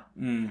testataan.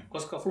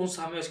 Koska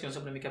flunssahan myöskin on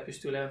sellainen, mikä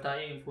pystyy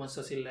leviämään,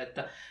 influenssa sille,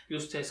 että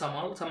just se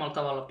samalla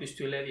tavalla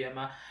pystyy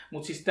leviämään.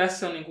 Mutta siis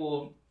tässä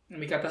on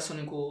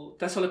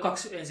tässä oli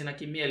 2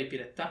 ensinnäkin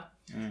mielipidettä,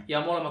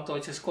 ja molemmat on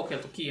itse asiassa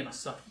kokeiltu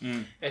Kiinassa.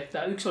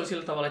 Että yksi oli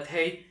sillä tavalla, että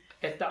hei,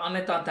 että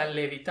annetaan tämän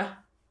levitä,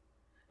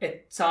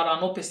 että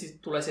saadaan nopeasti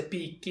tulee se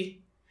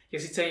piikki, ja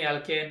sitten sen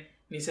jälkeen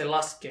niin se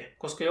laskee,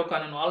 koska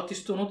jokainen on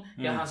altistunut,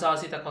 ja hän saa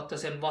sitä kautta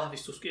sen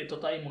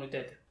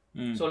immuniteetin.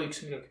 Se oli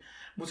yksi.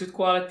 Mutta sitten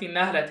kun alettiin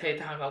nähdä, että hei,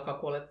 tähän alkaa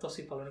kuolee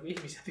tosi paljon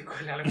ihmisiä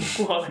pikkuhiljaa, niin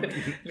kun kuolee,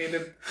 niin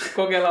nyt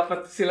kokeillaanpa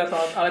sillä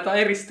tavalla, että aletaan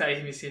eristää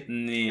ihmisiä.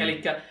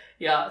 Niin.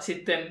 Ja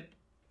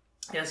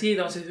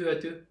siitä on se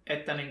hyöty,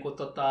 että,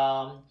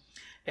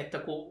 että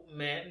kun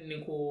me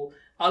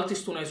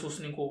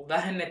altistuneisuus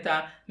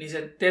vähennetään, niin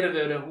se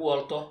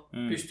terveydenhuolto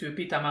pystyy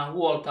pitämään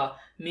huolta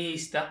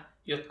niistä,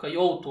 jotka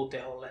joutuu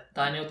teholle,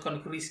 tai ne, jotka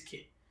on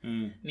riski.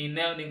 Niin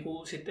ne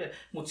on sitten,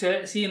 mutta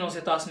siinä on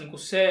se taas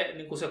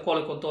se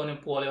kolikon toinen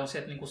puoli on se,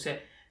 että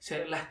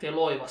se lähtee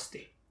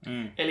loivasti.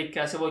 Eli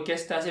se voi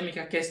kestää se,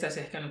 mikä kestäisi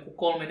ehkä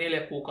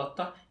 3-4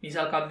 kuukautta, niin se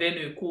alkaa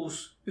venyä 6-9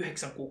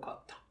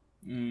 kuukautta.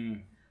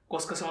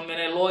 Koska se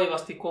menee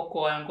loivasti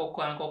koko ajan,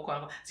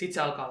 sitten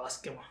se alkaa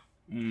laskemaan.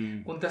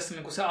 Kun tässä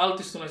se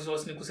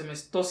altistuneisuus olisi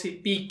se tosi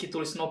piikki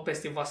tulisi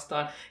nopeasti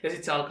vastaan, ja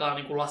sitten se alkaa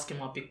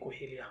laskemaan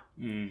pikkuhiljaa.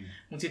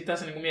 Mutta sitten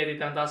tässä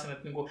mietitään taas,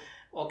 että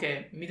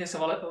okei, miten se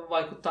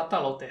vaikuttaa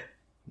talouteen?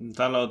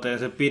 Talouteen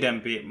se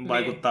pidempi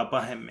vaikuttaa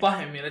pahemmin.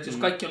 Pahemmin, että jos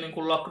kaikki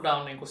on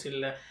lockdown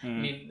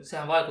niin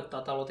sehän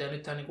vaikuttaa talouteen. Ja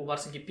nythän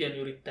varsinkin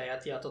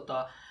pienyrittäjät ja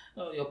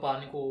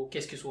jopa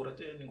keskisuuret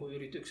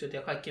yritykset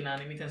ja kaikki nämä,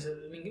 niin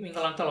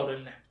minkälainen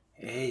taloudellinen?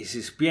 Ei,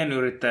 siis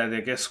pienyrittäjät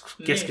ja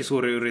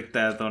keskisuuri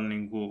yrittäjät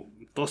on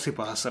tosi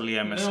pahassa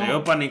liemessä.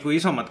 Jopa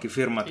isommatkin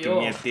firmatkin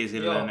miettii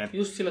silleen, että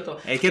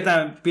ei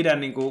ketään pidä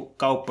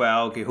kauppoja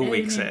auki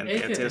huvikseen.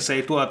 Jos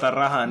ei tuota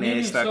rahaa, niin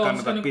ei sitä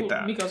kannata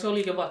pitää. Mikä se on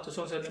liikevaihto,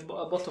 se on se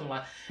bottom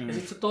line. Ja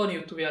sitten se toinen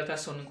juttu vielä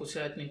tässä on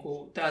se, että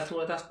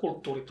tässä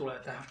kulttuuri tulee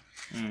tähän.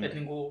 Että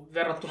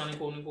verrattuna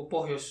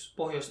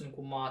pohjois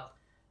maat,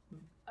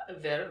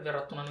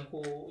 verrattuna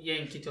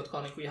jenkit, jotka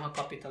on ihan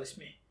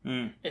kapitalismi.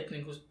 Että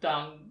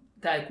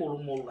tämä ei kuulu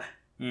mulle.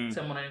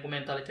 Semmoinen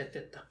mentaliteetti,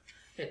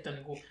 että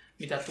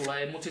mitä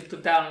tulee. Mutta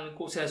sitten tämä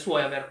on se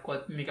suojaverkko,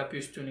 että mikä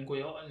pystyy,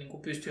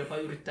 pystyy jopa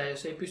yrittää.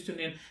 Jos ei pysty,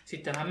 niin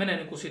sitten hän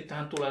menee, sitten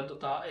hän tulee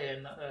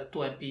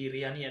tuen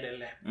piiriin ja niin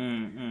edelleen.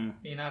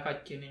 Niin nämä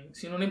kaikki. Niin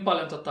siinä on niin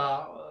paljon,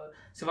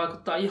 se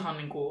vaikuttaa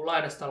ihan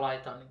laidasta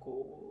laitaan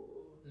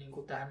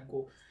tähän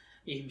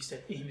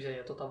ihmiseen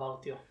ja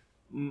valtioon.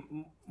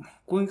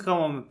 Kuinka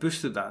kauan me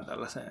pystytään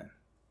tällaiseen?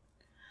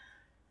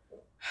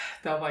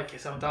 Tämä on vaikea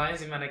sanoa. Tämä on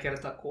ensimmäinen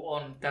kerta, kun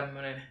on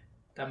tämmöinen.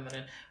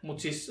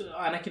 Mutta siis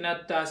ainakin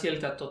näyttää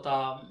siltä, että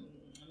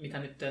mitä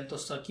nyt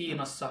tuossa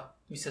Kiinassa,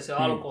 missä se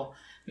alkoi,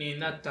 niin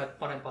näyttää, että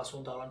parempaa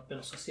suuntaan ollaan nyt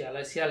menossa siellä.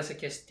 Ja siellä se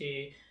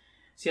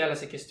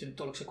kesti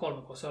nyt, oliko se 3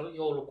 kuukautta, se oli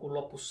joulukuun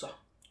lopussa,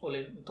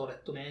 oli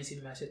todettu ne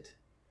ensimmäiset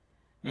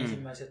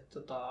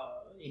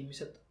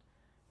ihmiset,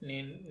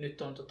 niin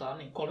nyt on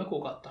 3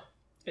 kuukautta.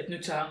 Et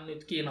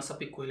nyt Kiinassa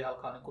pikkuhiljaa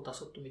alkaa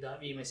tasoittua mitä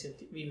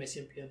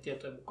viimeisimpien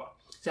tietojen mukaan.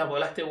 Sehän voi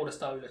lähteä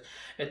uudestaan ylös.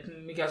 Et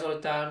mikä se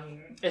oli tämä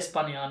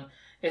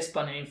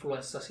Espanjan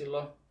influenssa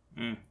silloin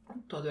 1917-18,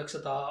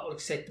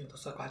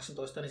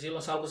 niin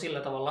silloin se alkoi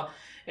sillä tavalla,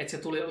 että se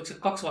tuli, oliko se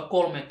 2 vai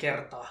 3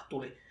 kertaa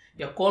tuli.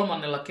 Ja 3.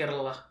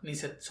 kerralla niin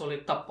se oli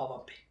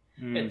tappavampi.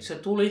 Että se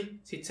tuli,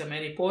 sitten se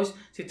meni pois,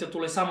 sitten se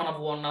tuli samana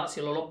vuonna,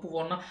 silloin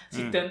loppuvuonna,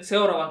 sitten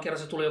seuraavan kerran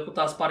se tuli joku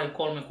taas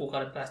 2-3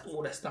 kuukauden päästä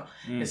uudestaan,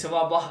 ja se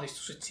vaan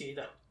vahvistui sit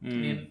siitä.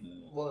 Niin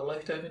voi olla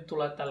yhtä hyvin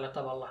tulee tällä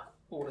tavalla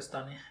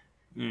uudestaan,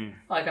 niin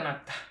aika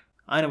näyttää.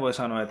 Aina voi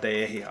sanoa, että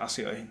ei ehdi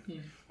asioihin.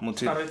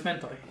 Tarvitset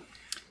mentori.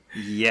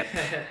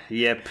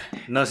 Jep.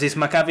 No siis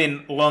mä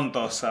kävin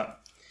Lontoossa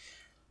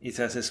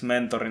itse asiassa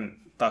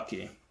mentorin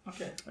takia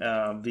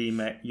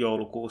viime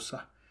joulukuussa.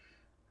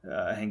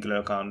 Henkilö,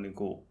 joka on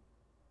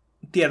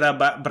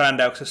tietää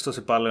brändäyksestä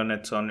tosi paljon,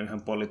 että se on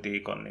yhden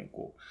poliitikon niin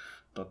kuin,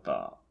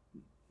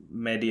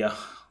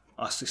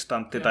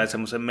 media-assistantti tai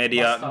semmoisen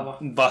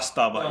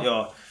vastaava.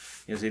 Joo.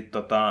 Ja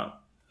sitten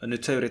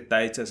nyt se yrittää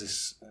itse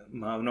asiassa,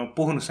 mä oon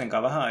puhunut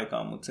senkaan vähän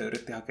aikaa, mutta se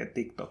yritti hakea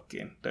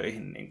TikTokiin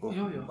töihin niin kuin,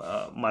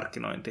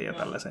 markkinointiin ja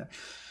tällaiseen.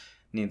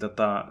 Niin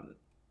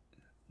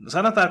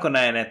sanotaanko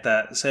näin,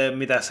 että se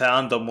mitä se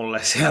antoi mulle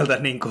sieltä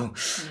niin kuin,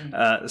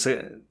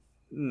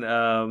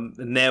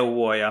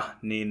 neuvoja,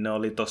 niin ne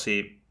oli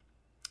tosi...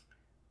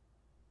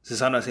 Se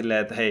sanoi silleen,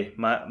 että hei,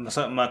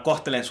 mä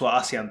kohtelen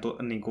sua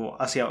niin kuin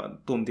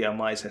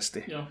asiantuntijamaisesti.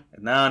 Että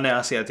nämä on ne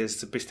asiat, ja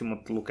sitten se pisti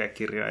mut lukea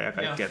kirjoja ja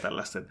kaikkea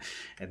tällaista.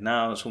 Että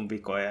nämä on sun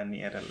vikoja ja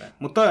niin edelleen.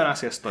 Mutta toi on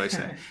asiasta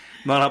toiseen.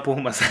 Me ollaan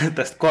puhumassa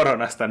tästä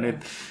koronasta nyt.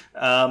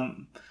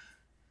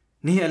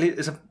 Niin,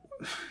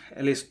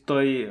 eli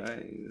toi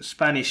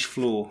Spanish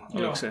flu,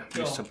 oliko se,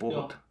 missä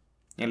puhut?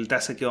 Eli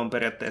tässäkin on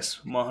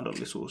periaatteessa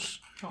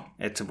mahdollisuus,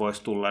 että se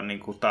voisi tulla niin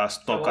kuin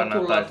taas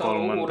tokana tai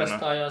kolmantena.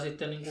 Uudestaan ja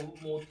sitten niin kuin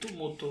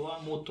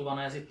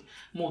muuttuvana ja sitten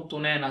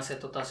muuttuneena se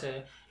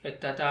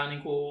että tämä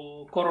niin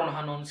kuin,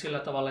 koronahan on sillä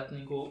tavalla, että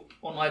niin kuin,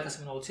 on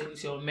aikaisemmin ollut,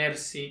 siellä on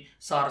MERSi,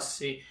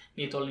 SARSi,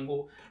 niitä oli niin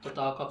kuin,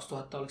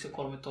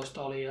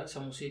 2013 oli ja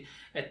semmoisia,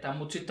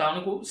 mutta sitten tämä on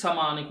niin kuin,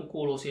 samaa niin kuin,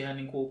 kuuluu siihen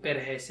niin kuin,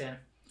 perheeseen.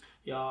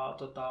 Ja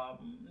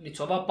nyt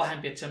se on vaan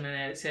pahempi, että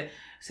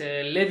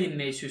se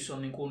levinneisyys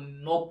on niin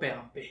kuin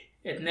nopeampi.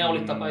 Että ne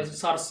oli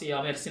SARS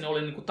ja MERS, ne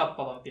oli niin kuin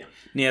tappavampia.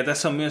 Niin ja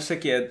tässä on myös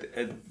sekin, että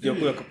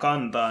joku, joka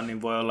kantaa,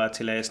 niin voi olla, että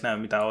sillä ei edes näy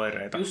mitään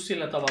oireita. Just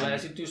sillä tavalla. Ja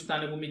sitten just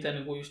nämä,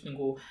 miten just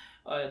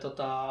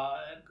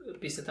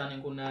pistetään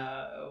niin kuin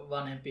nämä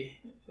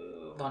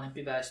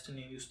vanhempi väestö,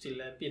 niin just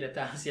silleen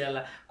pidetään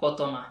siellä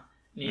kotona.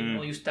 Niin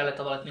on just tällä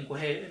tavalla, että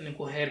niin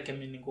kuin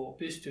herkemmin niin kuin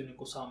pystyy niin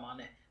kuin saamaan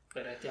ne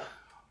veret ja...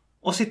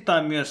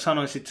 Osittain myös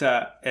sanoisit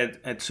sä,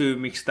 että syy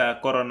miksi tämä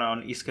korona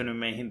on iskenyt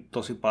meihin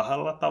tosi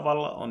pahalla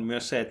tavalla on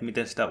myös se, että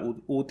miten sitä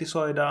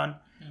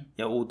uutisoidaan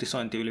ja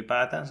uutisointi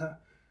ylipäätänsä.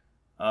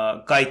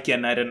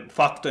 Kaikkien näiden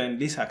faktojen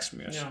lisäksi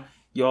myös.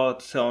 Joo,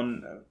 se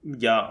on,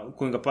 ja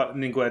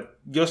niin kuin, että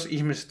jos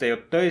ihmiset ei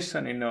ole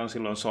töissä, niin ne on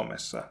silloin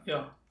somessa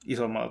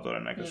isommalla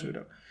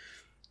todennäköisyydellä.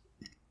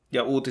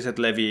 Ja uutiset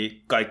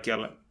levii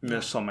kaikkialle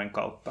myös somen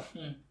kautta.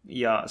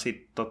 Ja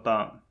sitten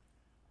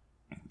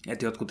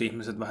että jotkut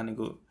ihmiset vähän niin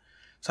kuin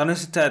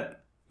sanoisit sä, että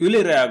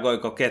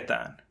ylireagoiko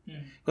ketään?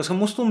 Koska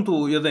musta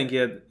tuntuu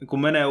jotenkin, että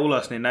kun menee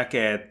ulos, niin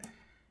näkee,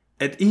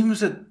 että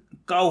ihmiset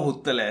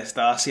kauhuttelee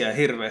sitä asiaa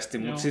hirveästi,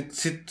 mutta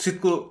sit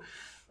kun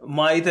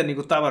mä oon itse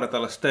niinku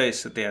tavaratalossa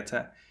töissä,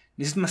 tiedätkö,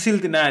 niin sit mä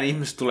silti näen,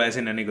 ihmiset tulee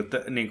sinne,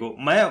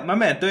 mä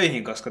menen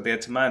töihin, koska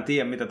tiedätkö, mä en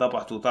tiedä, mitä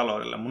tapahtuu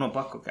taloudelle. Mun on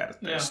pakko käydä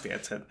töissä,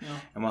 tiedätkö,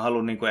 ja mä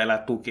haluan niinku elää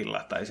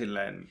tukilla tai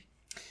silleen.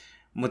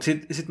 Mutta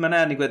sit mä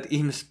näen, että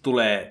ihmiset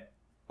tulee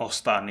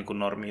ostaa niin kuin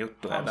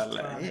normijuttuja ja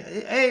tälleen.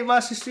 Ei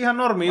vaan siis ihan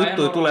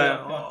normijuttuja tulee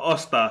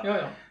ostaa. Joo.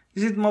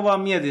 Ja sitten mä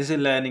vaan mietin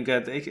silleen,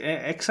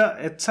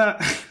 että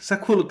sä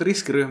kuulut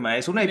riskiryhmään,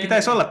 ei sun ei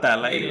pitäisi olla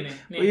täällä.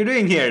 What you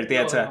doing here,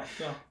 tiedätkö?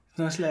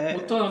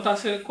 Mutta toi on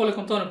taas se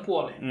kolikon toinen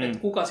puoli, että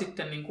kuka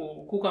sitten,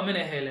 kuka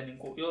menee heille,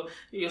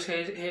 jos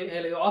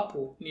heillä ei ole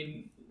apua,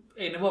 niin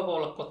ei ne voi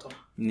olla kotona.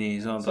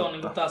 Niin, se on totta.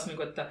 Se on taas,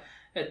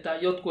 että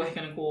jotkut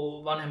ehkä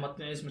vanhemmat,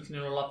 esimerkiksi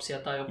niillä on lapsia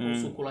tai joku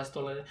sukulaiset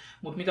ole,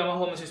 mutta mitä mä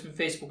huomasin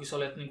esimerkiksi Facebookissa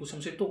oli, että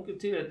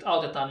että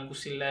autetaan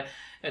silleen,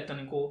 että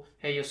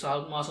hei, jos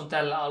mä asun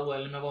tällä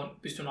alueella, niin mä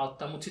pystyn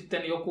auttamaan, mutta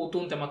sitten joku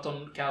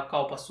tuntematon käy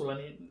kaupassa sulle,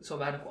 niin se on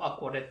vähän niin kuin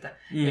awkward, että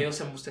ei ole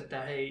semmoista,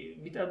 että hei,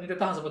 mitä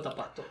tahansa voi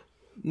tapahtua.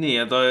 Niin,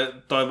 ja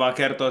toi vaan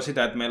kertoo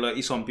sitä, että meillä on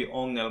isompi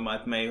ongelma,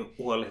 että me ei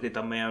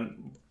huolehdita meidän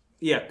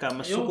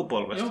iäkkäämmästä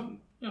sukupolvesta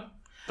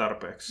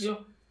tarpeeksi.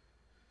 Joo.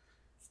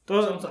 Se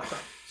on totta.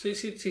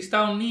 Siis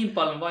tää on niin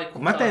paljon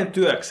vaikuttaa. Mä teen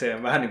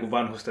työkseen vähän niin kuin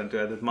vanhusten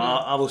työtä, että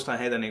mä avustan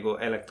heitä niin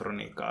kuin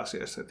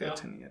elektroniikka-asioissa ja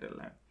niin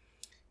edelleen.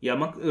 Ja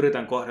mä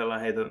yritän kohdella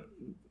heitä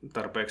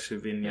tarpeeksi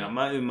hyvin ja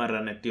mä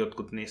ymmärrän, että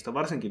jotkut niistä,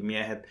 varsinkin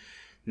miehet,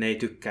 ne ei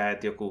tykkää,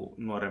 että joku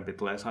nuorempi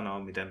tulee sanoa,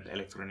 miten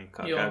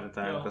elektroniikkaa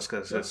käytetään,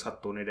 koska se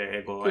sattuu niiden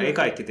egoa. Ei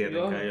kaikki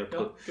tietenkään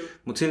jotkut.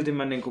 Mutta silti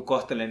mä niin kuin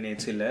kohtelen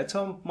niitä silleen, että se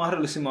on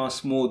mahdollisimman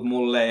smooth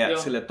mulle ja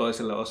sille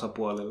toiselle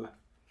osapuolelle.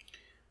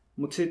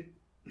 Mutta sitten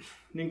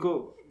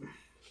niinku,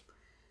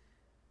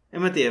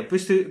 en mä tiedä,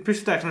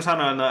 pystytäänkö me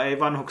sanoa, että no, ei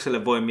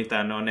vanhukselle voi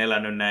mitään, ne on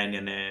elänyt näin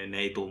ja ne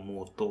ei tule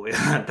muuttuu ja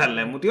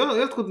tälleen. Mutta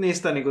jotkut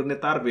niistä niinku, ne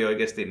tarvii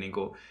oikeasti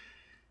niinku,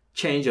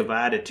 change of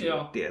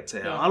attitude, tiedätkö?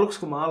 Ja aluksi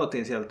kun mä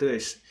aloitin siellä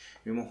töissä,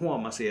 niin mä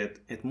huomasin,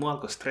 että mua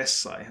alkoi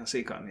stressaa ihan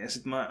sikan. Ja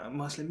sit mä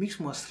olin silleen,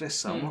 miksi mua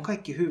stressaa? Mulla on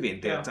kaikki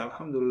hyvin, tiedätkö?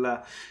 Alhamdulillah.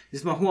 Ja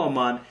sit mä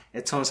huomaan,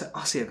 että se on se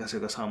asiakas,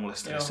 joka saa mulle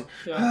stressi.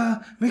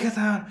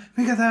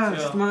 Mikä tää on?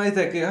 Sitten mä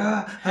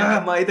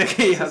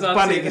itekin ihan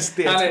paniikissa,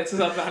 tiedätkö? Sä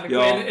saat vähän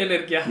niin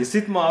energiaa. Ja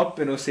sit mä oon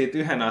oppinut siitä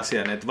yhden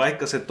asian, että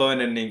vaikka se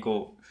toinen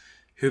niinku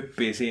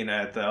hyppii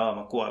siinä, että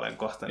mä kuolen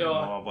kohta, niin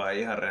mä oon vaan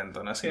ihan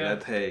rentona silleen,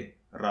 että hei,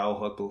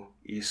 rauhoitu,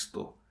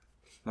 istu.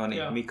 No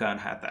niin, mikään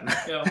hätänä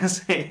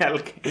sen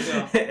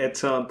jälkeen, että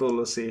se on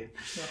tullut siihen.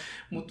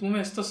 Mutta mun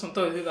mielestä tuossa on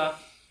toi hyvä,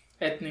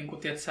 että niinku,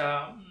 tiedätkö,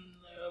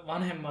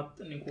 vanhemmat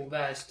niin kuin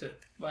väestö,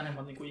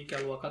 vanhemmat niin kuin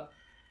ikäluokat,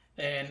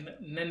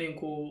 ne niin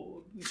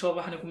kuin, se on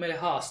vähän niin kuin meille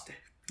haaste.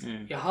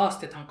 Ja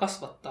haasteethan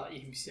kasvattaa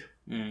ihmisiä.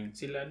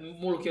 Sillä,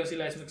 mullakin on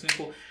sillä esimerkiksi niin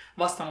kuin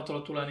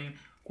vastaanotolla tulee, niin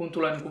kun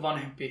tulee niin kuin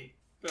vanhempi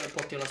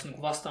potilas niin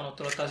kuin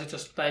vastaanotolla tai sitten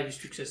jos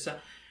päivystyksessä,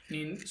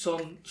 niin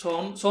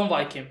se on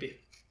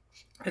vaikeampi.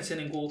 Että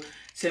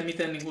se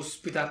miten niin kuin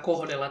pitää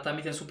kohdella tai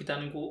miten sun pitää,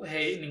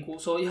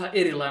 se on ihan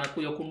erilainen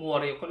kuin joku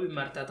nuori, joka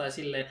ymmärtää tai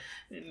silleen,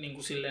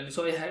 niin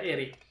se on ihan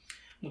eri.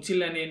 Mutta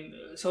silleen niin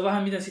se on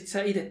vähän miten sit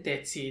sä itse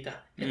teet siitä.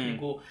 Että niin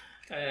kuin,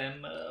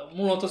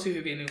 mulla on tosi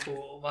hyvin niin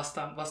kuin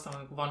vastaan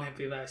niin kuin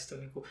vanhempi väestö.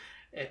 Niin kuin,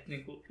 että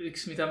niin kuin,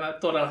 yksi mitä mä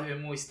todella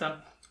hyvin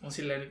muistan on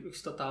silleen,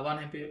 yksi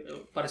vanhempi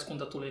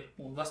pariskunta tuli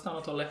mun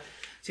vastaanotolle.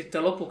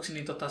 Sitten lopuksi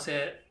niin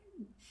se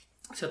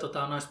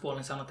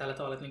naispuolinen sanoi tällä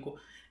tavalla,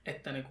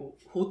 että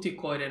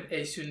hutikoiden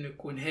ei synny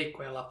kuin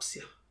heikkoja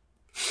lapsia.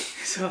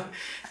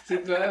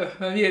 Sitten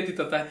mä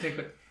mietin,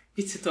 että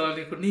itse tuo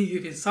on niin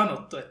hyvin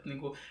sanottu, että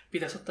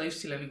pitäisi ottaa just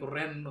silleen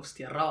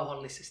rennosti ja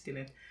rauhallisesti.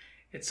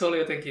 Että se oli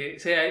jotenkin,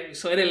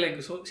 se on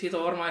edelleenkin, siitä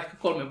on varmaan ehkä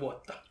 3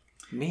 vuotta.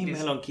 Mihin niin,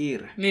 meillä on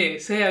kiire?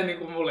 Niin, se jäi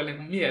mulle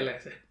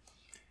mieleen se.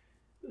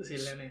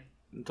 Silleen, niin.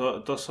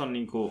 Tuossa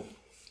on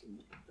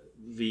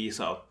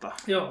viisautta.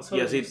 Joo, se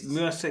ja sitten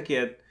myös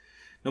sekin, että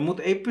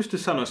mutta ei pysty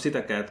sanoa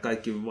sitäkään, että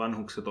kaikki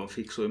vanhukset on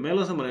fiksuja.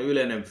 Meillä on semmoinen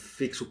yleinen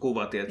fiksu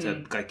kuva,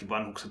 että kaikki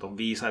vanhukset on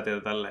viisaita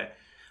ja tälleen.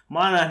 Mä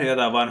oon nähnyt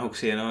jotain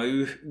vanhuksia, ne on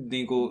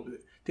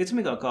tiedätkö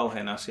mikä on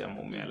kauhean asia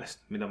mun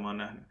mielestä, mitä mä oon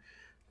nähnyt?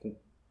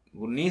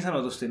 Kun niin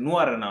sanotusti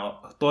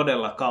nuorena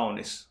todella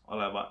kaunis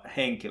oleva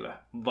henkilö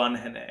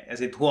vanhenee ja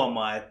sitten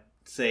huomaa, että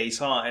se ei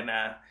saa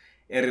enää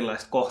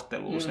erilaista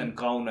kohtelua sen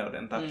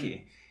kauneuden takia.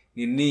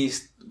 Niin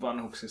niistä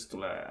vanhuksista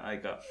tulee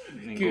aika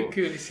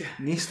kyynisiä.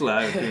 Niistä tulee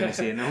aika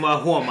kyynisiä. Ne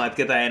vaan huomaa, että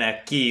ketä ei enää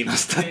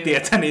kiinnosta,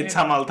 tietää niitä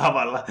samalla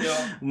tavalla.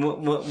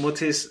 Mutta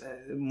siis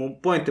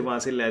mun pointti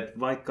vaan silleen, että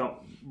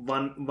vaikka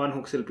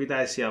vanhuksilla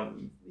pitäisi ja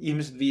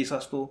ihmiset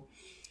viisastuu,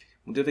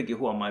 mutta jotenkin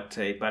huomaa, että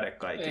se ei päde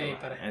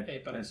kaikilla. Ei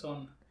päde.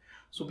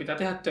 Sun pitää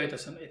tehdä töitä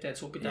sen eteen.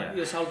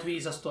 Jos haluat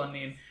viisastua,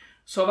 niin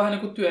se on vähän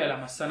niin kuin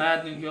työelämässä.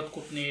 Näet niin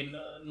jotkut, niin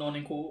ne on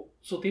niin kuin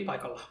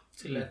sutipaikalla.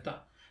 Silleen, että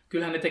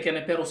kyllähän ne tekee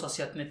ne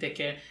perusasiat, ne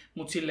tekee,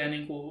 mutta silleen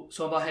niin kuin,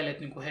 se on vaan heille,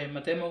 että hei,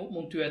 mä teen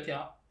mun työt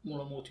ja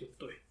mulla on muut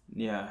juttui.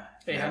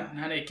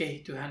 Hän ei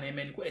kehity, hän ei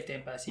mene niin kuin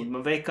eteenpäin siitä. Mutta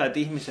mä veikkaan, että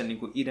ihmisen niin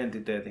kuin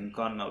identiteetin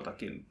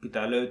kannaltakin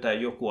pitää löytää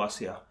joku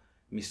asia,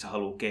 missä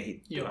haluaa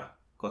kehittyä. Joo.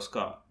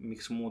 Koska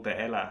miksi muuten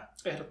elää?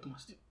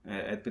 Ehdottomasti.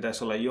 Että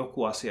pitäisi olla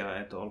joku asia,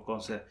 että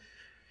olkoon se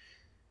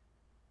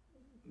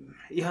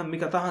ihan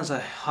mikä tahansa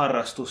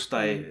harrastus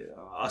tai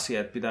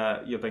asia, että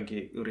pitää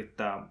jotenkin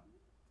yrittää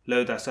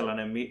löytää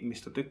sellainen,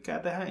 mistä tykkää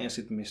tehdä ja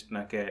sitten mistä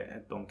näkee,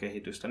 että on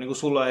kehitystä. Niin kuin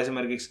sulla on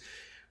esimerkiksi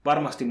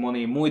varmasti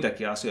monia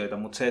muitakin asioita,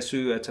 mutta se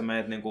syy, että sä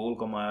menet niin kuin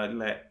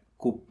ulkomaille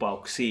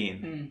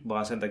kuppauksiin,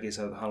 vaan sen takia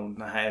sä haluat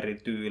nähdä eri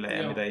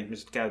tyylejä, mitä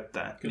ihmiset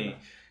käyttää, niin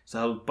sä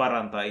haluat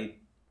parantaa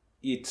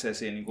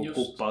itsesi niin kuin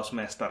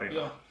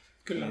kuppausmestarina,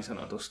 niin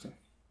sanotusti.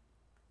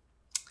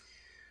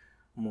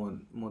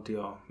 Mut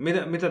joo.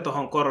 Mitä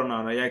tuohon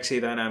koronaan on? Jäikö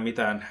siitä enää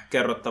mitään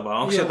kerrottavaa?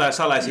 Onko jotain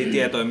salaisia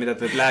tietoja, mitä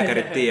te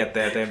lääkärit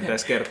tiedätte ja teidän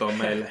pitäisi kertoa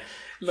meille?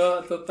 No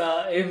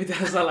ei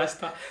mitään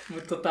salaista,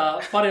 mutta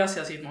pari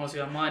asiaa siitä mä haluaisin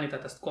vielä mainita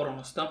tästä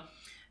koronasta.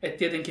 Että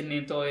tietenkin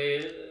niin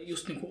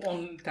just niin kuin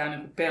on tämä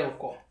niin kuin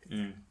pelko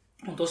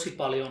on tosi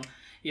paljon.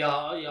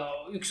 Ja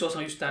yksi osa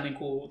on just tämä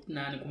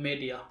nämä niin kuin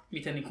media,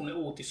 miten niin kuin ne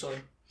uutisoi.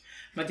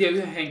 Mä tiedän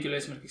yhden henkilön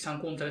esimerkiksi, hän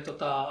kuunteli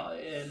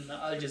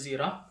Al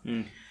Jazeera.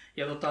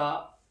 Ja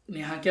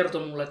niin hän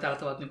kertoi mulle tällä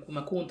tavalla, että kun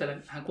mä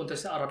hän kuunteli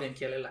sen arabian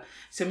kielellä.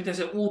 Se, miten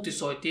se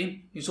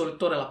uutisoitiin, niin se oli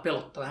todella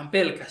pelottava. Hän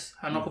pelkäsi.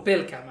 Hän alkoi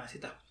pelkäämään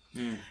sitä.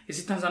 Ja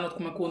sitten hän sanoi, että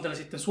kun mä kuuntelin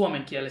sitten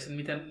suomenkielisen,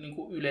 miten niin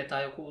kuin Yle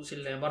tai joku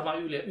silleen,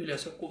 varmaan Yle,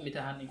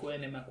 mitä hän niin kuin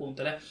enemmän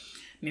kuuntelee,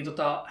 niin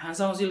hän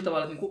sanoi sillä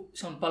tavalla, että niin kuin,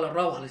 se on paljon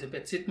rauhallisempi.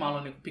 Että sitten mä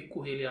aloin niin kuin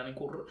pikkuhiljaa niin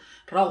kuin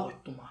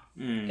rauhoittumaan.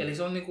 Eli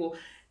se on niin kuin,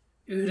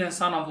 yhden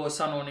sanan voi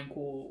sanoa niin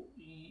kuin,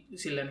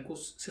 silleen, niin kuin,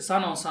 se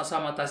sana on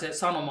sama tai se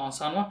sanoma on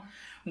sama.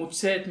 Mutta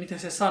se, että miten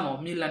se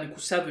sanoo, millä niin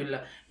kuin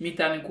sävyllä,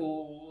 mitä niin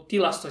kuin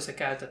tilastoissa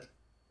käytät,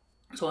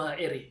 se on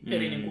eri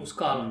niin kuin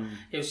skaala.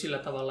 Ja jos sillä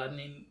tavalla,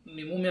 niin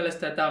mun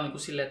mielestä tämä on niin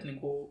kuin silleen, että niin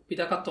kuin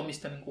pitää katsoa,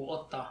 mistä niin kuin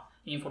ottaa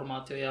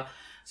informaatio ja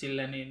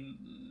silleen, niin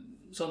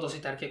se on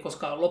tosi tärkeä,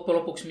 koska loppujen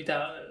lopuksi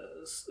mitä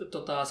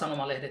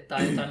sanomalehdet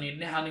tai jotain, niin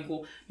nehän niin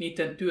kuin,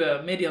 niiden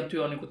median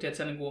työ on, niin kuin,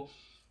 tiedätkö,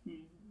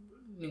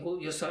 niin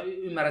kuin, jos sä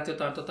ymmärrät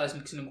jotain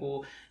esimerkiksi niin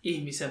kuin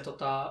ihmisen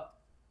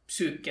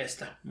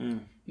psyykkeestä,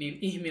 niin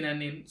ihminen,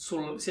 niin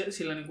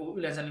sillä niin kuin,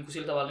 yleensä niin kuin,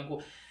 sillä tavalla niin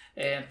kuin,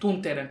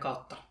 tunteiden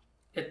kautta.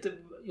 Että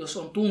jos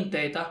on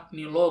tunteita,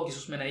 niin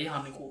loogisuus menee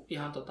ihan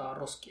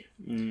roskiin.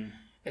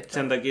 Että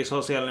sen takia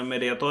sosiaalinen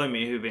media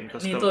toimii hyvin,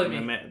 koska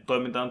me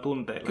toimitaan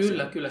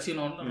tunteilla. Kyllä.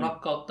 Siinä on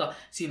rakkautta,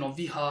 siinä on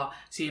vihaa,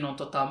 siinä on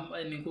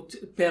niin kuin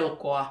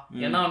pelkoa.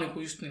 Ja nämä on niin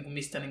kuin just niin kuin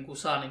mistä niin kuin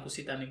saa niin kuin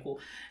sitä niin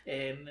kuin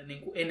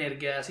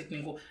energiaa. Ja,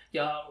 niin kuin,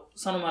 ja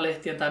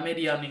sanomalehtien tai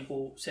median niin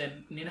kuin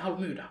niin ne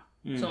haluaa myydä.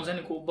 Se on se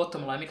niin kuin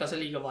bottom line, mikä on se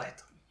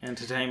liikevaihto.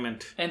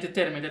 Entertainment,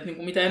 että niin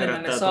kuin mitä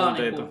enemmän ne saa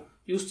niin kuin,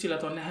 just sillä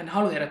tavalla, ne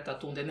haluaa herättää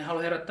tunteita, ne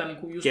haluaa herättää niin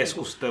kuin just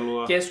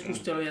keskustelua.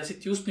 Keskustelua ja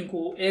sitten just niin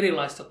kuin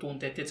erilaista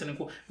tunteita, että se niin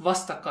kuin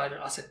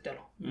vastakkainasettelu,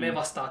 me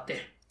vastaa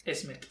te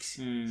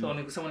esimerkiksi. Se on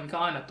niin kuin semmoinen, mikä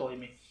aina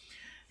toimii.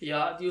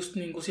 Ja just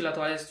niin kuin sillä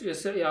tavalla,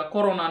 ja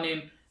korona,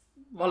 niin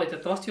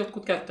valitettavasti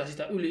jotkut käyttää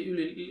sitä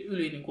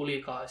yli niin kuin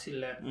liikaa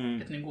silleen,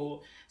 että niin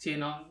kuin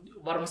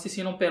varmasti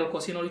siinä on pelko.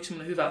 Siinä on yksi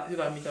semmoinen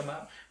hyvä mitä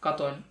mä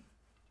katoin,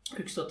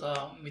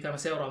 mitä mä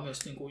seuraan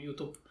myös niin kuin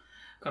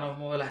YouTube-kanava, mä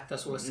voin lähettää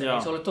sulle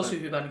sen. Se oli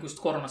tosi hyvä niin kuin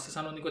koronassa,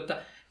 sanoi, niin kuin,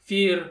 että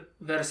fear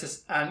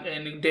versus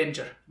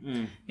danger.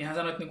 Niin hän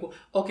sanoi, että niin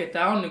okei,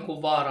 tämä on niin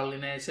kuin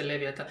vaarallinen, se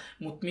leviää,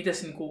 mutta miten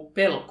se niin kuin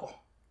pelko?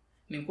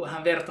 Niin kuin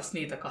hän vertasi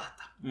niitä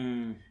kahta.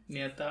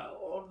 Niin, että,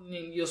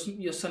 niin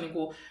jos sä niin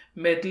kuin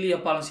meet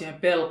liian paljon siihen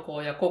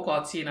pelkoon ja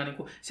kokoat siinä, niin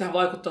kuin, sehän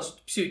vaikuttaa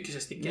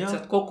psyykkisestikin. Että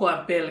sä koko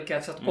ajan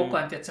pelkäät, sä koko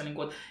ajan tiedät, niin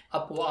kuin, että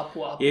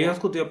apua. Ja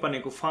jotkut jopa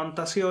niin kuin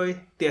fantasioi,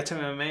 tiedätkö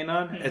mitä mä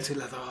meinaan? Että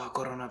sillä, että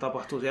korona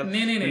tapahtuu siellä.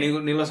 Niin.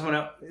 Niillä on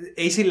semmoinen,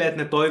 ei silleen,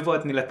 että ne toivoo,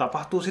 että niille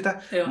tapahtuu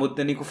sitä,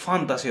 mutta ne niin kuin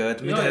fantasioi,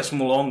 että mitä jos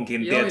mulla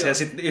onkin, tiedätkö? Ja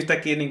sitten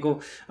yhtäkkiä niin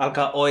kuin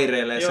alkaa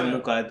oireilemaan sen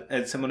mukaan,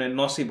 että semmoinen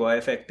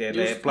nocebo-efekti,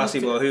 eli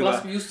placebo on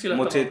hyvä,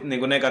 mutta sitten niin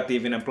kuin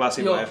negatiivinen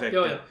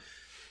placebo-efekti.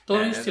 Tuo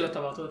on just sillä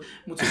tavalla.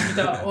 Mutta siis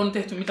mitä on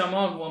tehty, mitä mä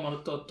oon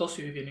huomannut, on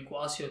tosi hyviä niin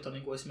kuin asioita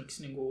niin kuin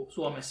esimerkiksi niin kuin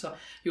Suomessa.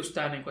 Just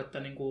tämä,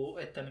 niin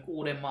kuin, että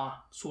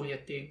Uudenmaa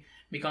suljettiin,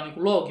 mikä on niin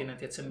kuin looginen,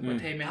 että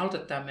hei, me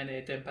halutaan, että tämä menee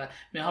eteenpäin.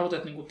 Me halutaan,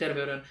 että niin kuin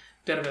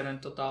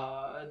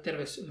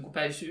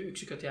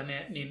terveyspääsyksiköt ja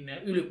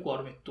ne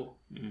ylikuormittuu.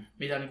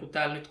 Mitä niin kuin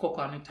täällä nyt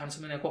koko ajan, nythän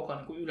se menee koko ajan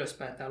niin kuin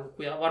ylöspäin tämä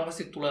luku. Ja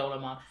varmasti tulee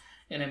olemaan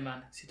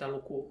enemmän sitä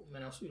luku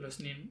menossa ylös.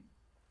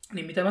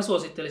 Niin mitä mä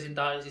suosittelisin,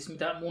 tai siis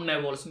mitä mun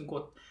neuvo olisi, niin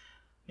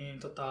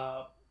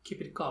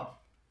keep it calm.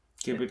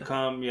 Keep it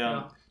calm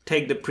ja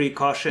take the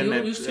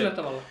precaution. Just sillä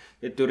tavalla.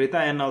 Että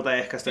yritetään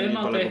ennaltaehkäistä niin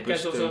paljon kuin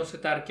pystyy. Se on se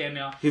tärkein.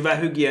 Ja hyvä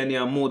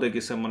hygienia on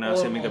muutenkin semmoinen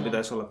asia, mikä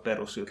pitäisi olla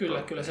perusjuttu.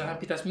 Kyllä, sehän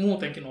pitäisi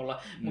muutenkin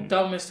olla. Mutta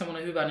tämä on myös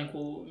semmoinen hyvä niin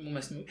kuin, mun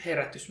mielestä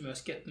herätys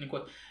myöskin, että, niin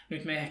kuin, että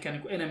nyt me ehkä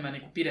niin kuin, enemmän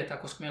niin kuin pidetään,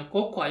 koska meillä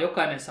koko ajan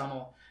jokainen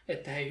sanoo,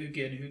 että hei,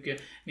 hygieni.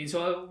 Niin se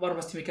on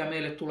varmasti mikä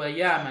meille tulee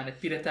jäämään,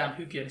 että pidetään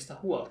hygienistä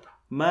huolta.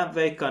 Mä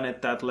veikkaan,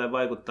 että tämä tulee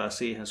vaikuttaa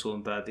siihen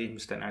suuntaan, että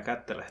ihmiset enää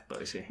kättele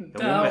toisiin.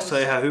 Ja mun mielestä se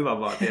on ihan hyvä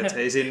vaatia, että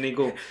ei siinä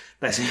niinku,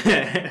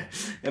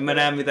 en mä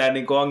näe mitään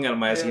niinku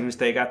ongelmaa, jos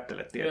ihmiset ei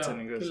kättele, tiedätkö?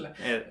 Niinku,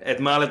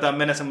 että me aletaan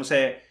mennä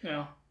semmoiseen,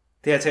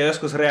 tiedätkö,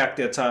 joskus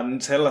reaktiot saa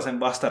sellaisen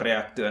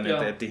vastareaktion,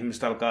 että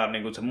ihmiset alkaa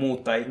niinku, se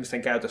muuttaa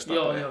ihmisten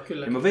käytöstapoja. Joo,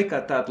 kyllä. Ja mä veikkaan,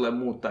 että tämä tulee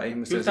muuttaa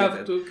ihmisten.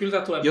 Kyllä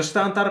tämä tulee. Jos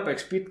tämä on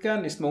tarpeeksi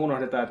pitkään, niin sitten me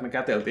unohdetaan, että me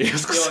käteltiin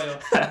joskus. Joo.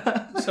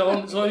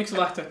 Se on yksi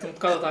vaihtoehto,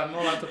 mutta katsotaan, me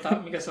ollaan,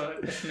 mikä se on,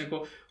 että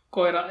niinku,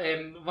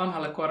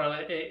 vanhalle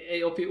koiralle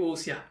ei opi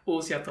uusia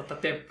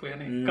temppuja,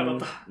 niin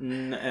katsotaan.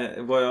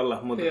 Voi olla,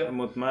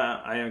 mutta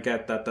mä aion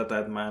käyttää tätä,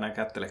 että mä enää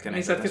kättele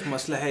kenenkään. Niin, mä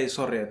silleen, hei,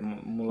 sori, että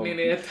mulla on...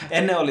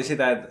 Ennen oli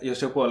sitä, että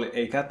jos joku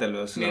ei kätellyt,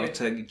 jos olet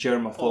se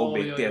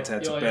germophobic, tiedätkö,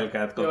 että sä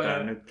pelkäät koko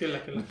ajan nyt.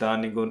 Mutta tää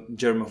on niinku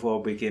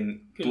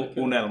germophobicin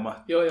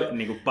unelma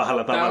niinku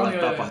pahalla tavalla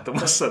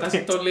tapahtumassa.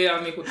 Tässä on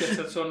liian, niinku,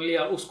 se on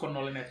liian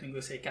uskonnollinen, että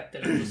jos ei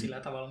kättele sillä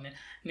tavalla,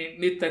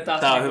 niin nyt ei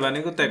taas... Tää on hyvä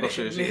niinku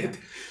tekosyy siihen.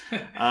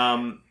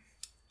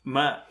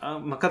 Mä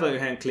katsoin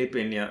yhden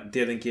klipin ja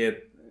tietenkin,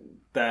 että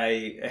tämä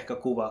ei ehkä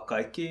kuvaa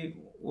kaikki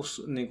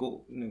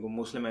niinku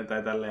muslimeita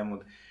tai tälleen,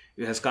 mutta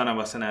yhdessä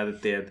kanavassa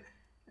näytettiin, että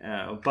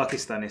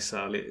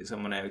Pakistanissa oli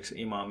semmoinen yksi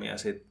imaami ja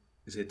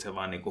sit se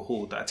vaan niinku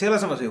huutaa. Et siellä on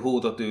semmoisia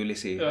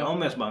huutotyylisiä, on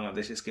myös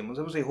Bangladesissakin, mutta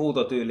semmoisia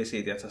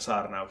huutotyylisiä, tiedätkö,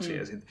 saarnauksia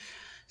ja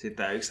sitten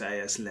tämä yksi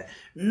äijä silleen,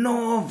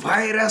 no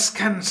virus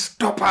can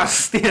stop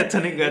us, tiedätkö,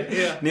 niinku,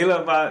 niillä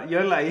on vaan,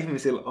 joillain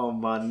ihmisillä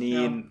on vaan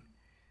niin...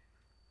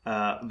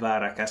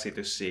 väärä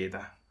käsitys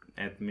siitä,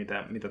 että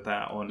mitä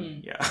tämä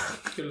on. Ja...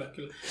 Kyllä.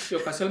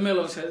 Jokaisella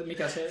meillä on se,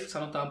 mikä se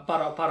sanotaan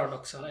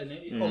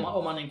paradoksaalinen, oma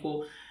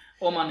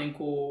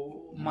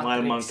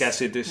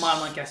maailmankäsitys.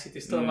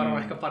 Maailmankäsitys, tuo on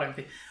varmaan ehkä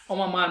parempi.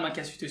 Oma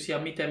maailmankäsitys ja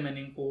miten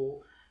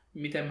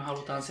me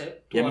halutaan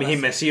se tuoda. Ja mihin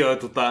me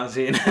sijoitutaan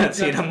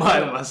siinä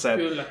maailmassa.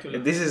 Kyllä.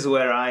 This is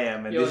where I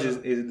am and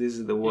this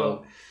is the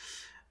world.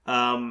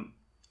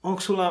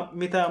 Onko sulla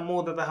mitään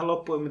muuta tähän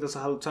loppuun, mitä sä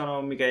haluat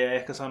sanoa, mikä jäi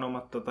ehkä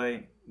sanomatta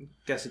tai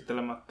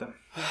käsittelemättä?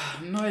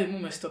 No ei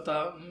mun mielestä,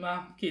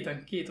 mä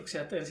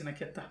kiitoksia että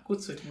ensinnäkin, että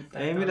kutsuit mut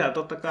tähän. Ei mitään,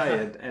 totta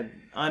kai.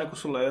 Aina kun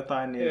sulla on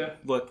jotain, niin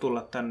voit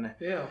tulla tänne.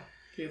 Joo,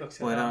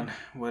 kiitoksia.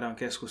 Voidaan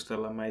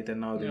keskustella. Mä itse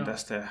nautin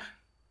tästä ja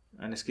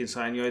ainakin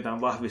sain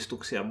joitain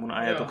vahvistuksia mun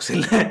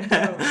ajatuksille.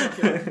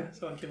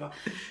 Se on kiva.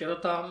 Ja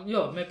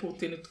me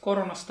puhuttiin nyt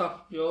koronasta.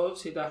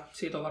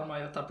 Siitä on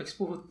varmaan jo tarpeeksi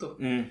puhuttu.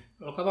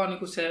 Olkaa vaan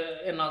niin se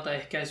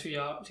ennaltaehkäisy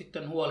ja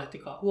sitten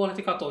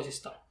huolehtikaa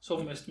toisista. Se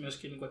on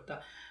myöskin, niin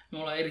että me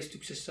ollaan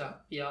eristyksessä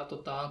ja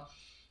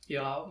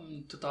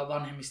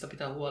vanhemmista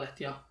pitää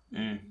huolehtia.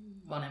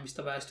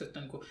 Vanhemmista väestöstä.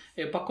 Niin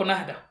ei ole pakko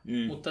nähdä,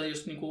 mutta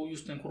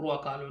just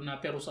ruokailu, nämä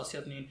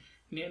perusasiat, niin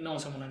ne on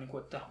semmoinen,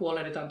 että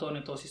huolehditaan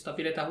toinen toisistaan,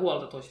 pidetään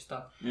huolta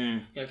toisistaan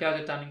ja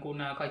käytetään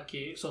nämä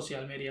kaikki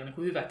sosiaalimedia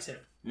hyväkseen.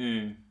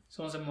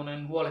 Se on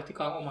semmoinen,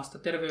 huolehtikaa omasta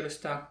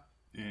terveydestään.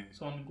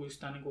 Se on niinku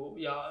just niinku,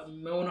 ja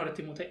me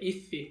unohdettiin muuten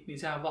IFFI, niin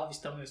sehän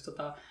vahvistaa myös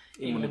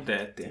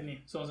immuniteettia.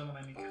 Niin, se on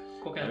semmoinen niinku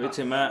kokeilta.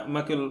 Vitsi,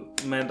 mä kyllä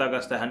menen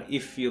takaisin tähän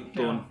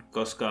IF-juttuun,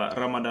 koska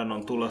Ramadan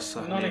on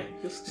tulossa,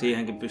 niin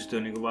siihenkin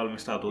pystyy niinku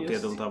valmistautumaan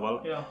tietyllä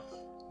tavalla. Joo.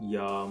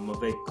 Ja mä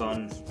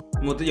veikkaan...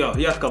 Mutta joo,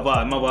 jatka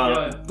vaan. Mä vaan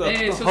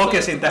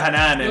hokesin tähän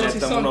ääneen,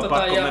 että mun on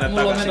pakko mennä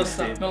takaisin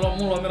siihen.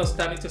 Mulla on menossa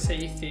tää nyt, jos se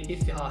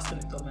IFFI-haaste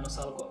nyt on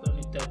menossa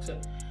nyt, onko se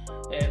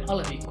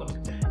alle viikko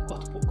nyt.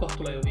 Kohta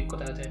tulee jo viikko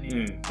täyteen,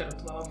 niin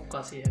tervetuloa vaan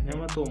mukaan siihen. Ja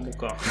mä tuun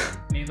mukaan.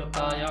 Niin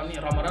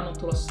Ramadan on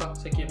tulossa,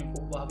 sekin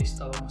niinku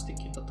vahvistaa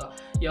varmastikin.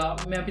 Ja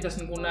meidän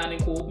pitäisi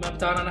meidän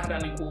pitää aina nähdä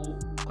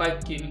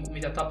kaikki,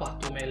 mitä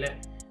tapahtuu meille,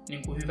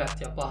 hyvät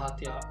ja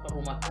pahat ja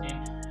rumat, niin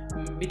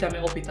mitä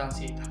me opitaan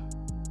siitä.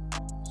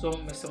 Se on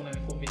mielestäni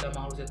sellainen, mitä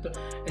mä haluaisin,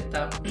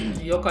 että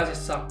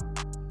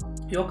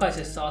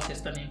jokaisessa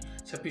asiasta niin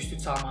sä pystyt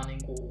saamaan,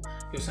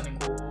 jos sä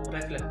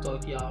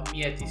reflektoit ja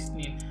mietit,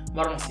 niin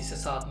varmasti sä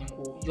saat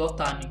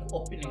jotain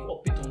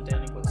oppitunteja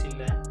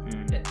silleen,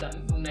 että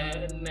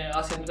ne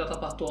asiat, mitä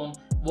tapahtuu,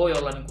 voi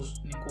olla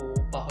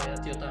pahoja,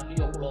 että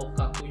joku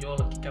loukkaantuu,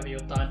 jollekin kävi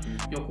jotain,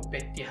 joku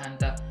petti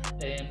häntä,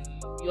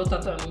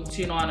 jotain,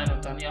 siinä on aina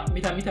jotain. Ja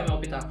mitä me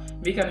opitaan,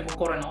 mikä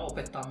korona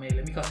opettaa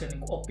meille, mikä on se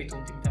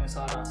oppitunti, mitä me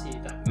saadaan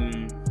siitä.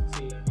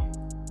 Silleen,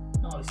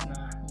 niin, olisi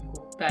nämä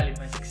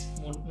päällimmäiseksi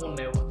mun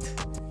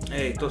neuvot.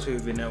 Ei, tosi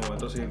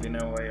hyvin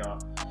neuvoja ja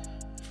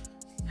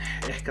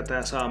ehkä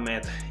tää saa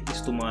meidät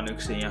istumaan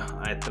yksin ja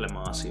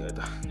ajattelemaan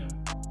asioita.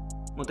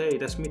 Mutta ei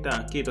tässä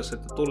mitään. Kiitos,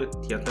 että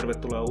tulit ja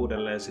tervetuloa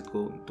uudelleen. Sitten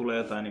kun tulee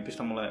jotain, niin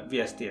pistä mulle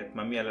viestiä, että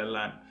mä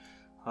mielellään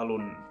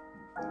haluan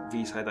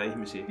viisaita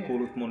ihmisiä.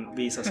 Kuulut mun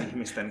viisas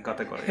ihmisten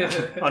kategoriaan.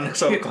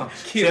 Onneksi olkoon.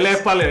 Siellä ei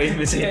ole paljon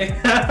ihmisiä.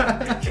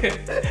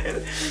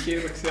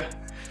 Kiitoksia.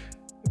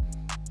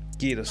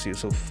 Kiitos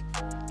Yusuf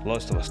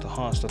loistavasta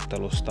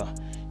haastattelusta.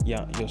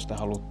 Ja jos te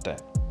haluatte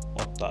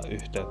ottaa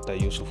yhteyttä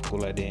Yusuf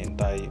Gulediin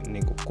tai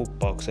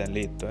kuppaukseen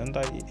liittyen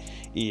tai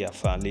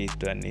IF:ään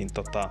liittyen, niin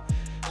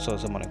se on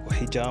semmoinen kuin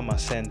Hijama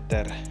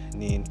Center,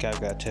 niin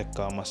käykää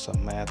tsekkaamassa.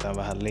 Mä jätän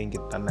vähän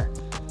linkit tänne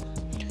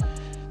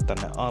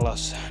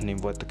alas,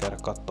 niin voitte käydä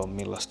katsoa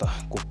millaista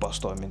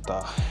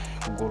kuppaustoimintaa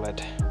Guled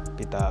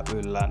pitää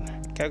yllään.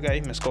 Käykää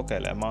ihmeessä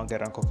kokeilemaan. Mä oon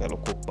kerran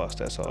kokeillut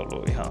kuppausta ja se on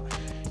ollut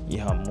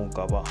ihan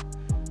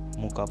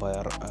mukava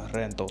ja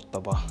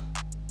rentouttava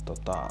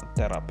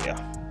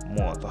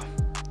terapiamuoto.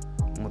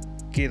 Mut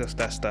kiitos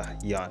tästä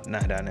ja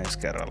nähdään ensi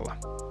kerralla.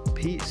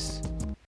 Peace!